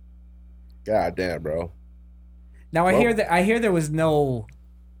 God damn, bro. Now I hear there was no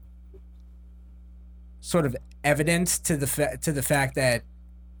sort of evidence to the fact that,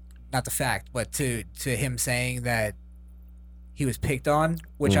 not the fact, but to him saying that he was picked on,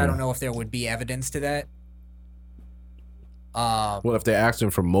 which I don't know if there would be evidence to that. Well, if they asked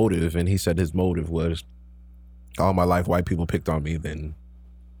him for motive and he said his motive was all my life white people picked on me, then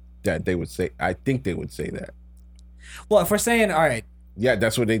that they would say. I think they would say that. Well, if we're saying all right, yeah,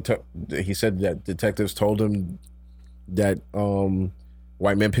 that's what he said that detectives told him that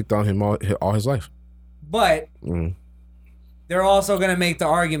white men picked on him all his life. But they're also going to make the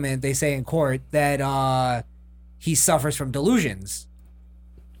argument, they say in court, that he suffers from delusions.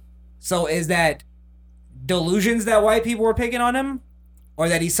 So is that delusions that white people were picking on him? Or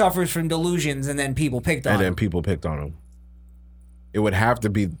that he suffers from delusions and then people picked on him? And then people picked on him. It would have to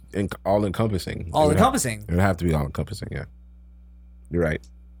be all encompassing. All encompassing. It would have to be all encompassing. Yeah, you're right.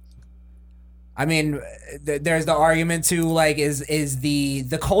 I mean, there's the argument too. Like, is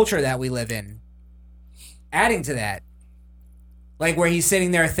the culture that we live in adding to that? Like, where he's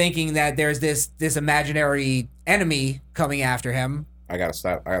sitting there thinking that there's this imaginary enemy coming after him. I gotta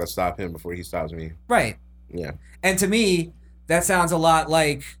stop him before he stops me. Right. Yeah. And to me, that sounds a lot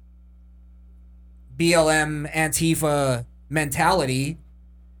like BLM Antifa mentality.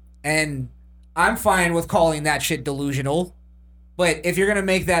 And I'm fine with calling that shit delusional. But if you're gonna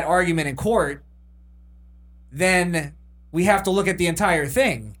make that argument in court, then we have to look at the entire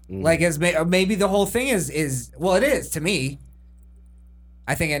thing. Like, as maybe the whole thing is well, it is to me.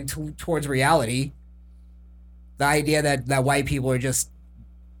 I think, and towards reality, the idea that white people are just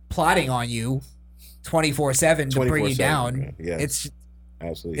plotting on you 24/7 to bring you down. Yeah. It's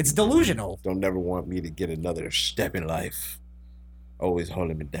absolutely. It's delusional. Don't never want me to get another step in life. Always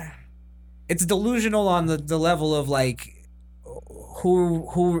holding me down. It's delusional on the level of like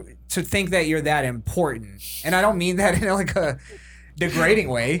who to think that you're that important. And I don't mean that in like a degrading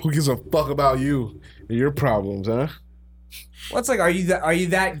way. Who gives a fuck about you and your problems, huh? Well, it's like, are you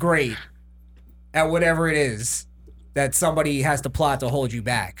that great at whatever it is that somebody has to plot to hold you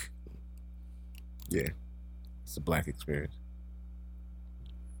back? Yeah. It's a black experience.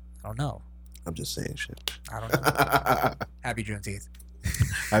 I don't know. I'm just saying shit. I don't know. Happy Juneteenth.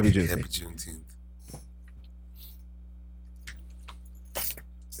 Happy Juneteenth. Happy Juneteenth.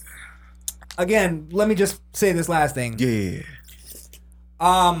 Again, let me just say this last thing. Yeah.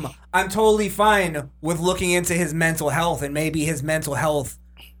 I'm totally fine with looking into his mental health, and maybe his mental health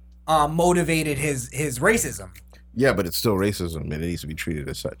motivated his racism. Yeah, but it's still racism, and it needs to be treated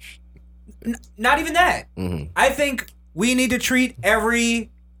as such. Not even that. Mm-hmm. I think we need to treat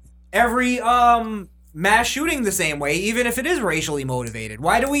every mass shooting the same way, even if it is racially motivated.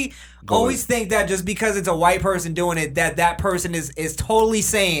 Why do we always think that just because it's a white person doing it, that person is totally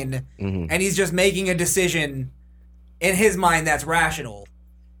sane, and he's just making a decision in his mind that's rational?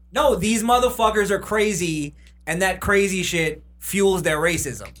 No, these motherfuckers are crazy, and that crazy shit fuels their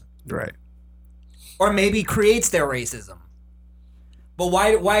racism. Right. Or maybe creates their racism. But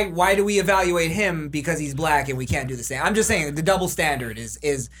why do we evaluate him because he's black and we can't do the same? I'm just saying the double standard is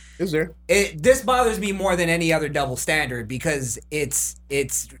there. This bothers me more than any other double standard because it's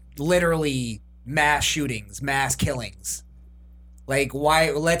literally mass shootings, mass killings. Like,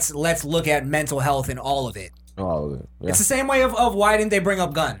 why? Let's look at mental health in all of it. All of it. Yeah. It's the same way of why didn't they bring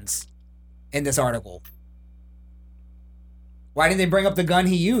up guns in this article? Why didn't they bring up the gun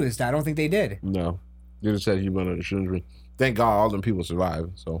he used? I don't think they did. No. They just said he went on the shooting. Thank God all them people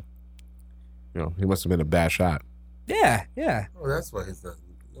survived. So, he must have been a bad shot. Yeah, yeah. Oh, that's why he's not.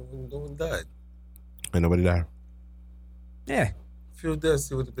 No one died. And nobody died. Yeah. If he was dead,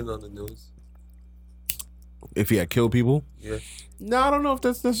 he would have been on the news. If he had killed people? Yeah. No, I don't know if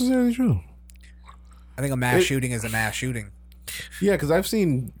that's necessarily true. I think a mass shooting is a mass shooting. Yeah, because I've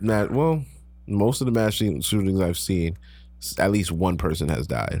seen that. Well, most of the mass shootings I've seen, at least one person has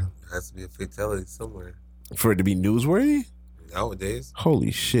died. There has to be a fatality somewhere. For it to be newsworthy? Nowadays. Holy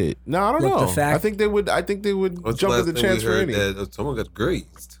shit. No, I don't know. I think they would jump at the chance for any. That someone got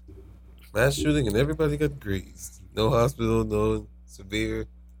grazed. Mass shooting and everybody got grazed. No hospital, no severe.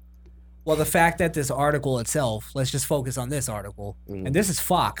 Well, the fact that this article itself, let's just focus on this article. And this is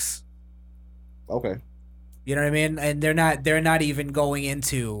Fox. Okay. You know what I mean? And they're not even going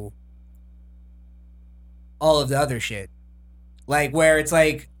into all of the other shit. Like, where it's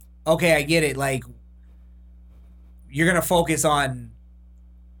like, okay, I get it. Like, you're going to focus on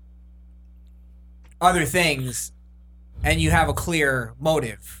other things and you have a clear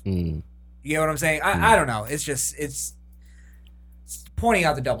motive. You get what I'm saying? I don't know. It's just, it's pointing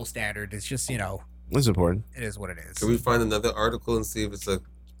out the double standard. It's just, It's important. It is what it is. Can we find another article and see if it's a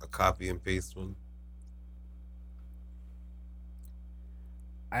copy and paste one?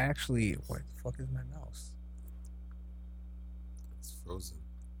 I actually, where the fuck is my mouse? It's frozen.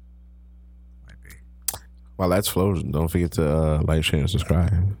 Might be. While that's frozen, don't forget to like, share, and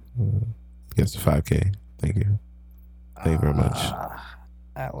subscribe. Gets to 5K. Thank you. Thank you very much.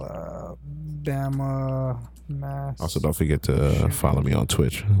 Alabama mass. Also, don't forget to follow me on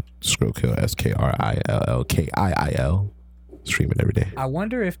Twitch. Skrillkill, SKRILLKIIL. Streaming every day. I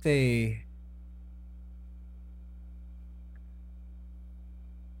wonder if they.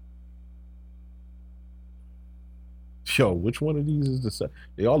 Yo, which one of these is the?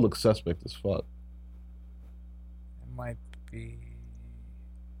 They all look suspect as fuck. It might be.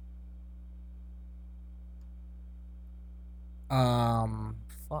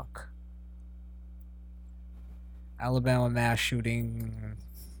 Fuck. Alabama mass shooting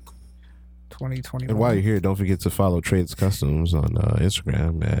 2021. And while you're here, don't forget to follow Trades Customs on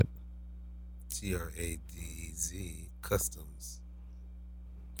Instagram at TRADZ Customs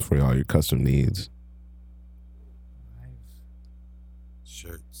for all your custom needs.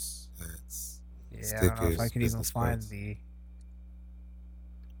 Shirts, hats, Yeah, stickers. I don't know if I could even business find cards. the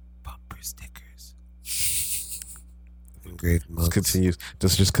bumper stickers. Engraved mugs.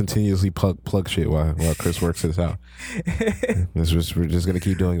 Just continuously plug shit while Chris works this out. We're just gonna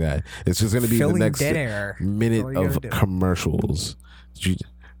keep doing that. It's just gonna be Filling the next dead air. minute That's all you of gotta do. commercials.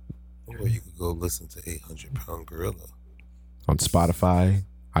 Or you could go listen to 800-Pound Gorilla On Spotify,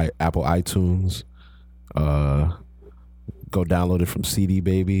 Apple iTunes. Go download it from CD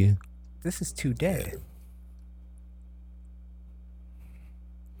Baby. This is too dead.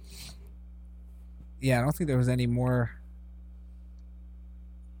 Yeah, I don't think there was any more.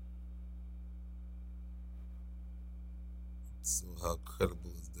 So how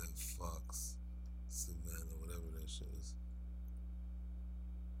credible is that Fox, Savannah, whatever that shit is?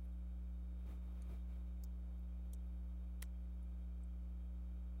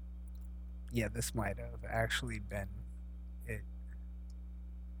 Yeah, this might have actually been it.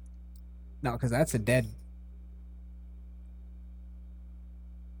 No, because that's a dead.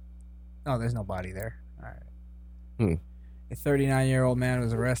 Oh, there's no body there. All right. A 39-year-old man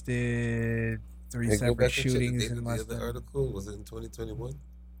was arrested. 3 Hey, go separate back and check the shootings date in of less the other than. article. Was it in 2021?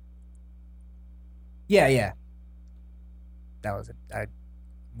 Yeah. That was it. I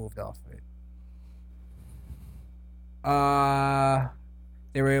moved off of it.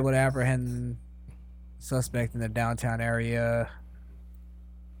 They were able to apprehend the suspect in the downtown area.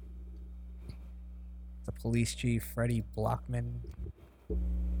 The police chief, Freddie Blockman.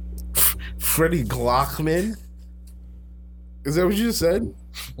 Freddie Glockman? Is that what you just said?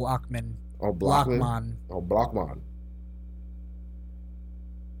 Blockman. Oh, Blockman. Blockman. Oh, Blockman.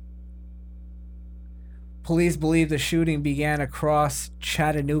 Police believe the shooting began across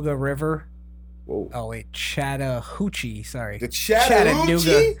Chattanooga River. Whoa. Oh, wait. Chattahoochee. Sorry. The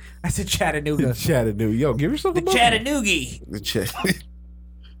Chattahoochee? I said Chattanooga. Chattanooga. Yo, give yourself a The Chattanooga. The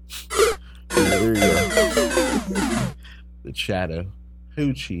there you go. The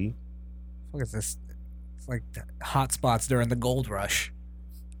Chattahoochee. What is this? It's like hot spots during the gold rush.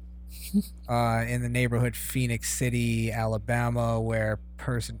 In the neighborhood Phoenix City, Alabama, where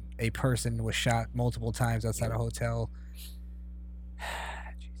a person was shot multiple times outside a hotel.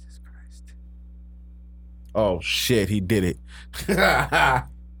 Jesus Christ. Oh, shit. He did it.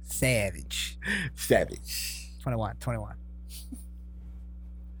 Savage. 21.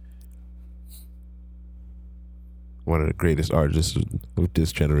 One of the greatest artists of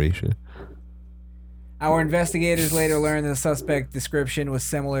this generation. Our investigators later learned the suspect description was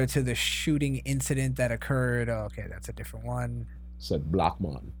similar to the shooting incident that occurred. Oh, okay, that's a different one. Said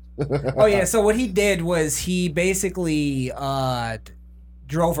Blockman. Oh yeah, so what he did was he basically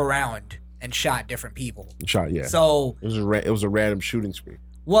drove around and shot different people. Shot, yeah. So it was a random shooting spree.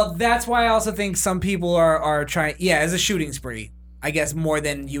 well, that's why I also think some people are trying. Yeah, as a shooting spree, I guess more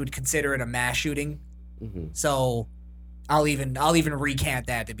than you would consider it a mass shooting. Mm-hmm. So I'll even recant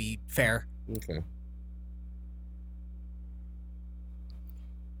that to be fair. Okay.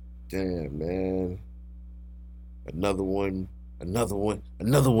 Damn, man. Another one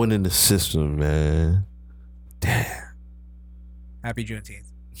in the system, man. Damn. Happy Juneteenth.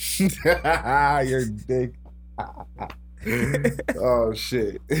 You're dick. Oh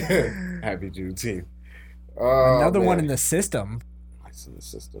shit. Happy Juneteenth. Oh, Another one man. in the system. It's in the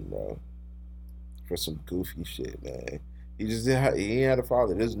system, bro. For some goofy shit, man. He ain't had a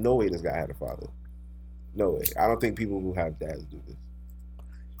father. There's no way this guy had a father. No way. I don't think people who have dads do this.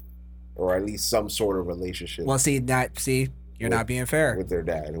 Or at least some sort of relationship. Well, you're not being fair with their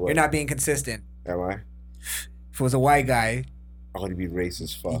dad. What? You're not being consistent. Am I? If it was a white guy, I want to be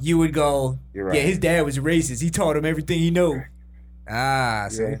racist. Fuck. you would go. You're right. Yeah, his dad was racist. He taught him everything he knew.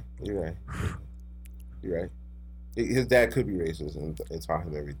 See, You're right. You're right. His dad could be racist and taught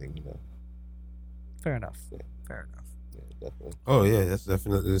him everything he knows. Fair enough. Yeah. Fair enough. Yeah, definitely. Oh yeah, that's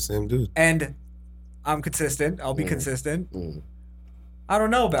definitely the same dude. And I'm consistent. I'll be consistent. Mm. I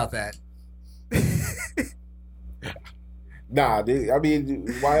don't know about that. Nah, I mean,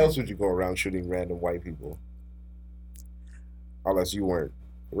 why else would you go around shooting random white people? Unless you weren't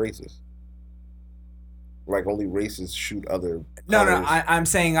racist. Like only racists shoot other. No, colors. I'm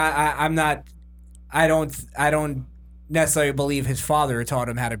saying I'm not. I don't necessarily believe his father taught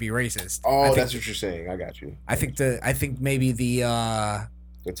him how to be racist. Oh, that's what you're saying. I got you. I think maybe the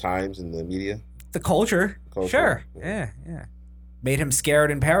times and the media, the culture. Sure. Yeah. Made him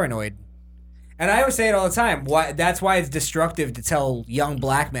scared and paranoid. And I always say it all the time. That's why it's destructive to tell young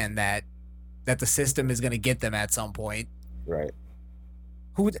black men that the system is going to get them at some point. Right.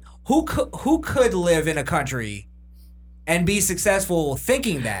 Who could live in a country and be successful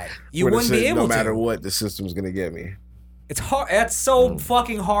thinking that you wouldn't be able to? No matter what, the system's going to get me. It's hard. That's so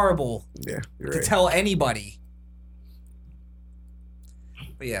fucking horrible. Yeah, you're to right. tell anybody.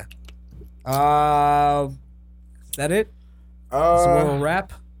 But yeah. Is that it? Some more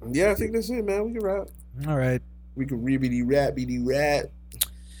rap? Yeah, I think that's it, man. We can rap. All right. We can ribbity rap.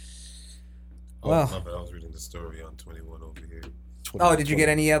 Oh, my bad. I was reading the story on 21 over here. Oh, did you get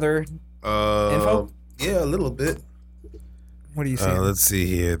any other info? Yeah, a little bit. What are you saying? Let's see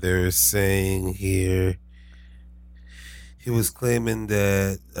here. They're saying here he was claiming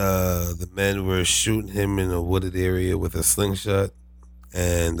that the men were shooting him in a wooded area with a slingshot,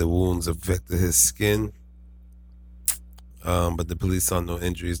 and the wounds affected his skin. But the police saw no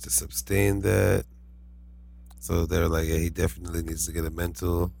injuries to sustain that. So they're like, yeah, he definitely needs to get a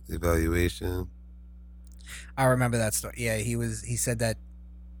mental evaluation. I remember that story. Yeah, he said that.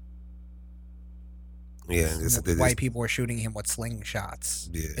 Yeah, and they said that white people were shooting him with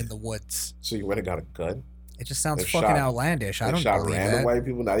slingshots in the woods. So you went and got a gun? It just sounds fucking outlandish. I don't shot believe random that. white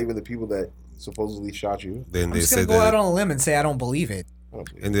people, not even the people that supposedly shot you. Then I'm they just gonna said go out on a limb and say I don't believe it.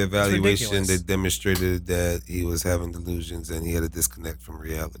 in the evaluation, ridiculous. they demonstrated that he was having delusions and he had a disconnect from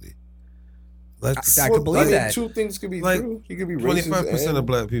reality. I could believe that. Two things could be Like, true. He could be racist. 25% of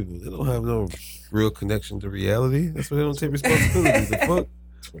black people, they don't have no real connection to reality. That's why they don't take responsibility. The fuck?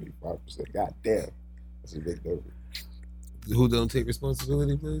 25%. God damn. That's a big number. Who don't take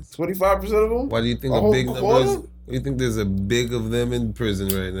responsibility, please? 25% of them? Why do you think A a whole big number quarter? is? You think there's a big of them in prison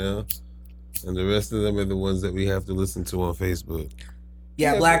right now? And the rest of them are the ones that we have to listen to on Facebook.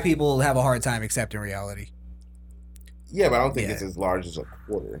 Yeah, black people have a hard time accepting reality. Yeah, but I don't think it's as large as a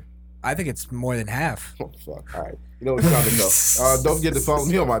quarter. I think it's more than half. Oh, fuck. All right. You know what time to go. Don't forget to follow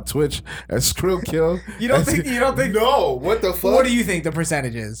me on my Twitch at Skrillkill. You don't think? No. What the fuck? What do you think the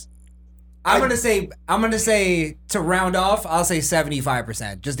percentage is? I'm gonna say to round off, I'll say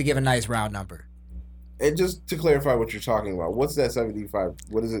 75%, just to give a nice round number. And just to clarify what you're talking about, what's that 75?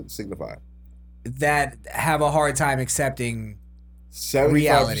 What does it signify? That have a hard time accepting 75%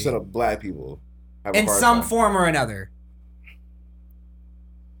 reality of black people have a in hard some time. form or another.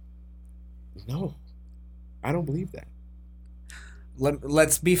 No, I don't believe that.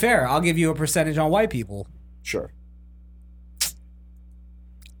 Let's be fair. I'll give you a percentage on white people. Sure.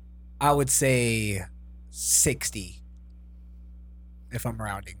 I would say 60, if I'm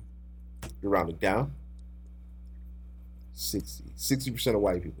rounding. You're rounding down? 60% of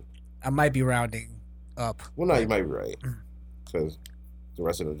white people. I might be rounding up. Well, no, you might be right. Because the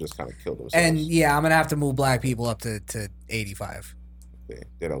rest of them just kind of killed themselves. And yeah, I'm going to have to move black people up to 85.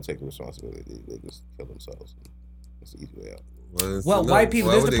 They don't take responsibility. They just kill themselves. That's the easy way out. Well, white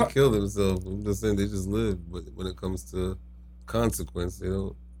people... Why would they kill themselves? I'm just saying they just live. But when it comes to consequence, they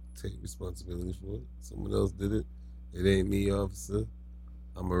don't take responsibility for it. Someone else did it. It ain't me, officer.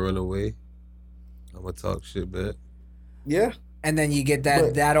 I'm going to run away. I'm going to talk shit back. Yeah. And then you get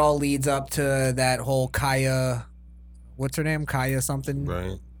that... that all leads up to that whole Kaya... What's her name? Kaya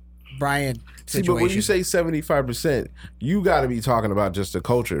something? Bryant See, situation. but when you say 75%, you got to be talking about just the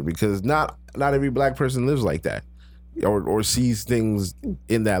culture, because not every black person lives like that or sees things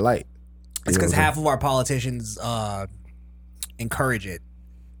in that light. It's because half of our politicians encourage it.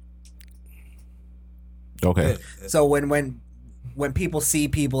 Okay. So when people see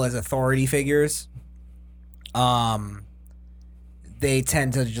people as authority figures, they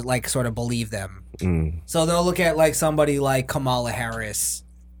tend to just, like, sort of believe them. So they'll look at like somebody like Kamala Harris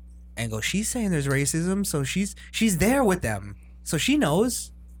and go, she's saying there's racism, so she's there with them, so she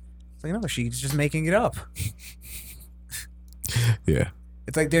knows. It's like, no, she's just making it up. Yeah.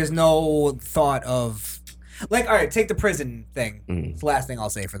 It's like there's no thought of, like, all right, take the prison thing. It's the last thing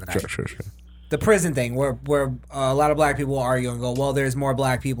I'll say for the night. Sure. The prison thing, where a lot of black people argue and go, well, there's more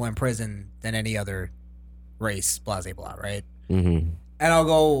black people in prison than any other race, blah, blah, blah, right? Mm-hmm. And I'll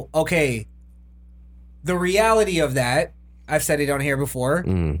go, okay, the reality of that, I've said it on here before,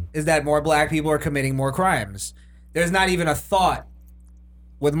 is that more black people are committing more crimes. There's not even a thought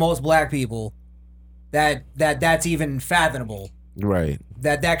with most black people that's even fathomable. Right.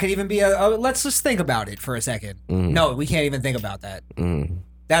 That could even be a let's just think about it for a second. No, we can't even think about that.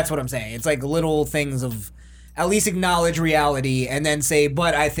 That's what I'm saying. It's like little things of at least acknowledge reality and then say,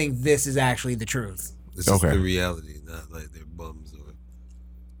 but I think this is actually the truth. This is the reality, not like they're bums or...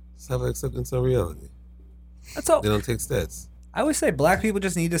 Just have acceptance of reality. That's all. They don't take stats. I always say black people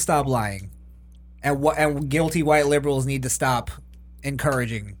just need to stop lying, and guilty white liberals need to stop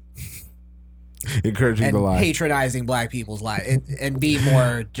encouraging Encouraging and the lie. patronizing black people's lie, and be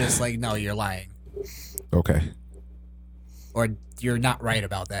more just like, no, you're lying, Okay. or you're not right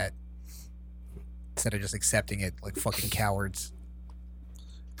about that, instead of just accepting it like fucking cowards.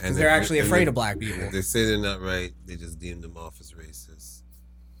 Because they're actually afraid of black people. If they say they're not right, they just deem them off as racist,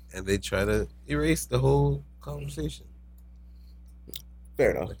 and they try to erase the whole conversation.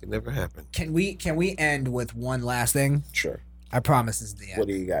 Fair enough. Like it never happened. Can we end with one last thing? Sure. I promise this is the end. What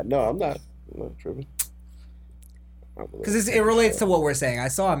do you got? No, I'm not tripping. Because it relates to what we're saying. I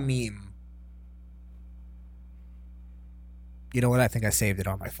saw a meme. You know what? I think I saved it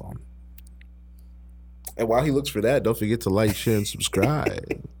on my phone. And while he looks for that, don't forget to like, share, and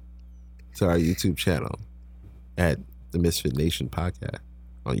subscribe to our YouTube channel at the Misfit Nation Podcast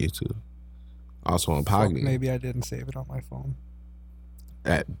on YouTube. Also on Podbean. Maybe I didn't save it on my phone.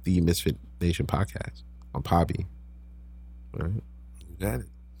 At the Misfit Nation Podcast on Podbean. All right. You got it.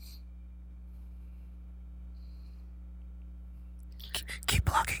 Keep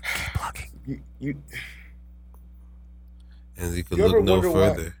plugging. Keep plugging. And you can look no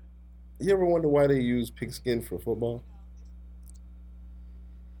further. You ever wonder why they use pigskin for football?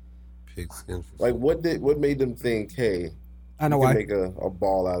 Pigskin for like what made them think, hey, I know we why. can make a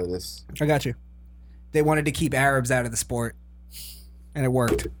ball out of this? I got you. They wanted to keep Arabs out of the sport, and it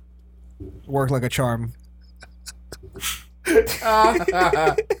worked. It worked like a charm. It's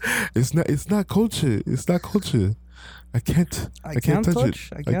not culture. It's not culture. I can't touch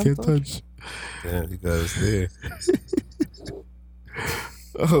it. I can't touch. Damn, you guys there.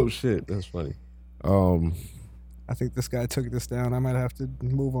 Oh shit, that's funny. I think this guy took this down. I might have to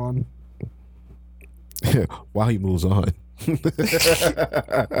move on. While he moves on.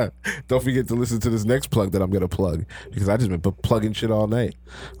 Don't forget to listen to this next plug that I'm gonna plug, because I just been plugging shit all night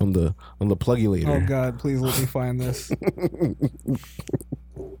on the plugulator. Oh God, please let me find this.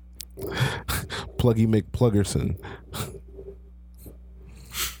 Pluggy McPluggerson.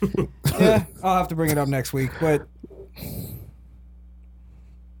 Yeah, I'll have to bring it up next week, but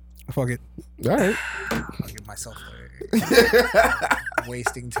fuck it. All right. I'll give myself a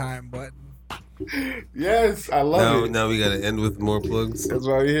wasting time button. Yes, I love it. Now we gotta end with more plugs. That's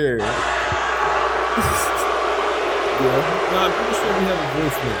why we're here. No, I'm pretty sure we have a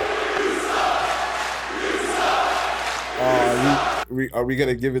voicemail. Are we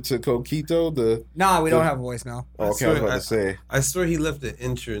gonna give it to Coquito? Nah, we don't have a voicemail. Oh, okay, I was about to say. I swear he left the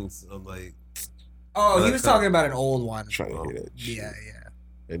entrance of like. Oh, he was talking about an old one. Trying to get it. Yeah.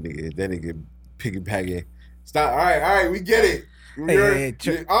 That nigga piggybacking. Stop. All right, we get it. Hey,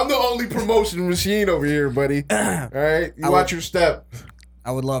 I'm the only promotion machine over here, buddy. All right, watch your step.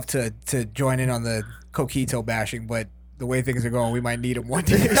 I would love to join in on the Coquito bashing, but the way things are going, we might need him one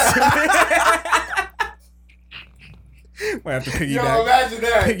day. Might have to piggyback. Yo, imagine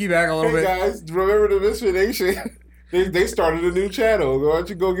that. Piggyback a little bit. Guys, remember the Misfit Nation? They started a new channel. Why don't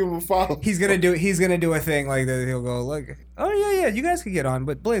you go give them a follow? He's gonna do a thing like that. He'll go like, oh yeah, you guys can get on,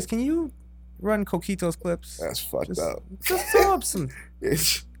 but Blaze, can you run Coquito's clips? That's fucked up. Just throw up some.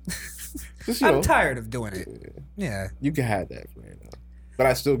 I'm tired of doing it. Yeah. You can have that for right now, but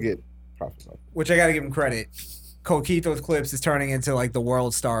I still get profit. Which I gotta give him credit. Coquito's clips is turning into like the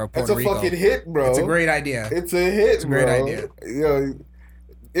world star of Puerto Rico. It's a fucking hit, bro. It's a great idea. It's a hit, It's a great idea. Yo,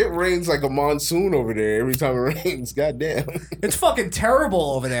 it rains like a monsoon over there every time it rains. Goddamn. It's fucking terrible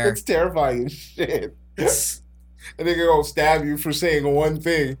over there. It's terrifying as shit. And they gonna stab you for saying one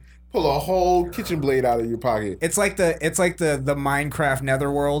thing. Pull a whole kitchen blade out of your pocket. It's like the Minecraft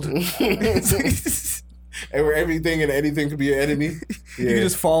netherworld. And where everything and anything could be an enemy. You can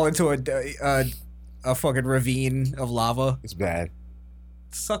just fall into a fucking ravine of lava. It's bad.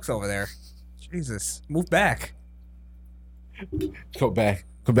 It sucks over there. Jesus. Move back. Go back.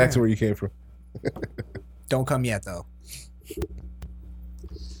 Come back to where you came from. Don't come yet, though.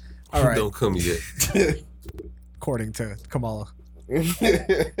 All right. Don't come yet. According to Kamala.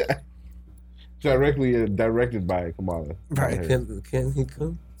 Directed by Kamala. Right. Can he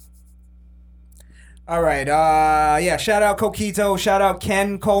come? All right. Yeah. Shout out Coquito. Shout out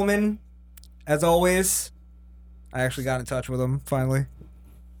Ken Coleman. As always, I actually got in touch with him finally.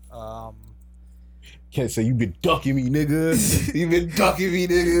 Can't say you've been ducking me, nigga. You've been ducking me,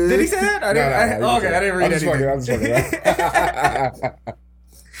 nigga. Did he say that? I didn't read anything. I'm just fucking.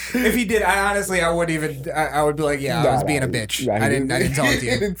 If he did, I wouldn't even. I would be like, yeah, I was being a bitch. I didn't talk to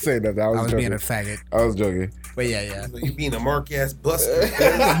you. He didn't say that. I was being a faggot. I was joking. But yeah. You being a mark ass buster.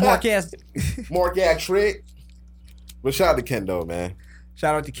 Mark ass trick. But shout out to Ken though, man.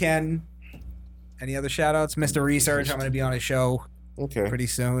 Shout out to Ken. Any other shout outs? Mr. Research, I'm gonna be on his show pretty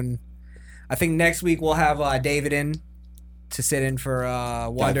soon. I think next week we'll have David in to sit in for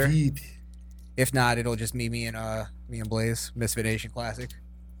Wonder. David. If not, it'll just be me and Blaze, Misfit Nation Classic.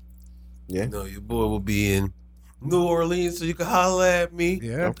 Yeah. No, your boy will be in New Orleans, so you can holler at me.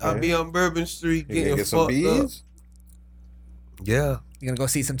 Yeah. I'll be on Bourbon Street You getting gonna get some fucked up. bees? Yeah. You gonna go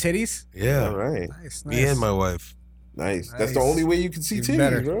see some titties? Yeah. All right. Nice. Me and my wife. Nice. That's the only way you can see Even titties,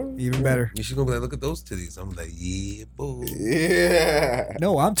 better. bro. Even better. Yeah, she's gonna be like, look at those titties. I'm like, yeah, boy. Yeah.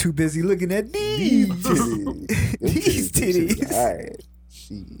 No, I'm too busy looking at these titties. these titties. All right.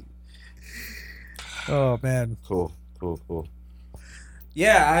 Shit. Oh man. Cool.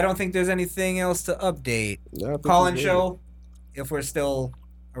 Yeah, I don't think there's anything else to update. No, I think Call-in we're good. show, if we're still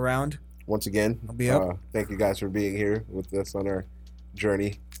around. Once again, I'll be up. Thank you guys for being here with us on our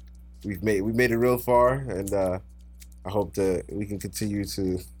journey. We made it real far, and I hope that we can continue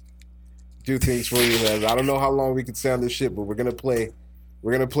to do things for you guys. I don't know how long we can stay on this shit, but we're gonna play.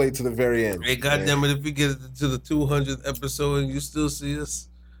 We're gonna play to the very end. Hey, goddamn it! If we get to the 200th episode and you still see us,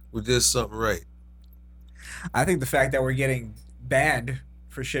 we did something right. I think the fact that we're getting banned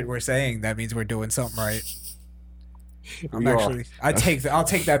for shit we're saying, that means we're doing something right. I'll take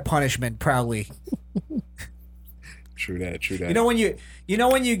that punishment proudly. True that. You know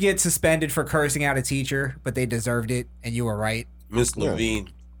when you get suspended for cursing out a teacher, but they deserved it and you were right. Miss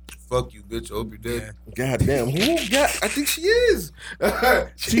Levine, fuck you, bitch. I hope you're dead. God damn. Who? God, I think she is.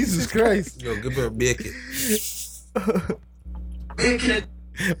 Jesus Christ. Yo, give her a bacon. Bacon.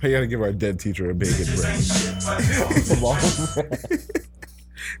 I gotta give our dead teacher a bacon, bro.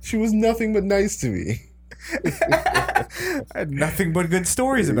 She was nothing but nice to me. I had nothing but good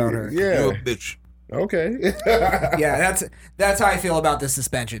stories about her. Yeah. You're a bitch. Okay. Yeah, that's how I feel about the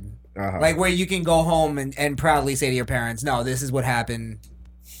suspension. Like where you can go home and proudly say to your parents, "No, this is what happened.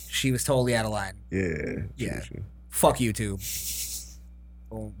 She was totally out of line." Yeah. True. Fuck YouTube.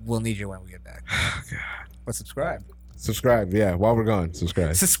 We'll need you when we get back. Oh, God. But subscribe. Subscribe, yeah. While we're gone,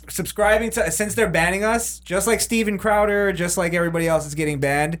 subscribe. Subscribing to, since they're banning us, just like Steven Crowder, just like everybody else is getting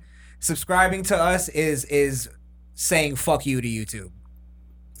banned, subscribing to us is saying fuck you to YouTube.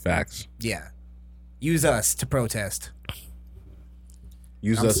 Facts. Yeah. Use us to protest.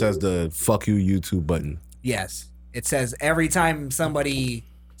 Use us as the fuck you YouTube button. Yes. It says every time somebody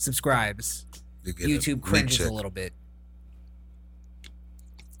subscribes, YouTube cringes a little bit.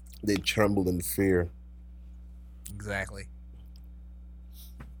 They tremble in fear. Exactly.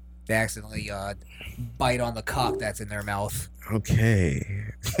 They accidentally bite on the cock that's in their mouth. Okay.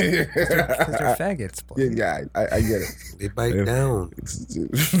 Because they're faggots. Yeah, I get it. They bite down.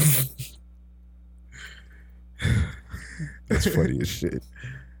 That's funny as shit.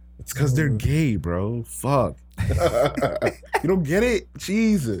 It's because they're gay, bro. Fuck. You don't get it?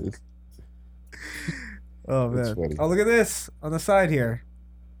 Jesus. Oh, man. That's funny. Oh, look at this on the side here.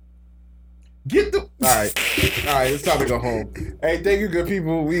 Get the... All right, it's time to go home. Hey, thank you, good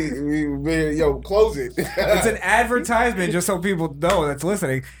people. Yo, close it. It's an advertisement, just so people know that's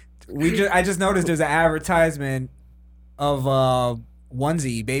listening. I just noticed there's an advertisement of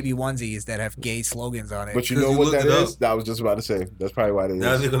baby onesies that have gay slogans on it. But you know what that is? I was just about to say. That's probably why it is.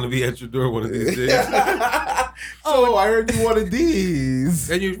 Now they're gonna be at your door one of these days. Oh, I heard you wanted these.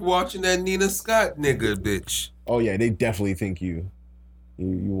 And you're watching that Nina Scott nigga, bitch. Oh yeah, they definitely think you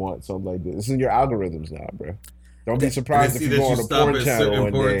want something like this. It's in your algorithms now, bro. Don't be surprised if you go on a porn channel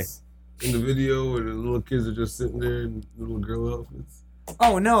one day. In the video where the little kids are just sitting there in little girl outfits.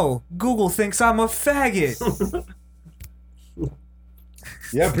 Oh no, Google thinks I'm a faggot.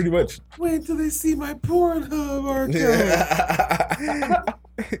 Yeah, pretty much. Wait till they see my Pornhub archive.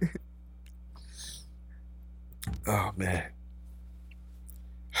 Oh man.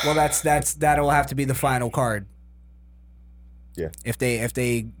 Well, that'll have to be the final card. Yeah. If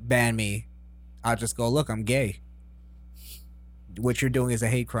they ban me, I'll just go, look, I'm gay. What you're doing is a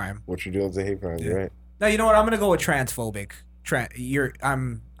hate crime. You're right. No, you know what? I'm gonna go with transphobic.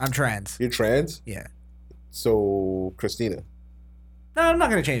 I'm trans. You're trans? Yeah. So Christina. No, I'm not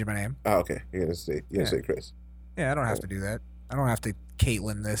gonna change my name. Oh, okay. You're gonna say Chris. Yeah, I don't have to do that. I don't have to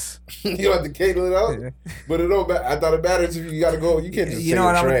Caitlyn this. You don't have to Caitlyn out? Yeah. But it don't matter. I thought it matters if you gotta go. You can't just say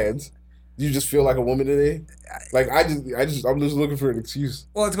you're trans. You just feel like a woman today? Like I'm just looking for an excuse.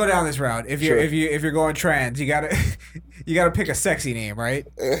 Well, let's go down this route. If you're going trans, you gotta pick a sexy name, right?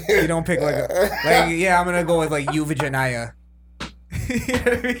 You don't pick I'm gonna go with like Euvaginaya. You know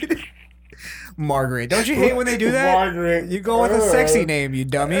what I mean? Margaret. Don't you hate when they do that? Margaret. You go with a sexy name, you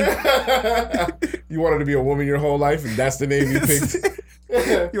dummy. You wanted to be a woman your whole life, and that's the name you picked.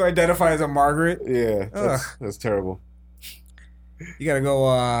 You identify as a Margaret? Yeah, that's terrible. You gotta go.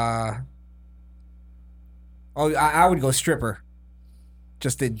 I would go stripper.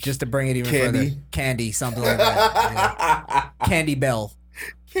 Just to bring it even further. Candy, something like that. Yeah. Candy Bell.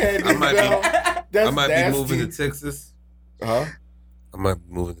 Candy Bell. That's I might nasty. be moving to Texas. Huh? I might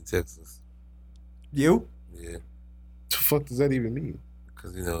be moving to Texas. You? Yeah. The fuck does that even mean?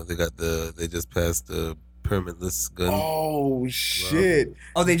 Because, they just passed the permitless gun. Oh, shit.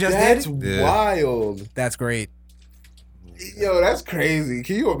 Oh, they just That's did? Yeah. wild. That's great. Yo, that's crazy.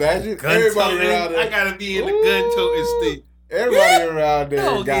 Can you imagine? Gun Everybody toting. around there. I gotta be in the gun toting state. Everybody around there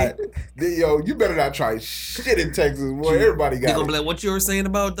Okay. yo, you better not try shit in Texas, boy. Everybody They got gonna it. be like, what you were saying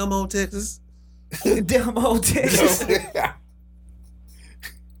about dumb old Texas? Dumb old Texas.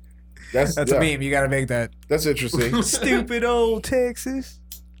 That's a meme. You got to make that. That's interesting. Stupid old Texas.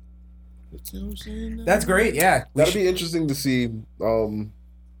 That's great. Yeah. That'll be interesting to see.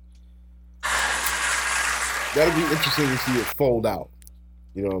 That'll be interesting to see it fold out.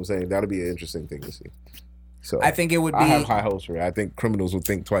 You know what I'm saying? That'll be an interesting thing to see. So I think it would I be- have high hopes for it. I think criminals would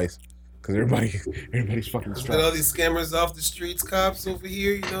think twice because everybody's fucking Get all strapped. these scammers off the streets, cops over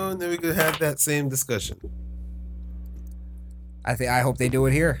here, and then we could have that same discussion. I hope they do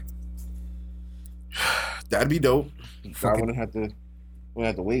it here. That'd be dope. I Fucking- wouldn't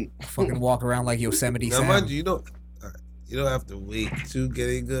have to wait. Fucking walk around like Yosemite Now, Sam. mind you, you don't have to wait to get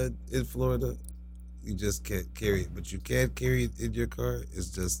a gun in Florida. You just can't carry it, but you can carry it in your car.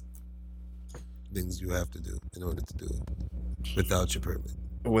 It's just things you have to do in order to do it without your permit.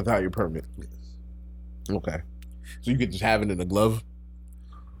 Without your permit. Yes. Okay. So you could just have it in a glove?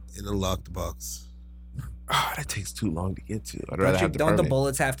 In a locked box. Oh, that takes too long to get to. I'd rather have the Don't the permit.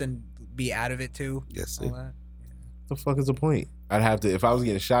 bullets have to be out of it too? Yes, All sir. that? The fuck is the point? I'd have to, if I was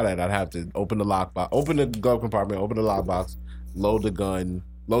getting shot at, I'd have to open the lockbox, open the glove compartment, open the lockbox, load the gun,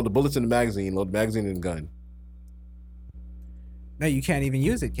 load the bullets in the magazine, load the magazine in the gun. No, you can't even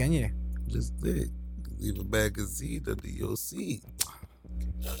use it, can you? Just leave a magazine under your seat.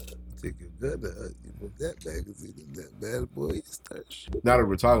 Take your gun out, you put that magazine in that bad boy, you start shooting. Now that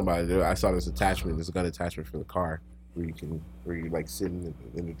we're talking about it, I saw this attachment, this gun attachment for the car where you like sitting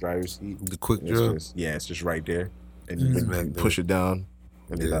in the driver's seat. The quick And draw? it's just right there. And Mhm. you push it down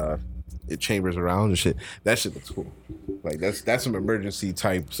and it chambers around and shit. That shit looks cool. Like that's some emergency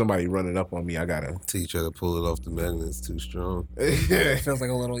type, somebody running up on me, I gotta. Till you try to pull it off the magnet, it's too strong. It feels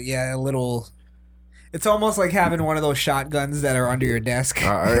like a little. It's almost like having one of those shotguns that are under your desk. You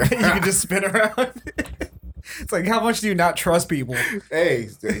can just spin around. It's like, how much do you not trust people? Hey,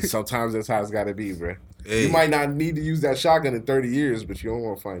 sometimes that's how it's gotta be, bro. Hey. You might not need to use that shotgun in 30 years, but you don't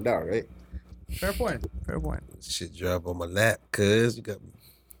want to find out, right? Fair point. Shit drop on my lap, cuz you got me.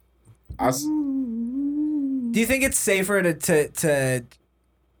 Do you think it's safer to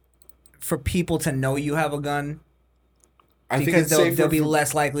for people to know you have a gun? I think Because it's they'll safer be for-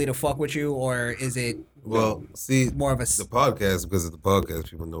 less likely to fuck with you, or is it? Well, see, more of a the podcast, because of the podcast,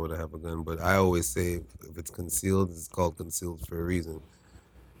 people know that I have a gun. But I always say, if it's concealed, it's called concealed for a reason.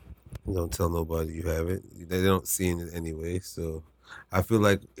 Don't tell nobody you have it. They don't see it anyway. So I feel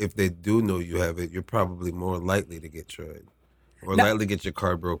like if they do know you have it, you're probably more likely to get tried, or Now- likely to get your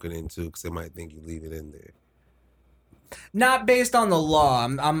car broken into, because they might think you leave it in there. Not based on the law.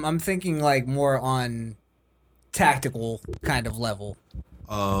 I'm thinking like more on tactical kind of level.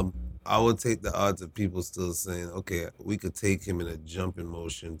 I would take the odds of people still saying, okay, we could take him in a jumping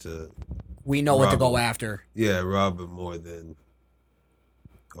motion to. We know what to rob go him. after. Yeah, rob him more than.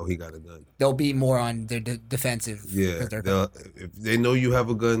 Oh, he got a gun. They'll be more on their defensive. Yeah, 'cause they're- if they know you have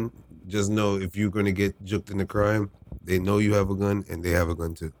a gun, just know if you're gonna get juked in a crime, they know you have a gun and they have a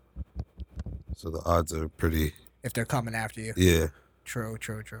gun too. So the odds are pretty. if they're coming after you. Yeah. True.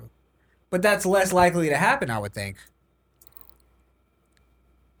 But that's less likely to happen, I would think.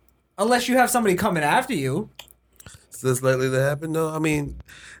 Unless you have somebody coming after you. It's less likely to happen. No, I mean,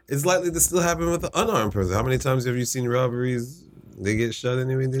 it's likely to still happen with an unarmed person. How many times have you seen robberies? They get shot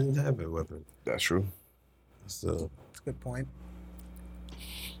anyway. They didn't have a weapon. That's true. So That's a good point.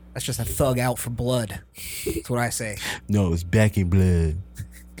 That's just a thug out for blood. That's what I say. No, it's back in blood.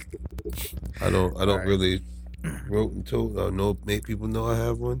 I don't really wrote and told make people know I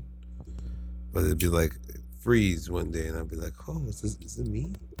have one. But it'd be like freeze one day and I'd be like, oh, is it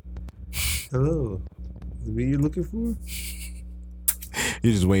me? Hello. Is it me you're looking for?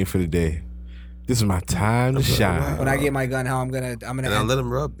 You're just waiting for the day. This is my time to shine. When I get my gun, how I'm gonna And I'll let him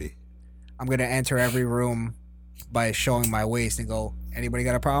rob me. I'm gonna enter every room by showing my waist and go, anybody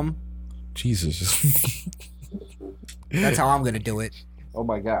got a problem? Jesus. That's how I'm gonna do it. Oh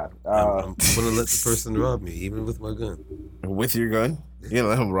my God. I'm gonna let the person rob me, even with my gun. With your gun? You gonna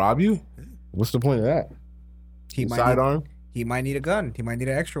let him rob you? What's the point of that? He might Sidearm? He might need a gun. He might need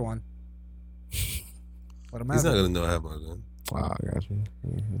an extra one. Let him He's have not it. gonna know I have my gun. Oh, I got you.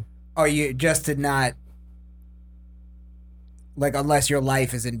 Mm-hmm. Oh, you just did not. Like, unless your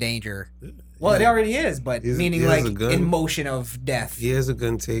life is in danger. Well, it already is, but meaning he has like a gun. in motion of death. He has a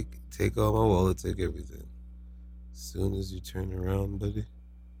gun. Take all my wallet. Take everything. As soon as you turn around, buddy.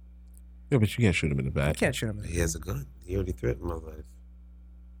 Yeah, but you can't shoot him in the back. Can't shoot him. He has a gun. He already threatened my life.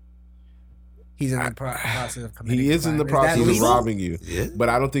 He's in the process of committing. He is in the crime. process of legal? robbing you. Yeah. But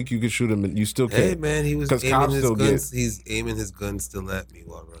I don't think you can shoot him. You still can't. Hey man, he was because aiming cops his still guns. get. He's aiming his gun still at me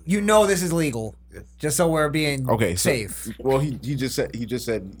while running. You know this is legal. Yes. Just so we're being safe. Well, he just said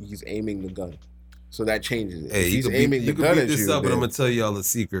he's aiming the gun, so that changes it. Hey, If you he's can aiming beat, the you can gun beat at this you. up, but then- I'm gonna tell y'all a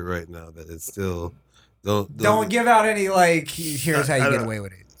secret right now that it's still Don't give out any like. Here's how you get away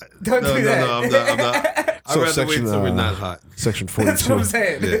with it. Don't do that. No, I'm not. I'd rather wait till we're not hot. Section 42. That's what I'm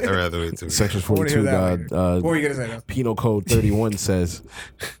saying. Yeah, I'd rather wait till Section I wanna hear 42. that What were you gonna say, though? Penal Code 31 says.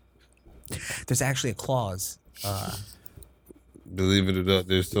 There's actually a clause. Believe it or not,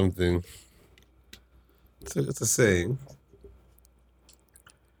 there's something. It's a saying.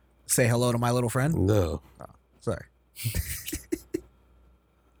 Say hello to my little friend. No. Oh, sorry.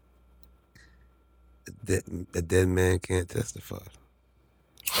 A dead man can't testify.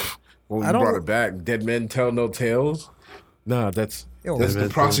 When I you don't- brought it back, dead men tell no tales. Nah, that's the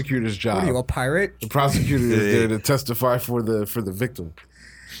prosecutor's job. What are you, a pirate? The prosecutor is there to testify for the victim.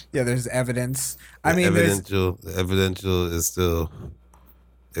 Yeah, there's evidence. I The mean, there's evidential is still.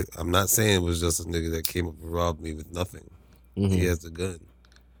 I'm not saying it was just a nigga that came up and robbed me with nothing. Mm-hmm. He has a gun.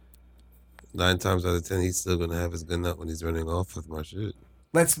 9 times out of 10, he's still gonna have his gun out when he's running off with my shit.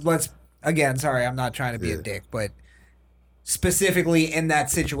 let's again. Sorry, I'm not trying to be a dick, but specifically in that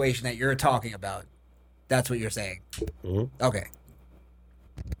situation that you're talking about, that's what you're saying. Mm-hmm. Okay.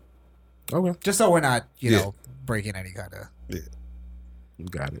 Okay. Just so we're not, you know, breaking any kind of. Yeah. You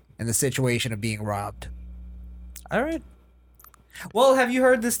got it. In the situation of being robbed. All right. Well, have you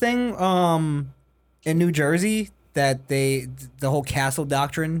heard this thing in New Jersey that the whole castle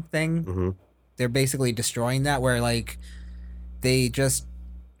doctrine thing? Mm-hmm. They're basically destroying that, where like a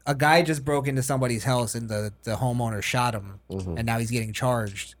guy just broke into somebody's house and the homeowner shot him, and now he's getting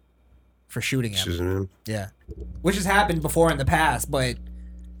charged for shooting him. Shooting him? Yeah, which has happened before in the past, but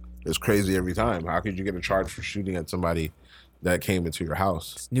It's crazy every time. How could you get a charge for shooting at somebody that came into your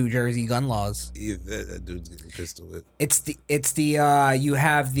house? it's New Jersey gun laws. Yeah, that dude's getting pistol whipped. It's the you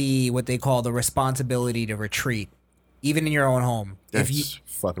have the what they call the responsibility to retreat, even in your own home. That's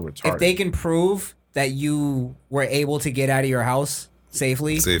fucking retarded. If they can prove that you were able to get out of your house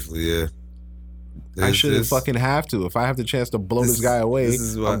safely, Yeah. I shouldn't fucking have to. If I have the chance to blow this guy away,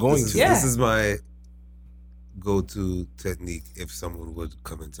 I'm going to. This is my go-to technique if someone would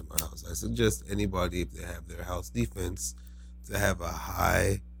come into my house. I suggest anybody, if they have their house defense, to have a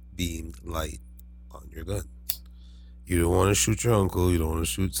high beam light on your gun. You don't want to shoot your uncle. You don't want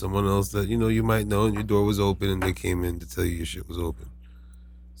to shoot someone else that you might know, and your door was open and they came in to tell you your shit was open.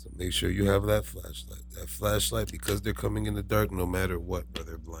 So make sure you have that flashlight. That flashlight, because they're coming in the dark no matter what, whether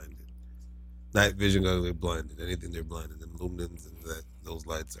they're blinded. Night vision, they're blinded. Anything they're blinded. Them lumens and those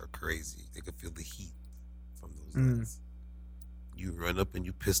lights are crazy. They can feel the heat from those lights. You run up and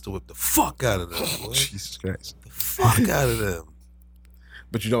you pistol whip the fuck out of them, boy. Jesus Christ. The fuck out of them.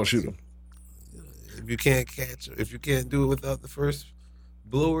 But you don't shoot them. If you can't if you can't do it without the first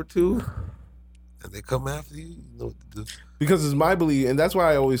blow or two, and they come after you, you know what to do. Because it's my belief, and that's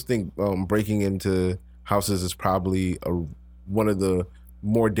why I always think breaking into houses is probably one of the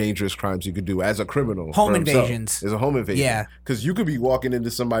more dangerous crimes you could do as a criminal. Home for himself. invasions. Is a home invasion. Yeah. Because you could be walking into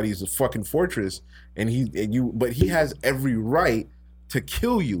somebody's fucking fortress, but he has every right to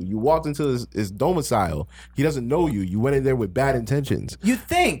kill you. You walked into his domicile. He doesn't know you. You went in there with bad intentions. You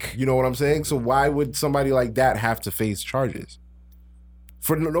think? You know what I'm saying? So why would somebody like that have to face charges?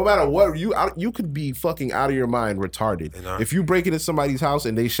 For no matter what, you could be fucking out of your mind retarded. If you break into somebody's house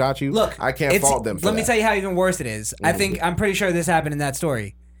and they shot you, Look, I can't fault them for Let me that. tell you how even worse it is. I'm pretty sure this happened in that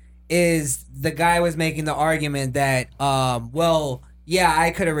story. Is the guy was making the argument that, well, yeah,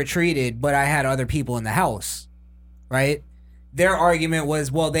 I could have retreated, but I had other people in the house, right? Their argument was,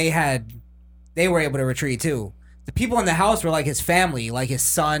 well, they were able to retreat too. The people in the house were like his family, like his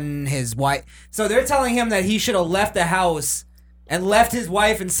son, his wife. So they're telling him that he should have left the house and left his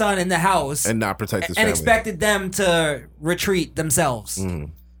wife and son in the house and not protect his and family. expected them to retreat themselves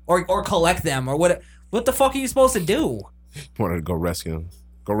or collect them or what? What the fuck are you supposed to do? Wanted to go rescue them.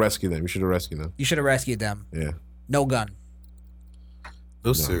 Go rescue them. You should have rescued them. You should have rescued them. Yeah. No gun.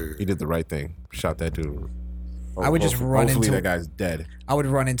 No, sir. He did the right thing. Shot that dude. I would just run hopefully into that guy's dead. I would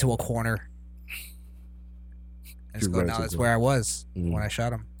run into a corner. And just You'd go, run now into that's a where I was when I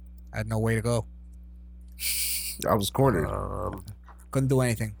shot him. I had no way to go. I was cornered. Couldn't do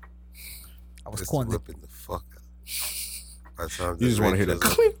anything. I was Just cornered. whipping the fuck out. By the time You just want to hear that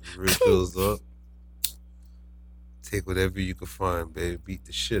clink. rituals up. Take whatever you can find, baby. Beat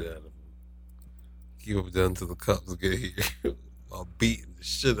the shit out of them. Keep them down till the cops get here. While beating the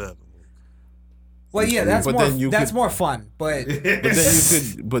shit out of them. Well, yeah, that's But more. then you That's could- more fun. But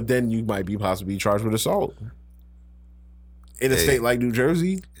But then you might be possibly charged with assault in a Hey. state like New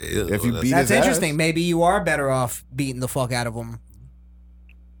Jersey. If you beat that's his interesting. ass, Maybe you are better off beating the fuck out of them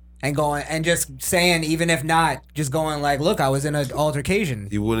and going and just saying, even if not, just going like, "Look, I was in an altercation."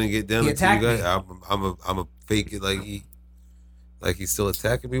 He wouldn't get down He until you attacked got. me. I'm a fake it like he's still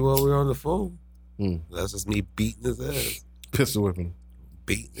attacking me while we're on the phone. That's just me beating his ass, pistol whipping.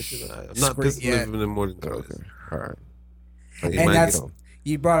 beating the shit out of him. I'm not Screw- pissing yeah. him in more than twice. Okay, all right. He And might that's get-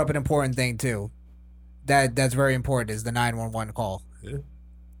 you brought up an important thing too. That's very important is the 911 call. Yeah.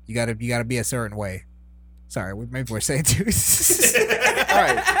 You gotta be a certain way. Sorry, maybe we're saying too. All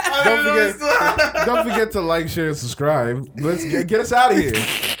right. Don't forget to like, share, and subscribe. Let's get us out of here.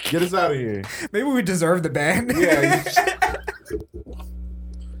 Get us out of here. Maybe we deserve the ban. Yeah.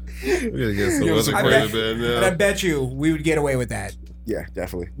 We gotta get some Give us other a kind break. of band And I now. bet you we would get away with that. Yeah,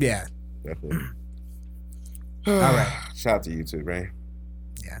 definitely. Yeah. Definitely. All right. Shout out to YouTube, man.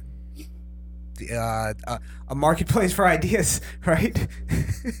 A marketplace for ideas, right?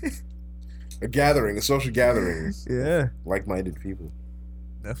 A gathering, a social gathering. Yeah. Like-minded people.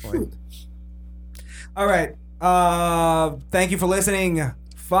 Definitely. All right. Thank you for listening.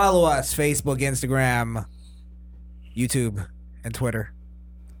 Follow us, Facebook, Instagram, YouTube, and Twitter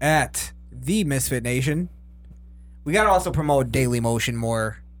at The Misfit Nation. We got to also promote Daily Motion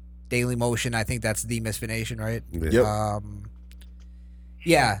more. Daily Motion, I think that's The Misfit Nation, right? Yep.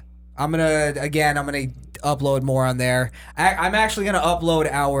 Yeah. I'm going to upload more on there. I'm actually going to upload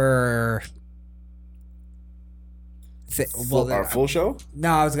our... Our full show? No,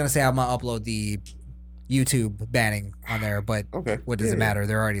 I was going to say I'm going to upload the YouTube banning on there, but Okay. what does Yeah, it yeah. matter?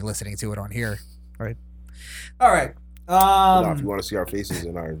 They're already listening to it on here, right? All right. Now, if you want to see our faces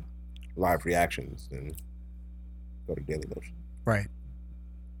and our live reactions, then go to Daily Motion. Right.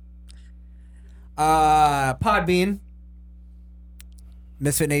 Podbean.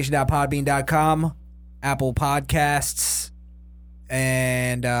 MisfitNation.podbean.com. Apple Podcasts.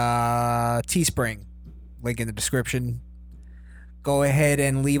 And Teespring. Link in the description. Go ahead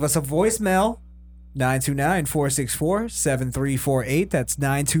and leave us a voicemail. 929-464-7348. That's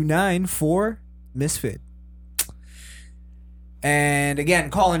 929-4-MISFIT. And again,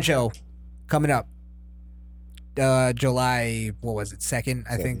 call-in show coming up. July, what was it, 2nd,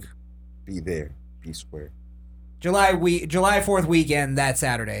 I think. Be there. Be square. July 4th weekend, that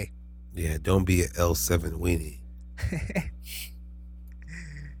Saturday. Yeah, don't be an L7 weenie.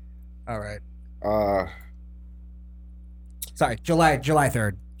 All right. Sorry, July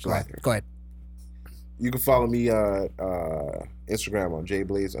 3rd. July 3rd. Go ahead. You can follow me on Instagram on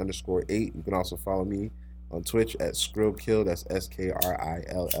jblaze_8. You can also follow me on Twitch at Skrillkill. That's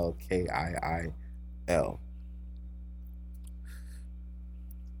SKRILLKIIL.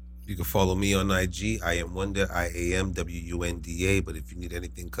 You can follow me on IG. I am Wonder. IAMWUNDA. But if you need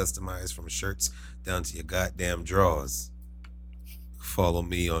anything customized from shirts down to your goddamn drawers, follow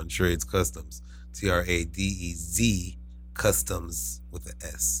me on Trades Customs. TRADEZ Customs with an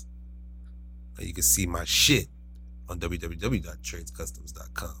S. Now you can see my shit on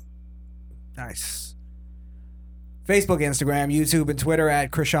www.tradescustoms.com. Nice. Facebook, Instagram, YouTube, and Twitter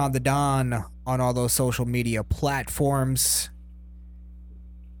at Krishan the Don on all those social media platforms.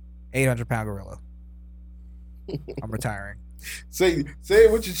 800-pound gorilla. I'm retiring. Say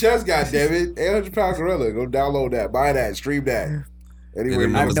it with your chest, goddammit. 800-pound gorilla. Go download that. Buy that. Stream that. Anywhere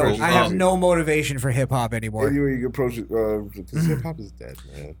you I can approach have no motivation for hip hop anymore. Anywhere you can approach it. Because hip hop is dead,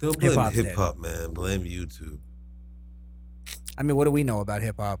 man. Don't blame Hip-hop's hip hop, man. Blame YouTube. I mean, what do we know about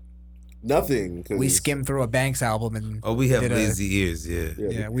hip hop? Nothing. 'cause We skimmed through a Banks album and Oh, we have did lazy ears, yeah.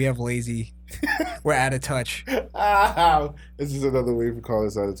 Yeah, we have lazy. We're out of touch. This is another way for calling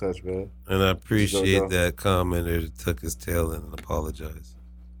us out of touch, man. And I appreciate Don't know. that commenter that took his tail in and apologized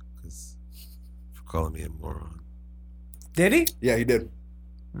for calling me a moron. Did he? Yeah, he did.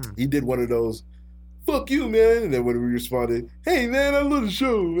 He did one of those, fuck you, man. And then when we responded, hey, man, I love the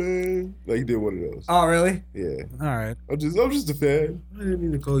show, man. Like, he did one of those. Oh, really? Yeah. All right. I'm just a fan. I didn't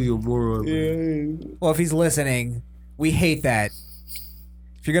mean to call you a moron. Yeah. Well, if he's listening, we hate that.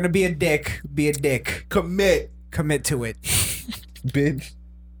 If you're gonna be a dick, be a dick. Commit to it. Bitch.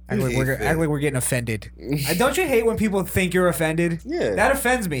 Act like we're getting offended. Don't you hate when people think you're offended? Yeah. That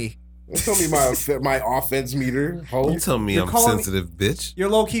offends me. Tell me my offense meter. You tell me I'm sensitive, bitch. You're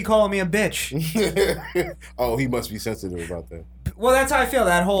low key calling me a bitch. Oh, he must be sensitive about that. Well, that's how I feel.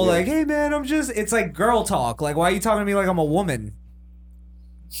 That whole like, hey man, it's like girl talk. Like, why are you talking to me like I'm a woman?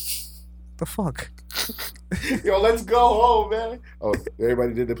 The fuck? Yo, let's go home, man. Oh,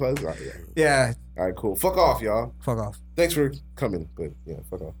 everybody did the plus? All right, yeah. All right, cool. Fuck off, y'all. Fuck off. Thanks for coming, but yeah,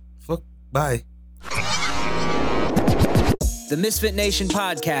 fuck off. Fuck. Bye. The Misfit Nation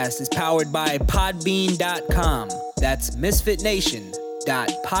podcast is powered by Podbean.com. That's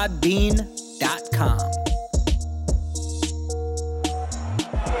misfitnation.podbean.com.